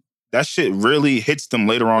 that shit really hits them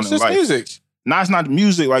later on It's in just life. music. Nah, it's not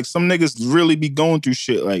music. Like some niggas really be going through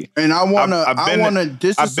shit. Like And I wanna, I've I been- wanna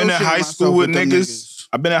disassociate I've been in high myself school with them niggas.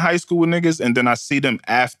 I've been in high school with niggas, and then I see them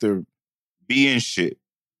after being shit.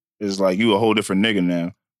 It's like you a whole different nigga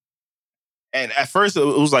now. And at first it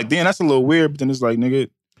was like, damn, that's a little weird. But then it's like, nigga,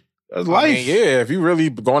 that's I life. mean, yeah, if you really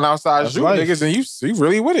going outside That's shooting life. niggas and you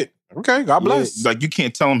really with it. Okay, God bless. Yeah, like you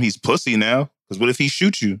can't tell him he's pussy now. Because what if he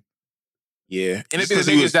shoots you? Yeah. And Just it be 'cause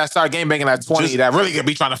the he niggas was- that start gangbanging at 20 just- that really could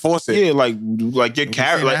be trying to force it. Yeah, like your seen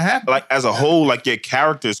character, that happen. like as a whole, like your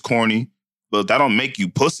character's corny, but that don't make you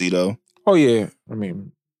pussy though. Oh, yeah. I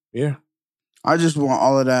mean, yeah. I just want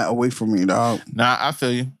all of that away from me, dog. Nah, I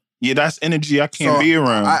feel you. Yeah, that's energy I can't So, be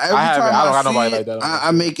around. Every I haven't- time I don't got see nobody it, like that on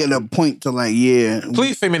I make it a point to like,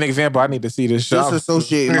 Please send me an example. I need to see this shit.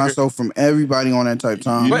 disassociate myself from everybody on that type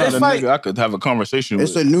time. you But know it's the like- nigga I could have a conversation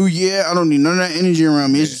It's with. a new year. I don't need none of that energy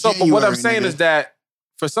around me. It's So, but what I'm January, saying nigga. is that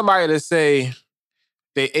for somebody to say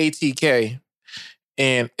they ATK,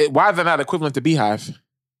 and why they're not equivalent to Beehive?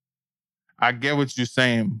 I get what you're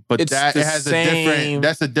saying, but It's that the it has same- a different.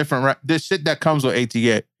 That's a different. This shit that comes with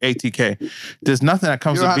ATK. There's nothing that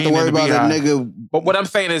comes you don't with have to being worry in the about a Beehive. nigga. But what I'm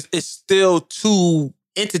saying is it's still two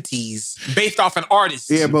entities based off an artist.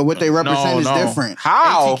 Yeah, but what they represent is no. different.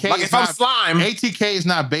 How? ATK Like is if I'm not- Slime. ATK is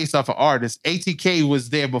not based off an artist. ATK was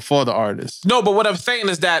there before the artist. No, but what I'm saying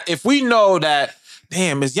is that if we know that,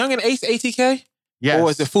 damn, is Young and Ace ATK? Yes. Or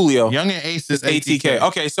is it Fulio? Young and Ace is It's ATK. ATK.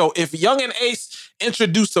 Okay, so if Young and Ace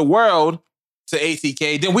introduce the world to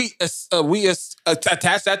ATK, then we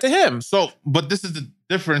attach that to him. So, but this is the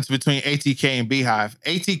difference between ATK and Beehive.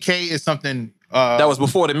 ATK is something That was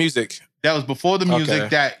before the music. that was before the music Okay.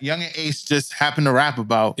 that Young and Ace just happened to rap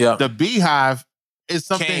about. Yeah. The Beehive is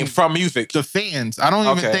something Came from music. the fans. I don't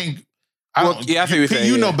even Okay. think. I Well, don't, yeah, I see what you're saying,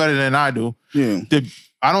 you know yeah. better than I do. Yeah.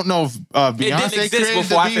 I don't know if Beyonce exist created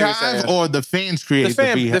before, I the see what you're Beehive saying. or the fans created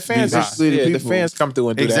the Beehive. The fans, Beehive. the the people. fans come through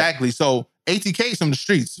and do that. Exactly. So ATK is from the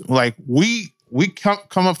streets. Like we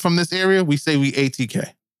come up from this area, we say we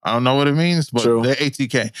ATK. I don't know what it means, but True. they're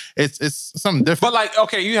ATK. It's something different. But like,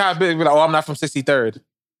 okay, you have big, like, oh, I'm not from 63rd.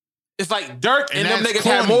 It's like Dirk and, And them that's niggas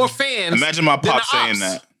had corny. more fans. Imagine my than pop the saying Ops.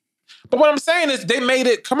 that. But what I'm saying is they made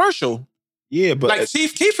it commercial. Yeah, but Like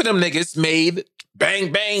Chief Keef and them niggas made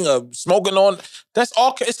Bang Bang, smoking on. That's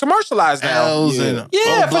all. It's commercialized now. L's Yeah. and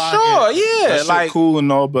Yeah, for O-Block sure. and Yeah, that shit like cool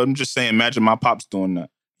and all, but I'm just saying, imagine my pops doing that.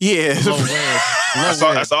 yeah. Lil Red.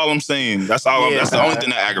 That's all I'm saying. That's all. Yeah. That's the only thing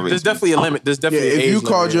that aggravates There's me. definitely a limit. There's Yeah, definitely an if age you limit,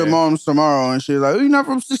 called your yeah. mom tomorrow and she's like, "Oh, you not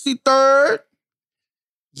from 63rd?"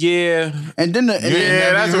 Yeah. And then You ain't Yeah,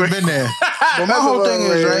 never that's even what- been there. but my whole thing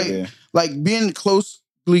is right, Yeah. like being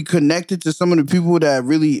closely connected to some of the people that are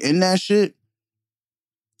really in that shit.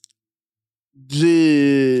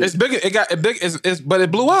 It's big. It got it big. But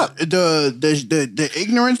it blew up. The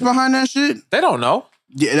ignorance behind that shit. They don't know.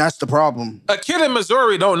 Yeah, that's the problem. A kid in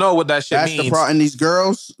Missouri don't know what that shit That's means. the problem. And these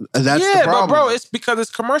girls, that's yeah, the problem. but bro, it's because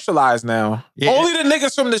it's commercialized now. Yeah. Only the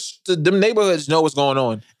niggas from them neighborhoods know what's going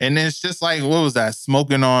on. And it's just like, what was that?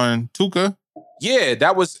 Smoking on Tuka? Yeah,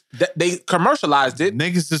 they commercialized it.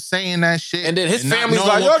 Niggas just saying that shit. And then his not family's knowing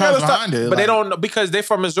like, what yo, gotta comes stop. behind it. But they Like, don't know because they're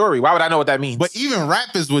from Missouri. Why would I know what that means? But even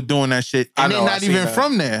rappers were doing that shit. I And know, they're I not seen even that.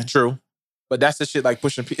 from there. True. But that's the shit like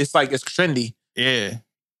pushing. It's like it's trendy. Yeah.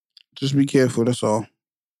 Just be careful. That's all.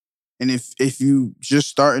 And if you just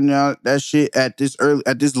starting out that shit at this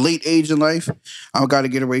late age in life, I gotta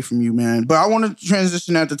get away from you, man. But I want to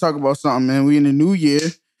transition that to talk about something, man. We in the new year.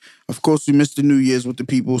 Of course, we missed the New Year's with the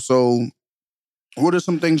people. So, what are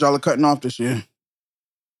some things y'all are cutting off this year?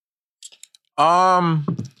 I'm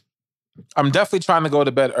definitely trying to go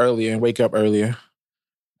to bed earlier and wake up earlier.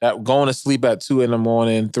 That going to sleep at 2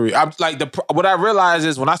 a.m, 3. I'm like what I realize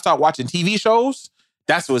is when I start watching TV shows,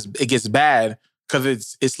 that's when it gets bad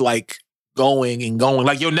because it's like going and going.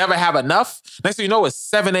 Like you'll never have enough. Next thing you know, it's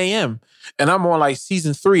 7 a.m. and I'm on like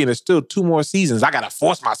season 3 and there's still 2 more seasons. I gotta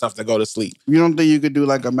force myself to go to sleep. You don't think you could do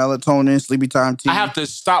like a melatonin, sleepy time TV? I have to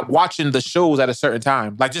stop watching the shows at a certain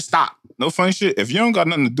time. Like just stop. No funny shit. If you don't got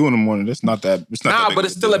nothing to do in the morning, it's not that. It's not that Nah, big but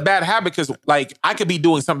of it's still a deal. bad habit because like I could be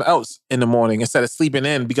doing something else in the morning instead of sleeping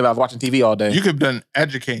in because I was watching TV all day. You could have done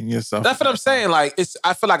educating yourself. That's what I'm saying. Like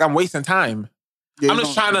I feel like I'm wasting time. Yeah, I'm you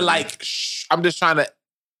just don't- trying to I'm just trying to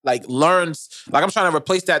like learn. Like I'm trying to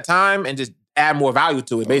replace that time and just add more value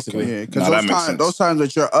to it. Basically, Yeah, because Nah, that makes sense. those times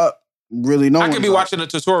that you're up, really no I one's could be up. watching a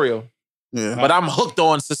tutorial, Yeah. but I'm hooked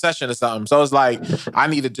on Succession or something. So it's like I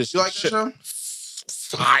need to just You like that show?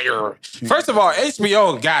 fire. First of all,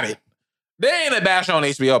 HBO got it. There ain't a bash on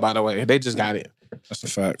HBO, by the way. They just got it. That's a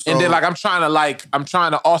fact. And then like I'm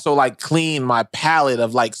trying to also like clean my palette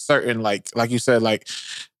of like certain like you said like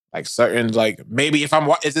certain like maybe if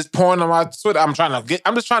is this porn on my Twitter? I'm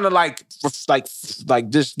just trying to like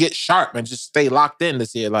just get sharp and just stay locked in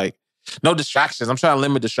this year. Like no distractions. I'm trying to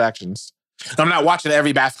limit distractions. I'm not watching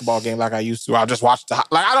every basketball game like I used to. I'll just watch I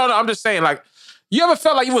don't know. I'm just saying like you ever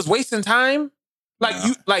felt like you was wasting time? Like Nah.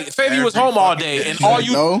 you like say if you was Every home all fucking day day. and all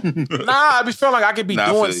you No? Nah, I be feeling like I could be Nah,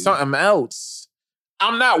 I doing feel you. something else.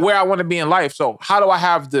 I'm not where I want to be in life. So how do I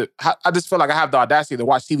have I just feel like I have the audacity to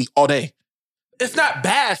watch TV all day. It's not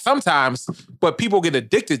bad sometimes, but people get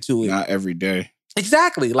addicted to it. Not every day.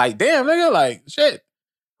 Exactly. Like, damn, nigga, like, shit.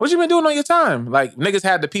 What you been doing on your time? Like, niggas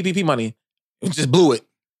had the PPP money. It just blew it.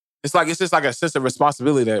 It's just like a sense of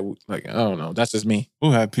responsibility that, like, I don't know. That's just me. Who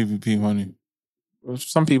had PPP money?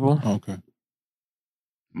 Some people. Okay.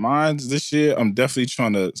 Mine's this year, I'm definitely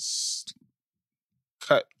trying to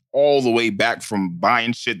cut all the way back from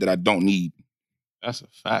buying shit that I don't need. That's a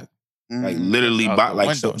fact. Like Mm. literally Out buy the like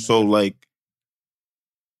window, so like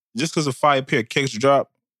just because a fire pair of kicks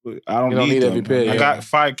drop, I don't, You don't need need them. every pair, I yeah. got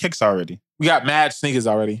 5 kicks already. We got mad sneakers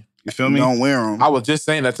already. You feel me? Don't wear them. I was just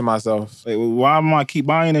saying that to myself. Like, why am I keep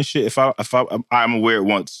buying this shit? If I'm gonna wear it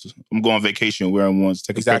once, I'm going on vacation, wear them once,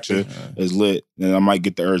 take a Exactly. picture, it's lit, then I might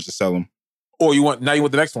get the urge to sell them. Or you want the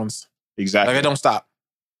next ones. Exactly. Like, it don't stop.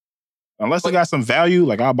 Unless it got some value,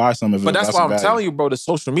 like I'll buy some. But that's why I'm telling you, bro, the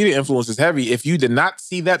social media influence is heavy. If you did not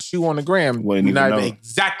see that shoe on the gram, Wouldn't you're not even even know.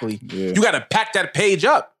 exactly. Yeah, You got to pack that page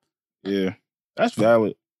up. yeah, that's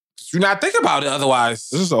valid. Do not think about it otherwise.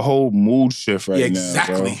 This is a whole mood shift right Yeah, now,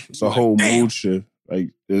 exactly. bro. It's a whole Damn. mood shift.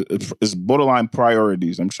 Like, it's borderline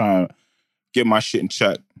priorities. I'm trying to get my shit in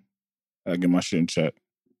check. I get my shit in check.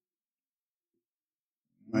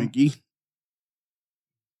 Mikey.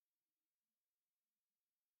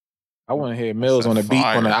 I want to hear Mills on the beat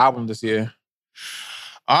fire. on the album this year.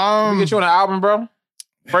 Can Um, we get you on the album, bro?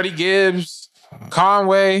 Freddie Gibbs,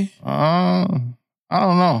 Conway. I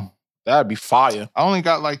don't know. That'd be fire. I only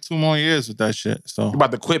got like 2 more years with that shit. So You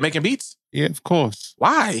about to quit making beats? yeah, of course,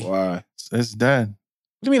 Why? What Why? it's dead.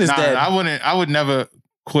 do you mean it's Nah, dead? I would never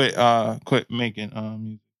quit making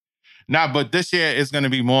music. Nah, but this year it's gonna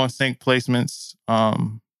be more sync placements.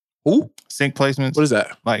 Who? Sync placements. What is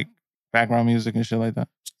that? Like background music and shit like that.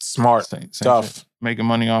 Smart Same stuff. shit. Making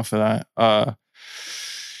money off of that.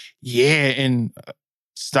 Yeah, and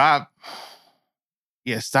stop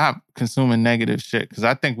consuming negative shit. Cause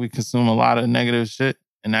I think we consume a lot of negative shit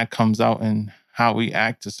and that comes out in how we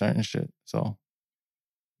act to certain shit. So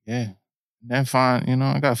yeah. Then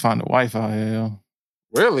I gotta find a wife out here, yo.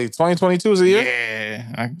 Really? 2022 is a year? Yeah.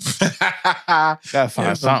 I Yeah. gotta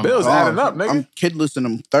find something. Bills adding up, nigga. I'm kidless and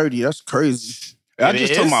I'm 30. That's crazy. I It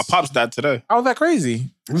just told is? my pops that today. How was that crazy?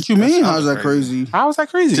 What you mean? How's that crazy. crazy? How was that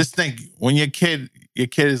crazy? Just think, when your kid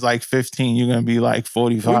is like 15, you're gonna be like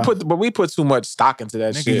 45. we put too much stock into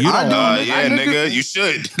that Nigga, shit. you don't Yeah, nigga, you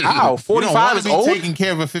should. How? You don't 45 want is to be old? taking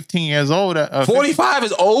care of a 15 years old. 45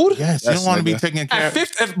 is old? Yes, you Yes, don't want to be nigga. taking care At of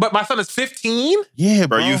 50, but my son is 15? Yeah,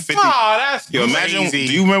 Bro, bro. you 50. Oh, that's Yo, imagine, crazy.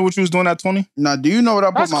 do you remember what you was doing at 20? Now, do you know what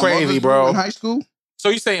I put That's my crazy, mother bro. through in high school? So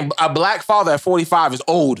you saying a black father at 45 is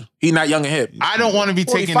old? He not young and hip. I don't want to be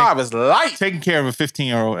 45 is light. taking care of a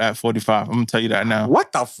 15-year-old at 45. I'm gonna tell you that now.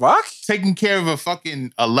 What the fuck? Taking care of a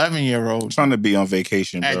fucking 11-year-old I'm trying to be on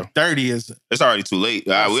vacation, bro. at 30 is It's already too late.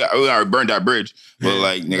 We already burned that bridge. But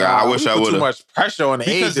like, nigga, I wish I put would too have. much pressure on the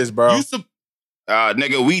because ages, bro.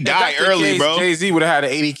 Nigga, we died early, bro. Jay-Z would have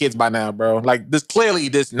had 80 kids by now, bro. Like this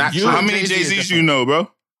not You- true. How many Jay-Z is Jay-Z's you know,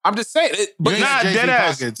 bro? I'm just saying. but nah, Jay-Z dead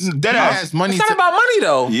ass. pockets. Dead He ass. has money. It's not about money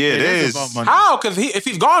though. Yeah, it is. about money. How? Because if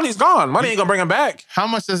he's gone, he's gone. Money ain't gonna bring him back. How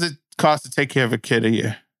much does it cost to take care of a kid a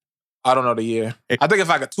year? I don't know the year. I think it's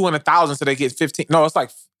like a 200,000 so they get 15. No, it's like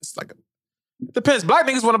it depends. Black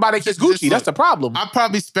niggas want to buy their kids Just Gucci. That's the problem. I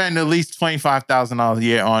probably spend at least $25,000 a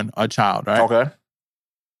year on a child, right? Okay.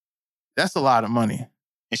 That's a lot of money.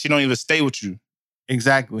 And she don't even stay with you.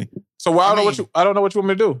 Exactly. So I don't know what you want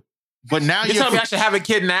me to do. But now You telling me I should have a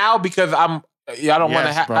kid now because I don't want to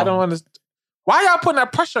Yes, have. bro. I don't want to. Why y'all putting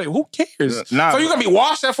that pressure on you? Who cares? Nah, So you gonna be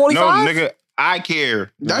washed at no, 45? nigga, I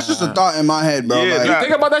care. That's just a thought in my head, bro. Yeah, Like, nah.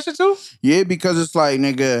 Think about that shit too. yeah, because it's like,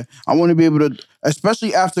 nigga, I want to be able to,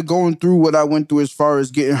 especially after going through what I went through as far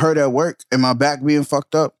as getting hurt at work and my back being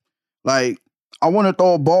fucked up. Like, I want to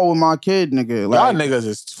throw a ball with my kid, nigga. Y'all Like, niggas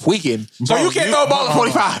is tweaking. So Bro, you can't throw a ball at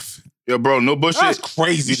 45. Yo, bro, no bullshit. That's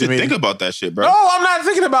crazy You to should me. think about that shit, bro. No, I'm not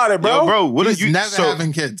thinking about it, bro. Yo, bro, what are He's you never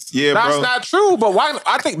having kids. Yeah, That's bro. not true. But why?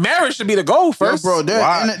 I think marriage should be the goal yo, first. bro, there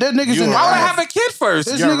Why? niggas You in the Why would I right. have a kid first?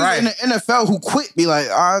 There's You're niggas right. in the NFL who quit, be like,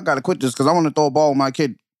 I gotta quit this because I want to throw a ball with my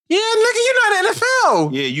kid. Yeah, nigga, you're not in the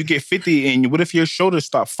NFL. Yeah, you get 50 and what if your shoulders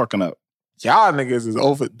stop fucking up? Y'all niggas is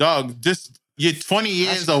over. Dog, just you're 20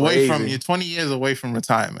 years That's away crazy. from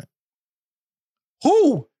retirement.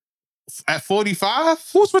 Who? At 45,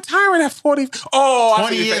 Who's retiring at 40? Oh,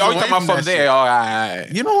 20 years you away talking about from from that there. shit. All right.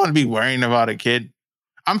 you don't want to be worrying about a kid.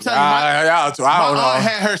 I'm telling you, I my don't aunt know.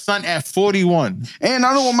 had her son at 41. And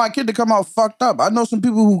I don't want my kid to come out fucked up. I know some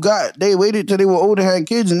people who they waited till they were older, had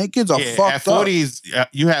kids, and their kids are Yeah, fucked at 40s,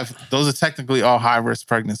 you have those are technically all high risk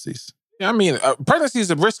pregnancies. Yeah, I mean, pregnancy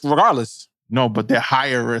is a risk regardless. No, but they're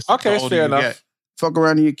higher risk. Okay, the it's older fair you enough. get. Fuck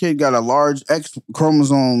around and your kid got a large X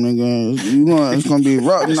chromosome, nigga. It's gonna be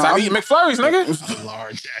rough. Nah, Stop I'm- eating McFlurries, nigga. A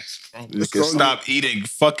large X chromosome. You can stop eating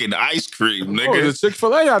fucking ice cream, Oh, nigga. the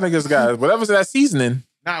Chick-fil-A y'all niggas got. Whatever's in that seasoning.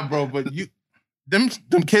 Nah, bro, but them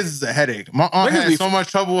kids is a headache. My aunt Niggas had be- so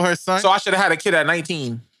much trouble with her son. So I should have had a kid at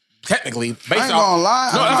 19. Technically. Based I ain't off. gonna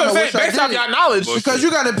lie. No, I that's what I'm kinda saying. wish I Based off did. y'all knowledge. Because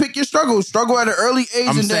you gotta pick your struggle. Struggle at an early age,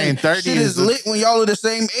 I'm and saying then 30 shit is is lit when y'all are the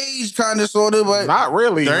same age, kind of, sort of. But Not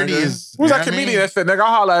really. 30 nigga. is- Who's you know that what I comedian mean? that said, nigga, I'll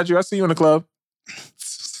holler at you. I see you in the club.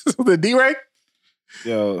 The D-Ray?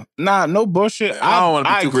 Yo, nah, no bullshit. I don't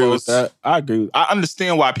wanna be too agree close. with that. I agree. I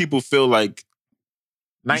understand why people feel like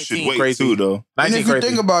you 19 should wait crazy. too, though. and 19 if you crazy.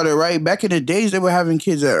 think about it, right, back in the days, they were having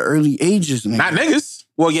kids at early ages. Nigga. Not niggas.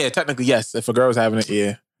 Well, yeah, technically, yes. If a girl's having it,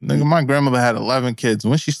 yeah. Nigga, my grandmother had 11 kids.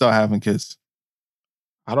 When she started having kids?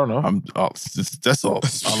 I don't know. That's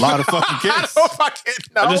a lot of fucking I kids. don't fucking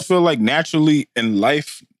know. I just feel like naturally in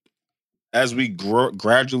life, as we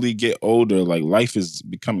gradually get older, like life is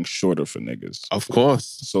becoming shorter for niggas. Of course.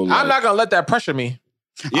 So like, I'm not gonna let that pressure me.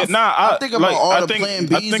 Yeah, I think about all the plan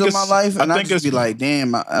Bs in my life, and I just be like,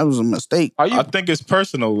 damn, that was a mistake. I think it's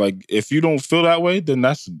personal. Like, if you don't feel that way, then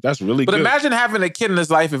that's really good. But imagine having a kid in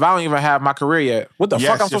this life if I don't even have my career yet. What the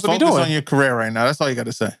fuck I'm supposed to be doing? Focus on your career right now. That's all you got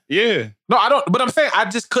to say. Yeah. No, I don't. But I'm saying I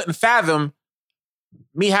just couldn't fathom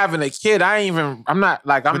me having a kid. I'm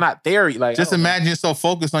not there. Like, just imagine you're so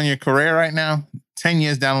focused on your career right now. 10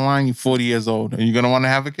 years down the line, you're 40 years old. Are you going to want to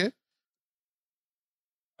have a kid?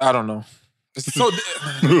 I don't know. So,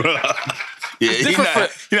 you're not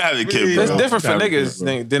having a kid, bro. It's different for niggas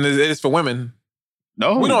than it is for women.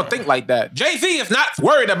 No. We don't think like that. Jay-Z is not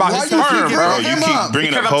worried about his sperm, bro. You keep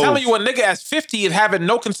bringing up Because I'm telling you, a nigga at 50 is having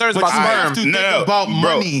no concerns about sperm. About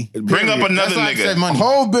money. Bring up another nigga.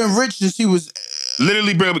 Hov been rich since he was...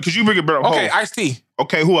 Literally bring up, because you bring it up. Okay, Ice-T.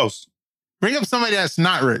 Okay, who else? Bring up somebody that's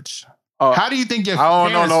not rich. How do you think your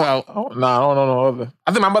parents felt? I don't know no other.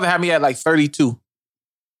 I think my mother had me at like 32.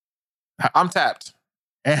 I'm tapped.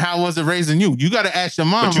 And how was it raising you? You got to ask your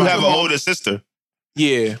mom. But you have an older sister.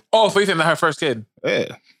 Yeah. Oh, so you think that her first kid?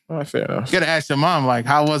 Yeah. All right, fair enough. You got to ask your mom, like,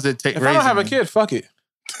 how was it If I don't have a kid, fuck it.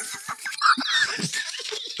 Is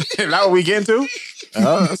that what we get into?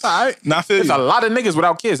 That's all right. There's a lot of niggas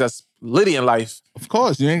without kids that's litty in life. Of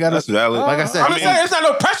course. You ain't got to. That's valid. Like I said. I'm just saying, it's not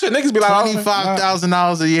no pressure. Niggas be like,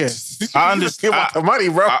 $25,000 a year. I understand. The money,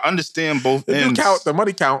 bro. I understand both You ends. count the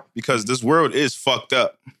money count. Because this world is fucked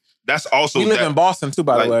up. That's also We live in Boston too,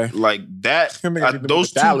 by the way. Like that,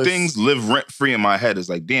 those two things live rent free in my head. It's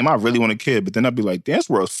like, damn, I really want a kid, but then I'd be like, damn, this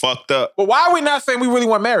world's fucked up. But why are we not saying we really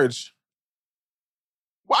want marriage?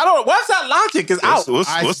 Well, I don't. What's that logic? Is out.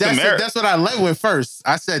 What's the merit? That's what I led with first.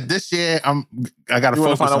 I said this year I got to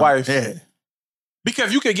focus find a wife. Yeah.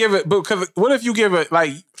 Because you could give it. Because what if you give it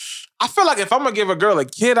like? I feel like if I'm gonna give a girl a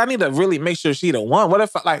kid, I need to really make sure she the one. What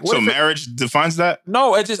if marriage defines that?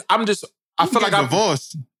 No, I feel like I'm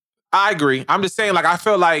divorced. I agree. I'm just saying, like, I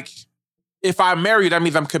feel like if I'm married, that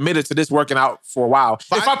means I'm committed to this working out for a while.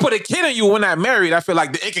 But if I put a kid in you when I'm married, I feel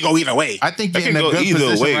like it can go either way. I think you're in a good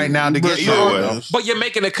position right now to get way. But you're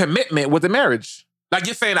making a commitment with the marriage. Like,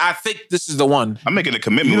 you're saying, I think this is the one. I'm making a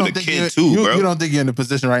commitment with a kid too, bro. You don't think you're in a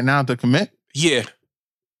position right now to commit? Yeah.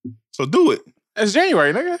 So do it. It's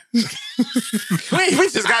January, nigga. we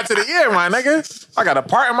just got to the year, my nigga. I got a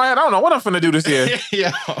part in my head. I don't know what I'm finna do this year.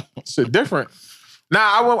 Yeah. Shit different. Nah,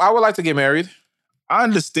 I would like to get married. I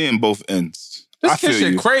understand both ends. This kid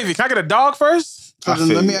shit crazy. Can I get a dog first? So then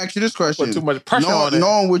let me ask you this question. Put too much pressure on it.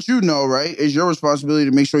 Knowing what you know, right, is your responsibility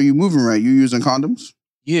to make sure you're moving right. You using condoms?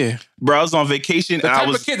 Yeah. Bro, I was on vacation. The type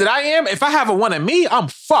of kid that I am, if I have a one in me, I'm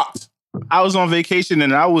fucked. I was on vacation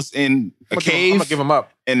and I was in a cave. I'm gonna give him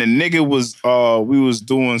up. And the nigga was, we was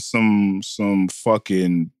doing some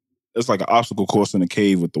fucking, it's like an obstacle course in the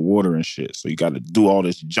cave with the water and shit. So you got to do all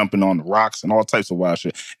this jumping on the rocks and all types of wild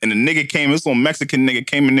shit. And the nigga this little Mexican nigga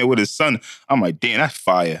came in there with his son. I'm like, damn, that's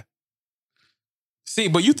fire. See,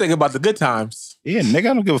 but you think about the good times. Yeah,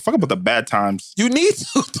 nigga, I don't give a fuck about the bad times. You need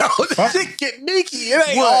to, though. The shit get Nicky. It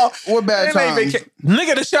ain't what bad times?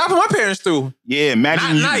 Nigga, the shit I put my parents through. Yeah,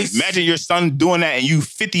 imagine your son doing that and you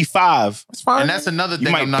 55. That's fine. And that's another thing.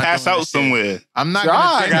 You might I'm not pass doing out somewhere. I'm not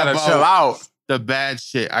gonna think gotta about chill out. The bad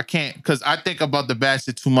shit. I can't, because I think about the bad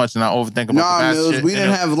shit too much and I overthink about the bad Mills, shit. we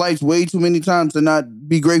didn't have lights way too many times to not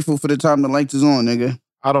be grateful for the time the lights is on, nigga.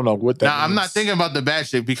 I don't know what that I'm not thinking about the bad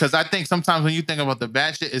shit because I think sometimes when you think about the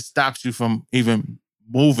bad shit, it stops you from even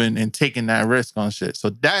moving and taking that risk on shit.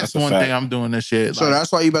 So that's one thing I'm doing this shit. So that's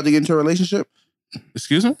why you about to get into a relationship?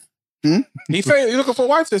 Excuse me? He said you're looking for a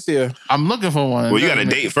wife this year. I'm looking for one. Well, you got to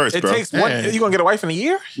date first, bro. It takes you gonna get a wife in a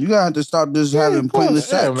year? You gotta have to stop just having pointless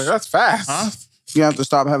sex. Man, that's fast. Huh? You have to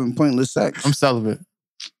stop having pointless sex. I'm celibate.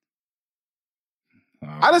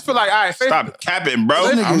 I just feel like, all right, stop capping, bro.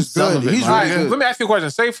 This nigga's good. He's all really right, good. let me ask you a question.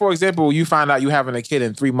 Say, for example, you find out you having a kid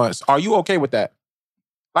in 3 months. Are you okay with that?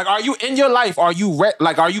 Like, are you in your life? Are you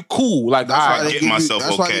are you cool? Like, that's why they get give myself you,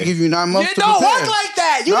 that's why they give you 9 months It to don't prepare. work like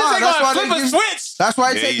that. You just ain't gonna flip a switch. That's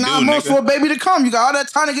why it Yeah, takes you 9 do, months nigga. for a baby to come. You got all that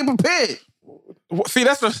time to get prepared. See,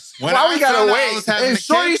 that's the When why I we gotta found out I wait. was having If a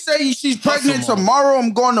Shorty kid, say she's pregnant hustle mode. tomorrow,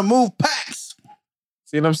 I'm going to move packs.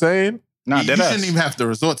 See what I'm saying? Nah, you shouldn't even have to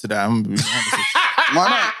resort to that. I'm gonna be honest with you. Why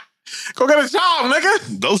not? Go get a job,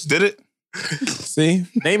 nigga. Ghost did it. See?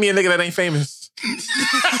 Name me a nigga that ain't famous.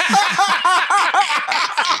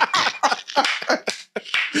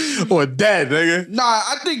 Or dead, nigga. Nah,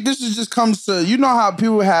 I think this is just comes to, you know how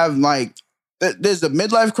people have like, there's a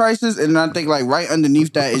midlife crisis, and I think like right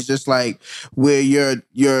underneath that is just like where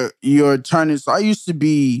you're turning. So I used to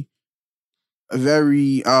be a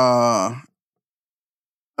very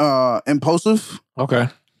impulsive. Okay.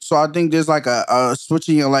 So I think there's like a switch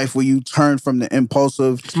in your life where you turn from the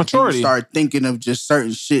impulsive It's maturity. and you start thinking of just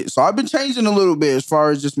certain shit. So I've been changing a little bit as far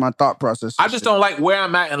as just my thought process. I just don't like where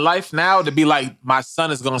I'm at in life now to be like, my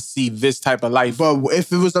son is going to see this type of life. But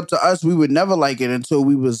if it was up to us, we would never like it until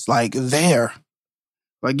we was like there.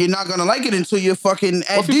 Like you're not gonna like it until you're fucking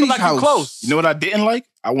at What if you feel Diddy's like house. you close? You know what I didn't like?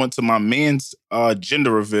 I went to my man's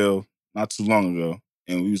gender reveal not too long ago,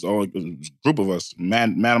 and we was all it was a group of us,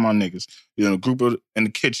 man of my niggas. You know, a group of in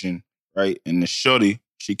the kitchen, right? And the shorty,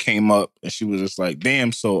 she came up and she was just like,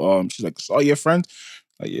 "Damn!" So she's like, "So all your friends?"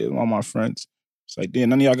 Like, "Yeah, all my friends." It's like, "Damn,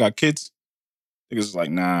 none of y'all got kids?" Niggas was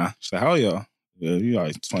like, "Nah." She's like, "How y'all?" "Yeah, you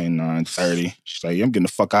like 29, 30." She's like, "Yeah, I'm getting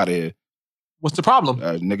the fuck out of here." What's the problem?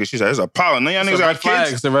 Nigga, she said, "It's a problem. None of y'all It's niggas a red got flag.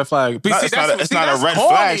 kids." It's a red flag. But see, It's not a that's red corny,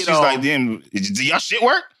 flag. She's though. like, "Damn, do y'all shit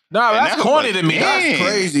work?" No, that's And corny was to me. damn. That's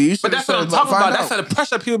crazy. You But should've that's what I'm said, talking find about. out. That's the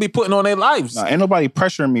pressure people be putting on their lives. Nah, ain't nobody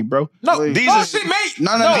pressuring me, bro. No, Wait. These bullshit, is- mate.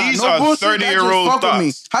 No, These no are bullshit. That just 30-year-old fuck with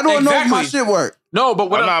me. thoughts. How do I know if my Exactly. shit work? No, but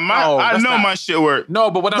what I that's know not- my shit work.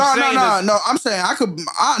 No, but what I'm saying is, No. I'm saying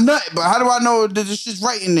I nut, but how do I know that this shit's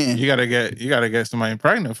right in there? You gotta get somebody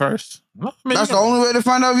pregnant first. No, I mean, That's you the can- only way to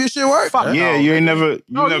find out if your shit work. Fuck Yeah, no. you ain't never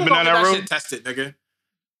No, been you down that road. shit tested, nigga.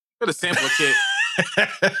 Get a sample of kid.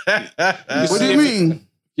 What do you mean?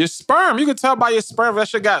 Your sperm, you can tell by your sperm if that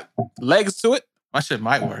shit got legs to it. My shit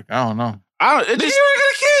might work. I don't know. It Nigga, just, you ain't got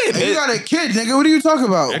a kid. You got a kid, nigga. What are you talking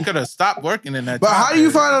about? It could have stopped working in that. But time how do you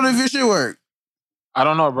period. find out if your shit work? I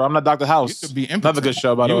don't know, bro. I'm not Dr. You House. could be impotent. Another good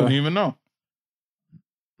show, by the You way. wouldn't even know.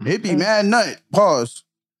 It be mad nut. Pause.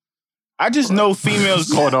 I just know females.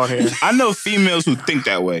 What's going on here? I know females who think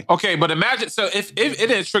that way. Okay, but imagine, so if it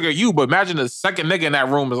didn't trigger you, but imagine the second nigga in that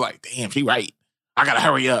room is like, damn, she right. I gotta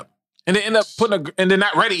hurry up. And then end up and they're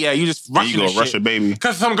not ready yet. You just And rushing you this go rush shit. a baby.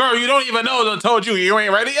 Cause some girl you don't even know done told you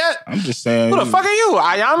ain't ready yet. I'm just saying. Who the fuck are you,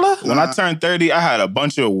 Ayanla? When I turned 30, I had a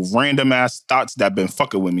bunch of random ass thoughts that been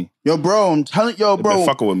fucking with me. Yo, bro, I'm telling bro. Been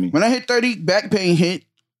fucking with me. When I hit 30, back pain hit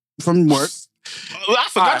from work. I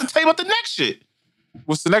forgot Alright. to tell you about the next shit.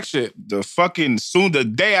 What's the next shit?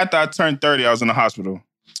 The day after I turned 30, I was in the hospital.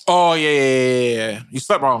 Oh yeah. You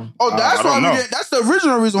slept wrong. Oh, that's I don't why we know. didn't. That's the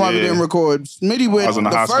original reason why we Yeah. didn't record. Smitty went was in the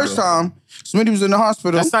the hospital. first time. Smitty was in the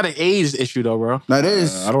hospital. That's not an age issue though, bro. That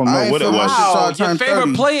is. I don't know ain't what it feel my was. shit till I Wow, your turned favorite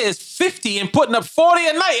 30. player is 50 and putting up 40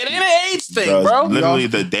 a night. It ain't an age thing, bro. Literally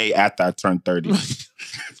the day after I turned 30.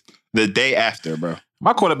 The day after, bro.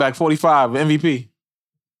 My quarterback 45 MVP.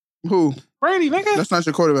 Who? Brady, nigga. That's not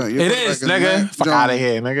your quarterback. Your It quarterback is, nigga. Mac Fuck Jones. out of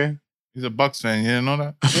here, nigga. He's a Bucks fan. You didn't know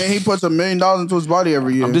that? And he puts $1 million into his body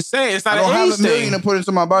every year. I'm just saying, it's I not don't an have age $1 million thing. to put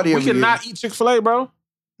into my body We every year. cannot eat Chick-fil-A, bro.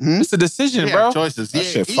 Hmm? It's a decision, Yeah, bro. choices. That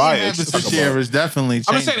shit eating fire. habits Talk this year about- is definitely I'm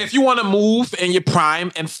changing. just saying, if you want to move in your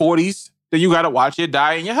prime and 40s, then you got to watch your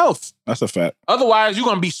diet and your health. That's a fact. Otherwise, you're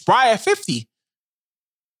going to be spry at 50.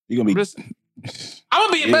 You're going to be. I'm going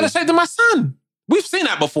to be in better shape than my son. We've seen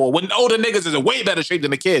that before. When older niggas is in way better shape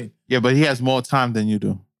than a kid. Yeah, but he has more time than you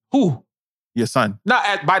do. Who? Your son. Not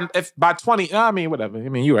at by 20. I mean, whatever. I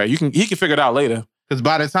mean, you're right. He can figure it out later. Because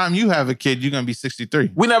by the time you have a kid, you're gonna be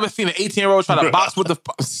 63. We never seen an 18-year-old try to box with the.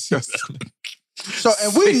 So,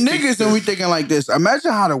 and we niggas and we thinking like this.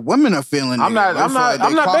 Imagine how the women are feeling. I'm nigga. not. I'm It's not. like I'm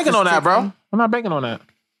they not banking on that, bro. ticking. I'm not banking on that.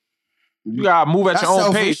 You gotta move at That's your own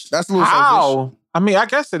selfish. pace. That's a little How? selfish. I mean, I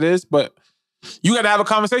guess it is, but you gotta have a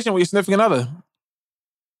conversation with your significant other.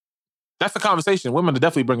 That's the conversation. Women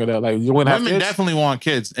definitely bring it up. Like you wouldn't have Women kids. definitely want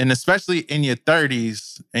kids. And especially in your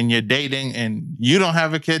 30s and you're dating and you don't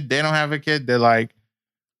have a kid, they don't have a kid, they're like,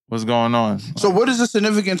 what's going on? So, what is the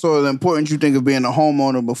significance or the importance you think of being a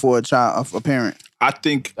homeowner before a child, a parent? I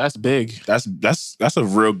think That's big. that's a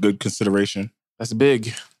real good consideration. That's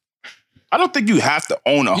big. I don't think you have to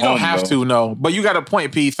own a home. You don't have though. to, no. But you got a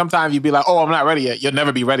point, P. Sometimes you be like, "Oh, I'm not ready yet." You'll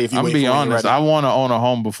never be ready if you I'm wait be for when you're honest. ready. I want to own a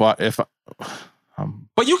home before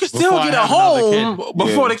But you can still Before I get a have another home kid.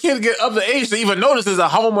 before Yeah. the kid get of the age to even notice it's a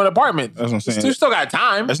home or an apartment. That's what I'm saying. You still got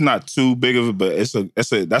time. It's not too big of it,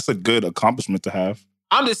 but that's a good accomplishment to have.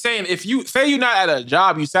 I'm just saying, if you say you're not at a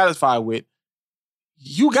job you satisfied with,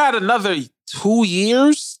 you got another 2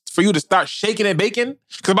 years for you to start shaking and baking.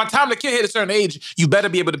 Because by the time the kid hit a certain age, you better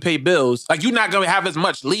be able to pay bills. Like you're not gonna have as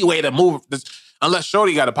much leeway to move this, unless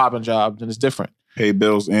Shorty got a popping job, then it's different. Pay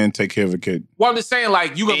bills and take care of a kid. Well, I'm just saying,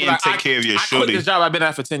 like, you gonna be And like, take care of your I quit shorty. this job I've been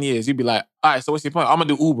at for 10 years. You'd be like, all right, so what's your point? I'm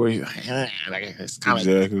gonna do Uber. You're like, like, it's kind of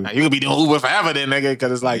Exactly. like, you could be doing Uber forever then, nigga,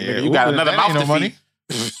 because it's like, Yeah, nigga, you got Uber, another that mouth ain't to no money.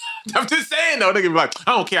 feed. I'm just saying, though, nigga be like,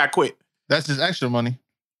 I don't care, I quit. That's just extra money.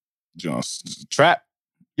 Just Trap.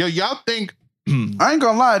 Yo, y'all think I ain't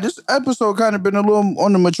gonna lie, this episode kind of been a little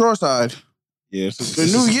on the mature side. Yeah. The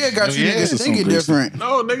new year got you niggas thinking different.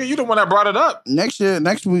 No, nigga, you the one that brought it up. Next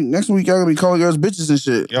week, y'all gonna be calling girls bitches and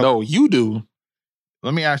shit. Yo. No, you do.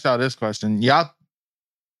 Let me ask y'all this question.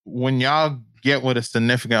 When y'all get with a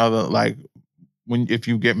significant other, like if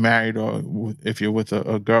you get married or if you're with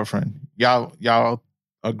a girlfriend, y'all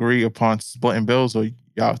agree upon splitting bills or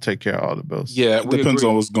y'all take care of all the bills? Yeah, It depends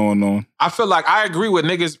on what's going on. I feel like I agree with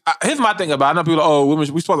niggas. Here's my thing about it. I know people are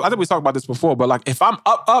like, I think we talked about this before, but like if I'm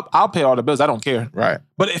up, I'll pay all the bills. I don't care. Right.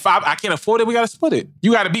 But if I can't afford it, we got to split it.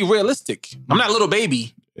 You got to be realistic. I'm not a little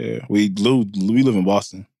baby. Yeah, we live in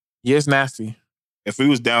Boston. Yeah, it's nasty. If we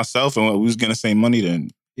was down south and we was getting the same money,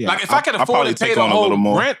 then yeah. Like if I could afford to pay the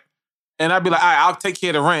whole rent, and I'd be like, all right, I'll take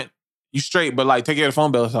care of the rent. You straight, but like take care of the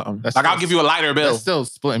phone bill or something. I'll give you a lighter bill. That's still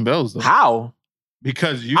splitting bills though. How?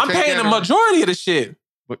 Because I'm paying the majority of the shit.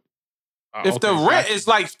 If the rent is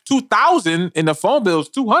like $2,000 and the phone bill is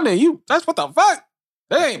 $200, that's what the fuck.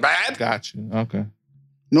 That ain't bad. Got you. Okay.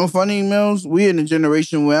 No funny emails. We in a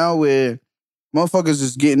generation now where motherfuckers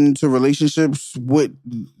is getting into relationships with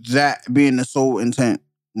that being the sole intent.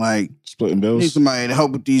 Like splitting need bills. somebody to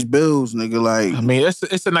help with these bills, nigga. Like I mean,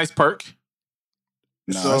 it's a nice perk.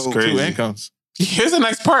 Nah, So, that's crazy. 2 incomes. It's a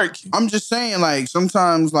nice perk. I'm just saying, like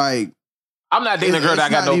sometimes, like I'm not dating a girl that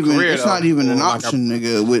got no career. It's not even an option,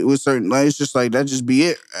 nigga. With certain, like it's just like that. Just be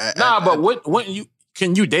it. But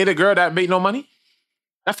can you date a girl that made no money?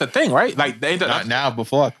 That's the thing, right? Like Not now.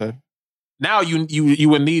 Before I could. Now you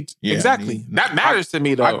would need exactly. That matters to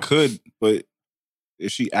me though. I could, but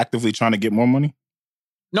is she actively trying to get more money?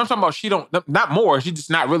 No, I'm talking about she don't not more. She's just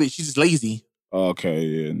not really. She's just lazy. Okay,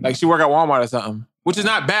 yeah. Like she work at Walmart or something, which is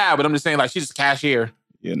not bad. But I'm just saying, like she's just a cashier.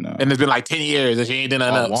 Yeah, no. And it's been like 10 years and she ain't done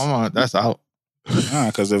nothing else. Walmart, that's out. Nah,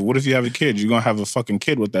 because what if you have a kid? You're gonna have a fucking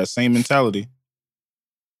kid with that same mentality.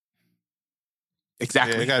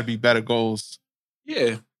 Exactly. Yeah, it gotta be better goals.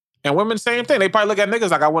 Yeah. And women, same thing. They probably look at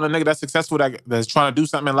niggas like I want a nigga that's successful that's trying to do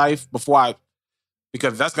something in life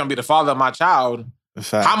because that's gonna be the father of my child.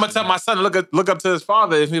 I'm gonna tell my son to look up to his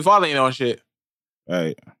father if his father ain't on shit.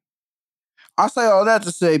 Right. I say all that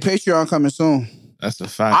to say Patreon coming soon. That's a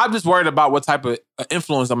fact. I'm just worried about what type of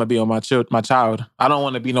influence I'm gonna be on my child. I don't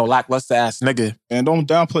want to be no lackluster ass nigga. And don't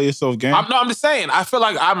downplay yourself, gang. I'm just saying. I feel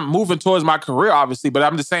like I'm moving towards my career, obviously, but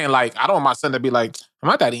I'm just saying, like, I don't want my son to be like, I'm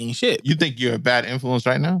not that eating shit. You think you're a bad influence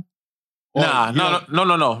right now? Or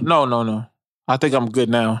No. I think I'm good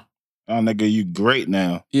now. Oh, nigga, you great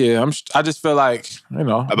now. Yeah, I just feel like, you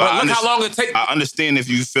know. But look how long it takes. I understand if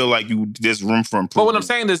you feel like there's room for improvement. But what I'm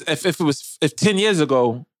saying is, if 10 years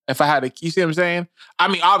ago, if I had you see what I'm saying? I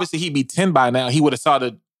mean, obviously he'd be 10 by now. He would have saw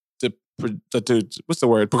the what's the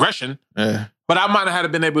word? Progression. Yeah. But I might not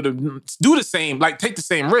have been able to do the same, like take the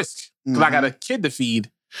same risk. Because I got a kid to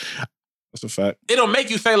feed. That's a fact. It'll make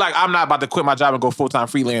you say, like, I'm not about to quit my job and go full-time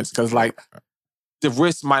freelance because, like, the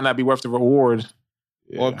risk might not be worth the reward.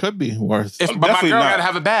 Yeah. Or it could be worth. But my girl got to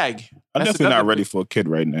have a bag. I'm definitely not ready for a kid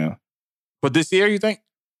right now. But this year, you think?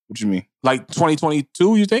 What you mean? Like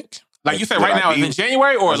 2022, you think? Like you said right now, is in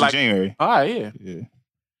January or like January? All right,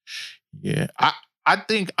 Yeah. I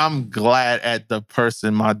think I'm glad at the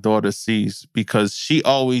person my daughter sees because she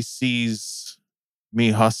always sees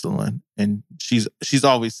me hustling, and she's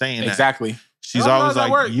always saying that. Exactly. She's always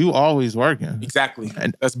like, "You always working." Exactly,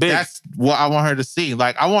 and that's big. That's what I want her to see.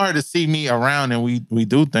 Like I want her to see me around, and we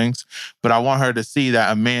do things, but I want her to see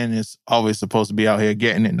that a man is always supposed to be out here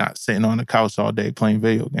getting it, not sitting on the couch all day playing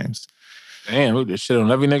video games. Damn, look, this shit on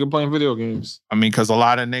every nigga playing video games. I mean, because a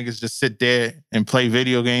lot of niggas just sit there and play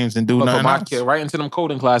video games and do nothing else. Kid right into them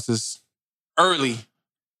coding classes early,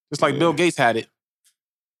 just like Bill Gates had it.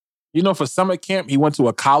 You know, for summer camp, he went to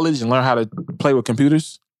a college and learned how to play with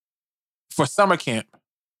computers. For summer camp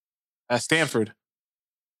at Stanford,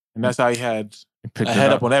 and that's how he had a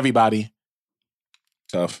head up on everybody.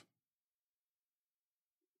 Tough.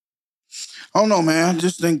 I don't know, man. I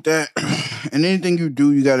just think that in anything you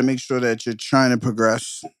do, you got to make sure that you're trying to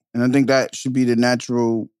progress. And I think that should be the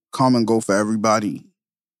natural common goal for everybody.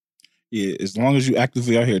 Yeah, as long as you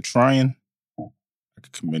actively out here trying, I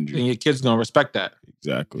can commend you. And your kid's going to respect that.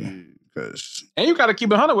 Exactly. And you got to keep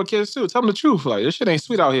it 100 with kids, too. Tell them the truth. Like, this shit ain't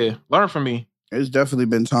sweet out here. Learn from me. There's definitely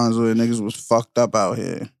been times where niggas was fucked up out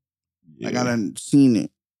here. Yeah. Like, I done seen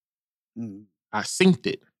it. I synced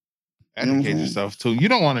it. Educate yourself too. You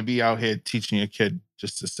don't want to be out here teaching your kid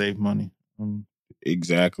just to save money.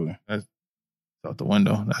 Exactly. That's out the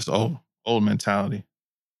window. That's old mentality.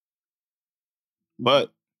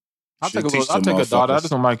 But I'll take a daughter. I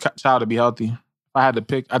just want my child to be healthy. If I had to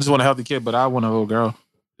pick, I just want a healthy kid, but I want a little girl.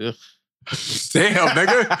 Ugh. Damn,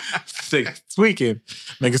 nigga. Tweaking.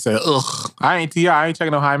 Nigga said, ugh. I ain't T.I. I ain't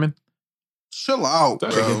checking no hymen. Chill out,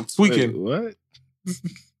 bro. Tweaking. Wait, what?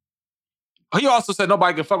 He also said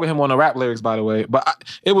nobody can fuck with him on the rap lyrics, by the way. But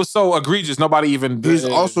it was so egregious, nobody even... He's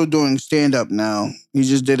also doing stand-up now. He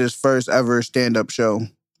just did his first ever stand-up show.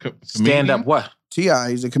 Stand-up what? T.I.,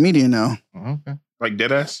 he's a comedian now. Oh, okay. Like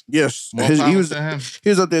deadass? Yes. More He power was to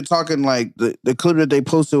him. up there talking like, the clip that they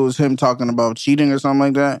posted was him talking about cheating or something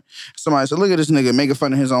like that. Somebody said, look at this nigga making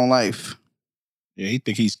fun of his own life. Yeah, he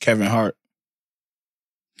think he's Kevin Hart.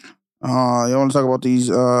 You want to talk about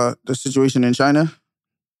the situation in China?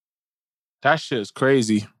 That shit's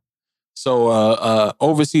crazy. So,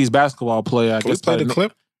 overseas basketball player, I Can we guess play the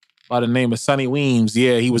clip? by the name of Sonny Weems.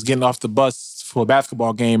 Yeah, he was getting off the bus for a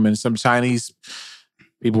basketball game, and some Chinese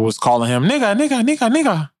people was calling him nigga, nigga, nigga,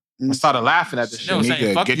 nigga. I started laughing at this They shit. was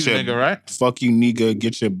saying, fuck you, nigga, right? Fuck you, nigga.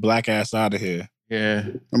 Get your black ass out of here. Yeah.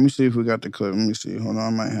 Let me see if we got the clip. Let me see. Hold on, I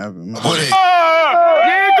might have it.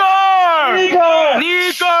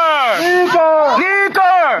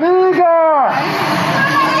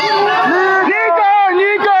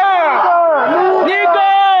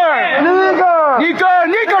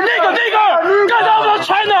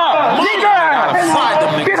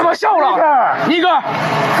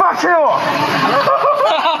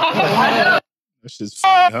 That's just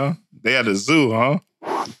funny, huh? They at a zoo, huh?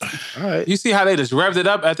 All right. You see how they just revved it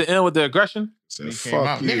up at the end with the aggression? Said, He came fuck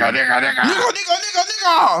out, you. Nigga.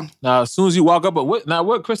 Now, as soon as you walk up,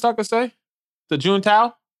 what Chris Tucker say? The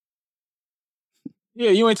Juntao? Yeah,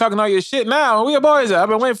 you ain't talking all your shit now. Where your boys at? I've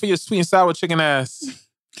been waiting for your sweet and sour chicken ass.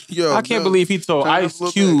 Yo, I can't believe he told Ice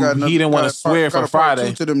Cube he didn't want to swear for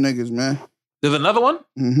Friday. To them niggas, man. There's another one?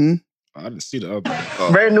 Mm-hmm. I didn't see the other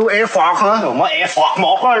one. Brand new Air Force hả? Rồi mới Air Force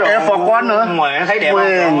 1 đó rồi. Air Force 1 nữa. Mà thấy đẹp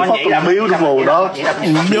không? Nó vậy là beautiful đó.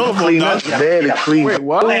 Beautiful đó. Very clean. Wait,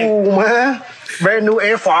 what? Oh man. Brand new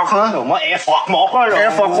Air Force hả? Rồi mới Air Force 1 đó rồi.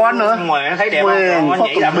 Air Force 1 nữa. Mà thấy đẹp không? Nó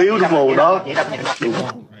vậy là beautiful đó.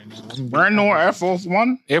 Brand new Air Force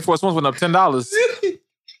One? Air Force Ones went up $10.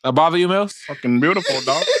 That bother you, Mills? Fucking beautiful,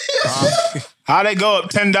 dog. How they go up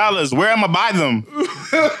 $10? Where am I buy them?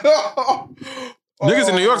 Niggas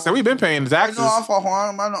in New York said we been paying taxes.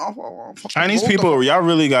 Chinese people, y'all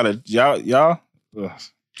really gotta, y'all. Ugh.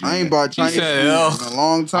 I ain't bought Chinese food said, in a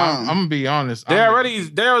long time. I'm gonna be honest. They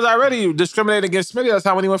was already discriminating against Smitty. That's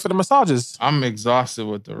how when he went for the massages. I'm exhausted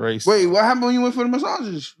with the race. Wait, what happened when you went for the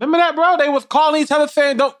massages? Remember that, bro? They was calling each other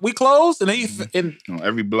saying, "Don't we closed?" And On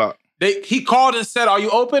every block. he called and said, "Are you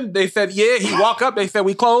open?" They said, "Yeah." He walked up. They said,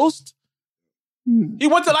 "We closed." He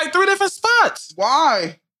went to like 3 different spots.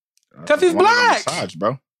 Why? 'Cause he's Wanted a black. Massage,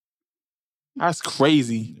 bro. That's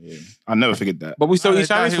crazy. Yeah. I'll never forget that. But we still They eat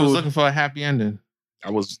thought Chinese he was food. looking for a happy ending. I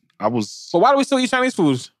was. But why do we still eat Chinese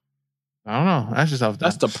food? I don't know. That's just off.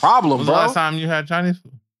 That's the problem, When was the bro. last time you had Chinese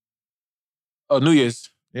food? Oh, New Year's.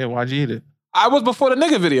 Yeah, why'd you eat it? I was before the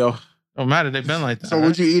nigga video. Don't matter. They've been like that. So right?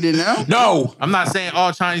 would you eat it now? No, I'm not saying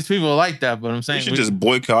all Chinese people are like that, but I'm We saying should just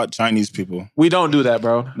boycott Chinese people. we don't do that,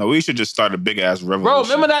 bro. No, we should just start a big ass revolution. Bro,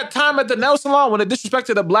 remember that time at the nail salon when they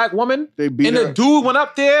disrespected a black woman? They beat And her. the dude went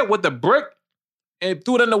up there with the brick and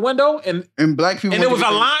threw it in the window, and black people. there was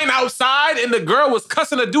a line outside, and the girl was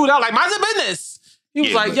cussing the dude out like, mind your business. He was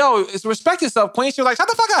Yeah, like, but- yo, it's respect yourself, queen. She was like, shut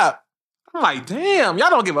the fuck up. I'm like, damn, y'all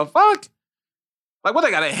don't give a fuck. Like, what,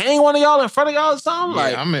 they gotta hang one of y'all in front of y'all or something?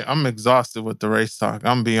 Yeah, Like, I'm exhausted with the race talk.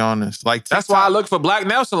 I'm be honest. Like that's why I look for black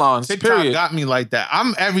nail salons, TikTok period. got me like that.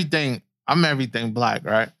 I'm everything black,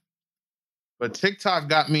 right? But TikTok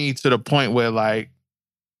got me to the point where like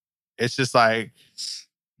it's just like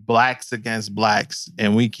blacks against blacks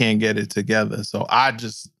and we can't get it together. So I'm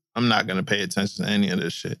not gonna pay attention to any of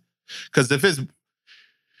this shit. Cause if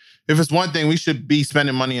it's one thing, we should be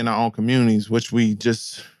spending money in our own communities, which we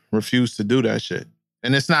just refuse to do that shit.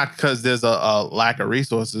 And it's not because there's a lack of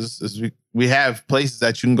resources. It's we have places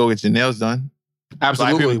that you can go get your nails done.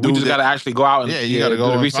 Absolutely. people We do just that. gotta actually go out and Yeah, you gotta go do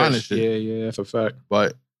the and research. find this shit. Yeah, that's a fact.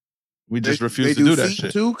 But we just They refuse to do that feet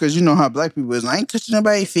shit. too, because you know how black people is. I ain't touching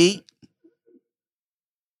nobody's feet.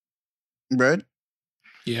 Bread,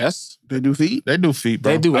 Yes. they do feet. They do feet,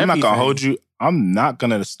 bro. They do I'm not everything. gonna hold you. I'm not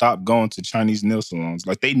gonna stop going to Chinese nail salons.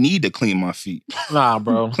 Like they need to clean my feet. Nah,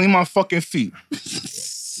 bro. Clean my fucking feet.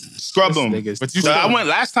 Scrub them. But you So I went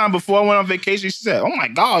last time before I went on vacation. She said, "Oh my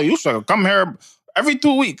God, you should come here every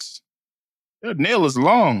 2 weeks. Your nail is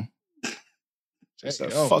long." She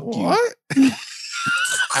said, yo, "Fuck what? you,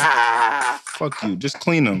 fuck you. Just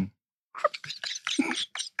clean them."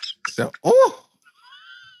 So, oh,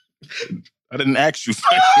 I didn't ask you.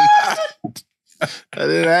 I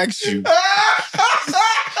didn't ask you.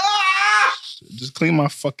 Just clean my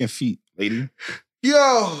fucking feet, lady. Yo,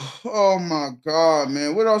 oh my God,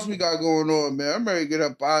 man. What else we got going on, man? I'm ready to get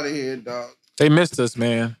up out of here, dog. They missed us,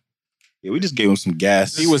 man. Yeah, we just gave him some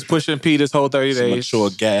gas. He was pushing P this whole 30 some days. mature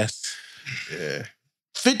gas. Yeah.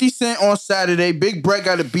 50 Cent on Saturday. Big Brett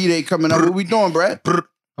got a B-Day coming up. What we doing, Brett?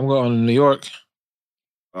 I'm going to New York.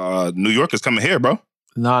 New York is coming here, bro.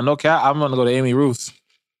 Nah, no cap. I'm going to go to Amy Ruth.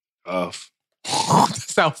 That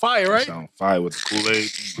Sound fire, right? sound fire with the Kool-Aid.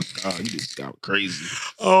 Oh my God, you just got crazy.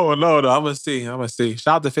 Oh, no. I'm going to see.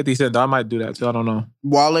 Shout out to 50 Cent, though. I might do that, too. I don't know.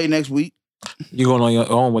 Wale next week. You going on your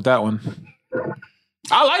own with that one.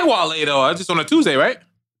 I like Wale, though. It's just on a Tuesday, right?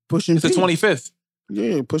 Pushing It's the 25th.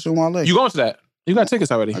 Yeah, pushing Wale. You going to that? You got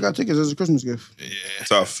tickets already. I got tickets as a Christmas gift. Yeah.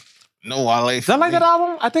 Tough. No Wale. Did I like that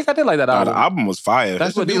album? I think I did like that Nah, album. the album was fire. That's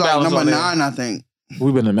This would what be New like Balance number on there. 9, I think.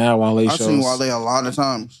 We've been to mad Wale I've shows. seen Wale a lot of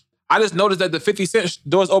times. I just noticed that the 50 Cent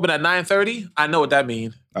doors open at 9:30. I know what that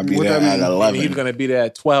means. I'll be What there that at mean? And 11. he's gonna be there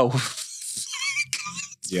at 12.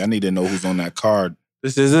 Yeah, I need to know who's on that card.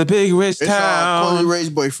 This is a big rich It's town. Chloe Ray's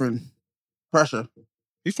boyfriend. Pressure.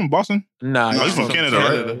 He's from Boston? Nah, No, he's from Canada,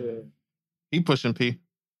 right? He pushing P.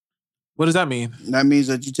 What does that mean, That means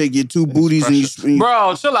that you take your two booties and you...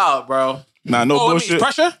 bro? Chill out, bro. Nah, no It means bullshit.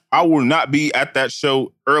 pressure. I will not be at that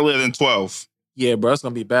show earlier than 12. Yeah, bro, it's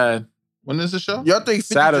gonna be bad. When is the show? Y'all think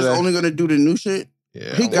 50 Saturday. just only gonna do the new shit?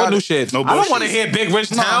 Yeah. He What got new it. shit? No I don't bullshit. want to hear Big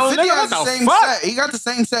Rich No, Town. 50 Nigga, has what the the same fuck? set. He got the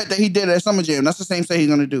same set that he did at Summer Jam. That's the same set he's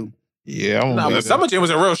gonna do. Yeah, I'm Nah, gonna but Summer Jam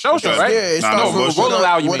was a real show, Okay. right? Yeah, it Nah, starts no with bullshit. What Rolling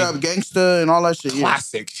Loud, Up, you What mean. Up Gangsta and all that shit. Yeah,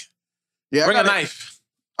 Classic. yeah. Bring I a got it. knife.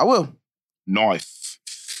 I will. Knife.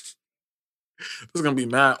 There's gonna be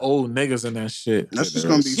mad old niggas in that shit. That's just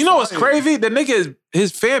there gonna be. is. You know what's fire. crazy? The nigga,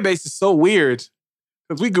 his fan base is so weird.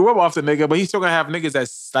 Because we grew up off the nigga, but he's still gonna have niggas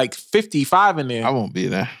that's like 55 in there. I won't be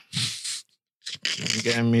there. You're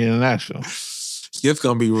getting me international. It's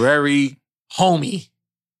gonna be very homey.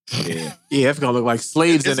 Yeah. Yeah, it's gonna look like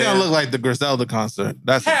slaves It's in there. gonna look like the Griselda concert.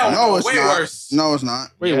 That's Hell No, it's way not. worse. No, it's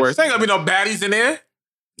not. Way worse. Ain't gonna be no baddies in there.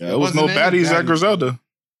 Yeah, there was no Wasn't any baddies at baddies. Griselda.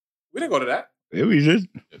 We didn't go to that. Yeah, we did.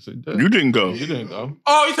 Yes, it did. You didn't go. You didn't go.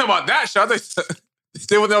 Oh, you talking about that show? I thought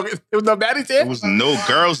there was no baddies there? There was no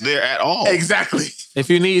girls there at all. Exactly. If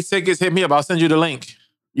you need tickets, hit me up. I'll send you the link.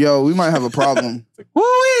 Yo, we might have a problem.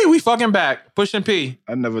 Woo-wee, we fucking back. Pushing P.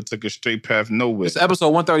 I never took a straight path nowhere. It's episode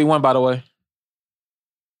 131, by the way.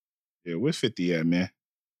 Yeah, where's 50 at, man?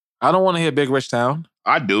 I don't want to hear Big Rich Town.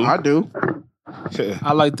 I do. I do.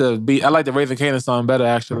 I like the beat. I like the Raven Canaan song better,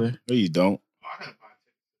 actually. No, you don't.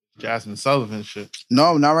 Jasmine Sullivan shit.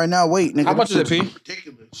 No, not right now. Wait, nigga. How much is it, This P?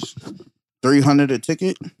 Ridiculous. $300 a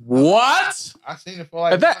ticket. What? I seen it for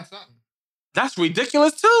like That- something. That's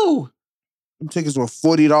ridiculous too. Them tickets were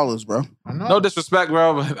 $40, bro. I know. No disrespect,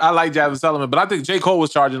 bro. But I like Jasmine Sullivan, but I think J. Cole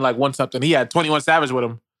was charging like one something. He had 21 Savage with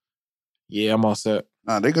him. Yeah, I'm all set.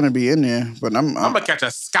 Nah, they're gonna be in there, but I'm I'm gonna catch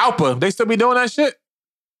a scalper. They still be doing that shit.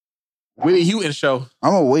 Whitney Houston show.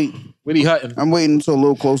 gonna wait. Whitney Hutton. I'm waiting until a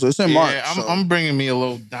little closer. It's in March. Yeah, so- I'm bringing me a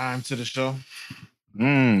little dime to the show.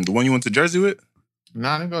 The one you went to Jersey with?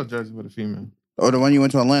 Nah, I didn't go to Jersey with a female. Or the one you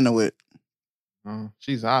went to Atlanta with.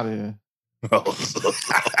 She's out of here.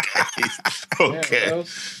 Okay.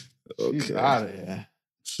 She's out of here.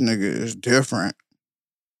 This nigga is different.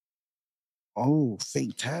 Oh,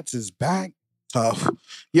 fake tats is back. Tough.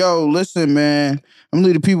 Yo, listen, man. I'm gonna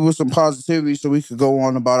leave the people with some positivity so we could go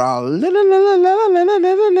on about our little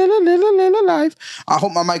life. I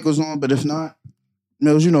hope my mic was on, but if not,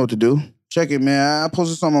 Mills, you know what to do. Check it, man. I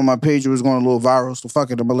posted something on my page. It was going a little viral, so fuck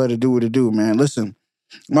it. I'm gonna let it do what it do, man. Listen,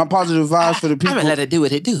 my positive vibes for the people. it do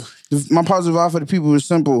what it do. My positive vibe for the people is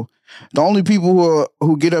simple. The only people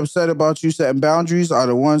who get upset about you setting boundaries are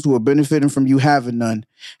the ones who are benefiting from you having none.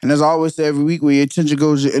 And as I always say every week, where your attention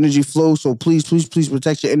goes, your energy flows. So please, please, please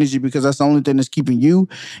protect your energy because that's the only thing that's keeping you.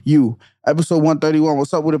 Episode 131.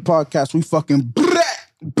 What's up with the podcast? We fucking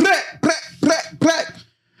black.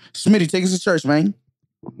 Smitty, take us to church, man.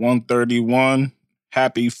 131.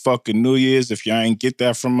 Happy fucking New Year's. If y'all ain't get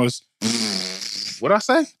that from us. What'd I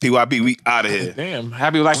say? PYB, we out of here. Damn.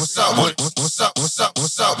 Happy like What's up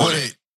with it?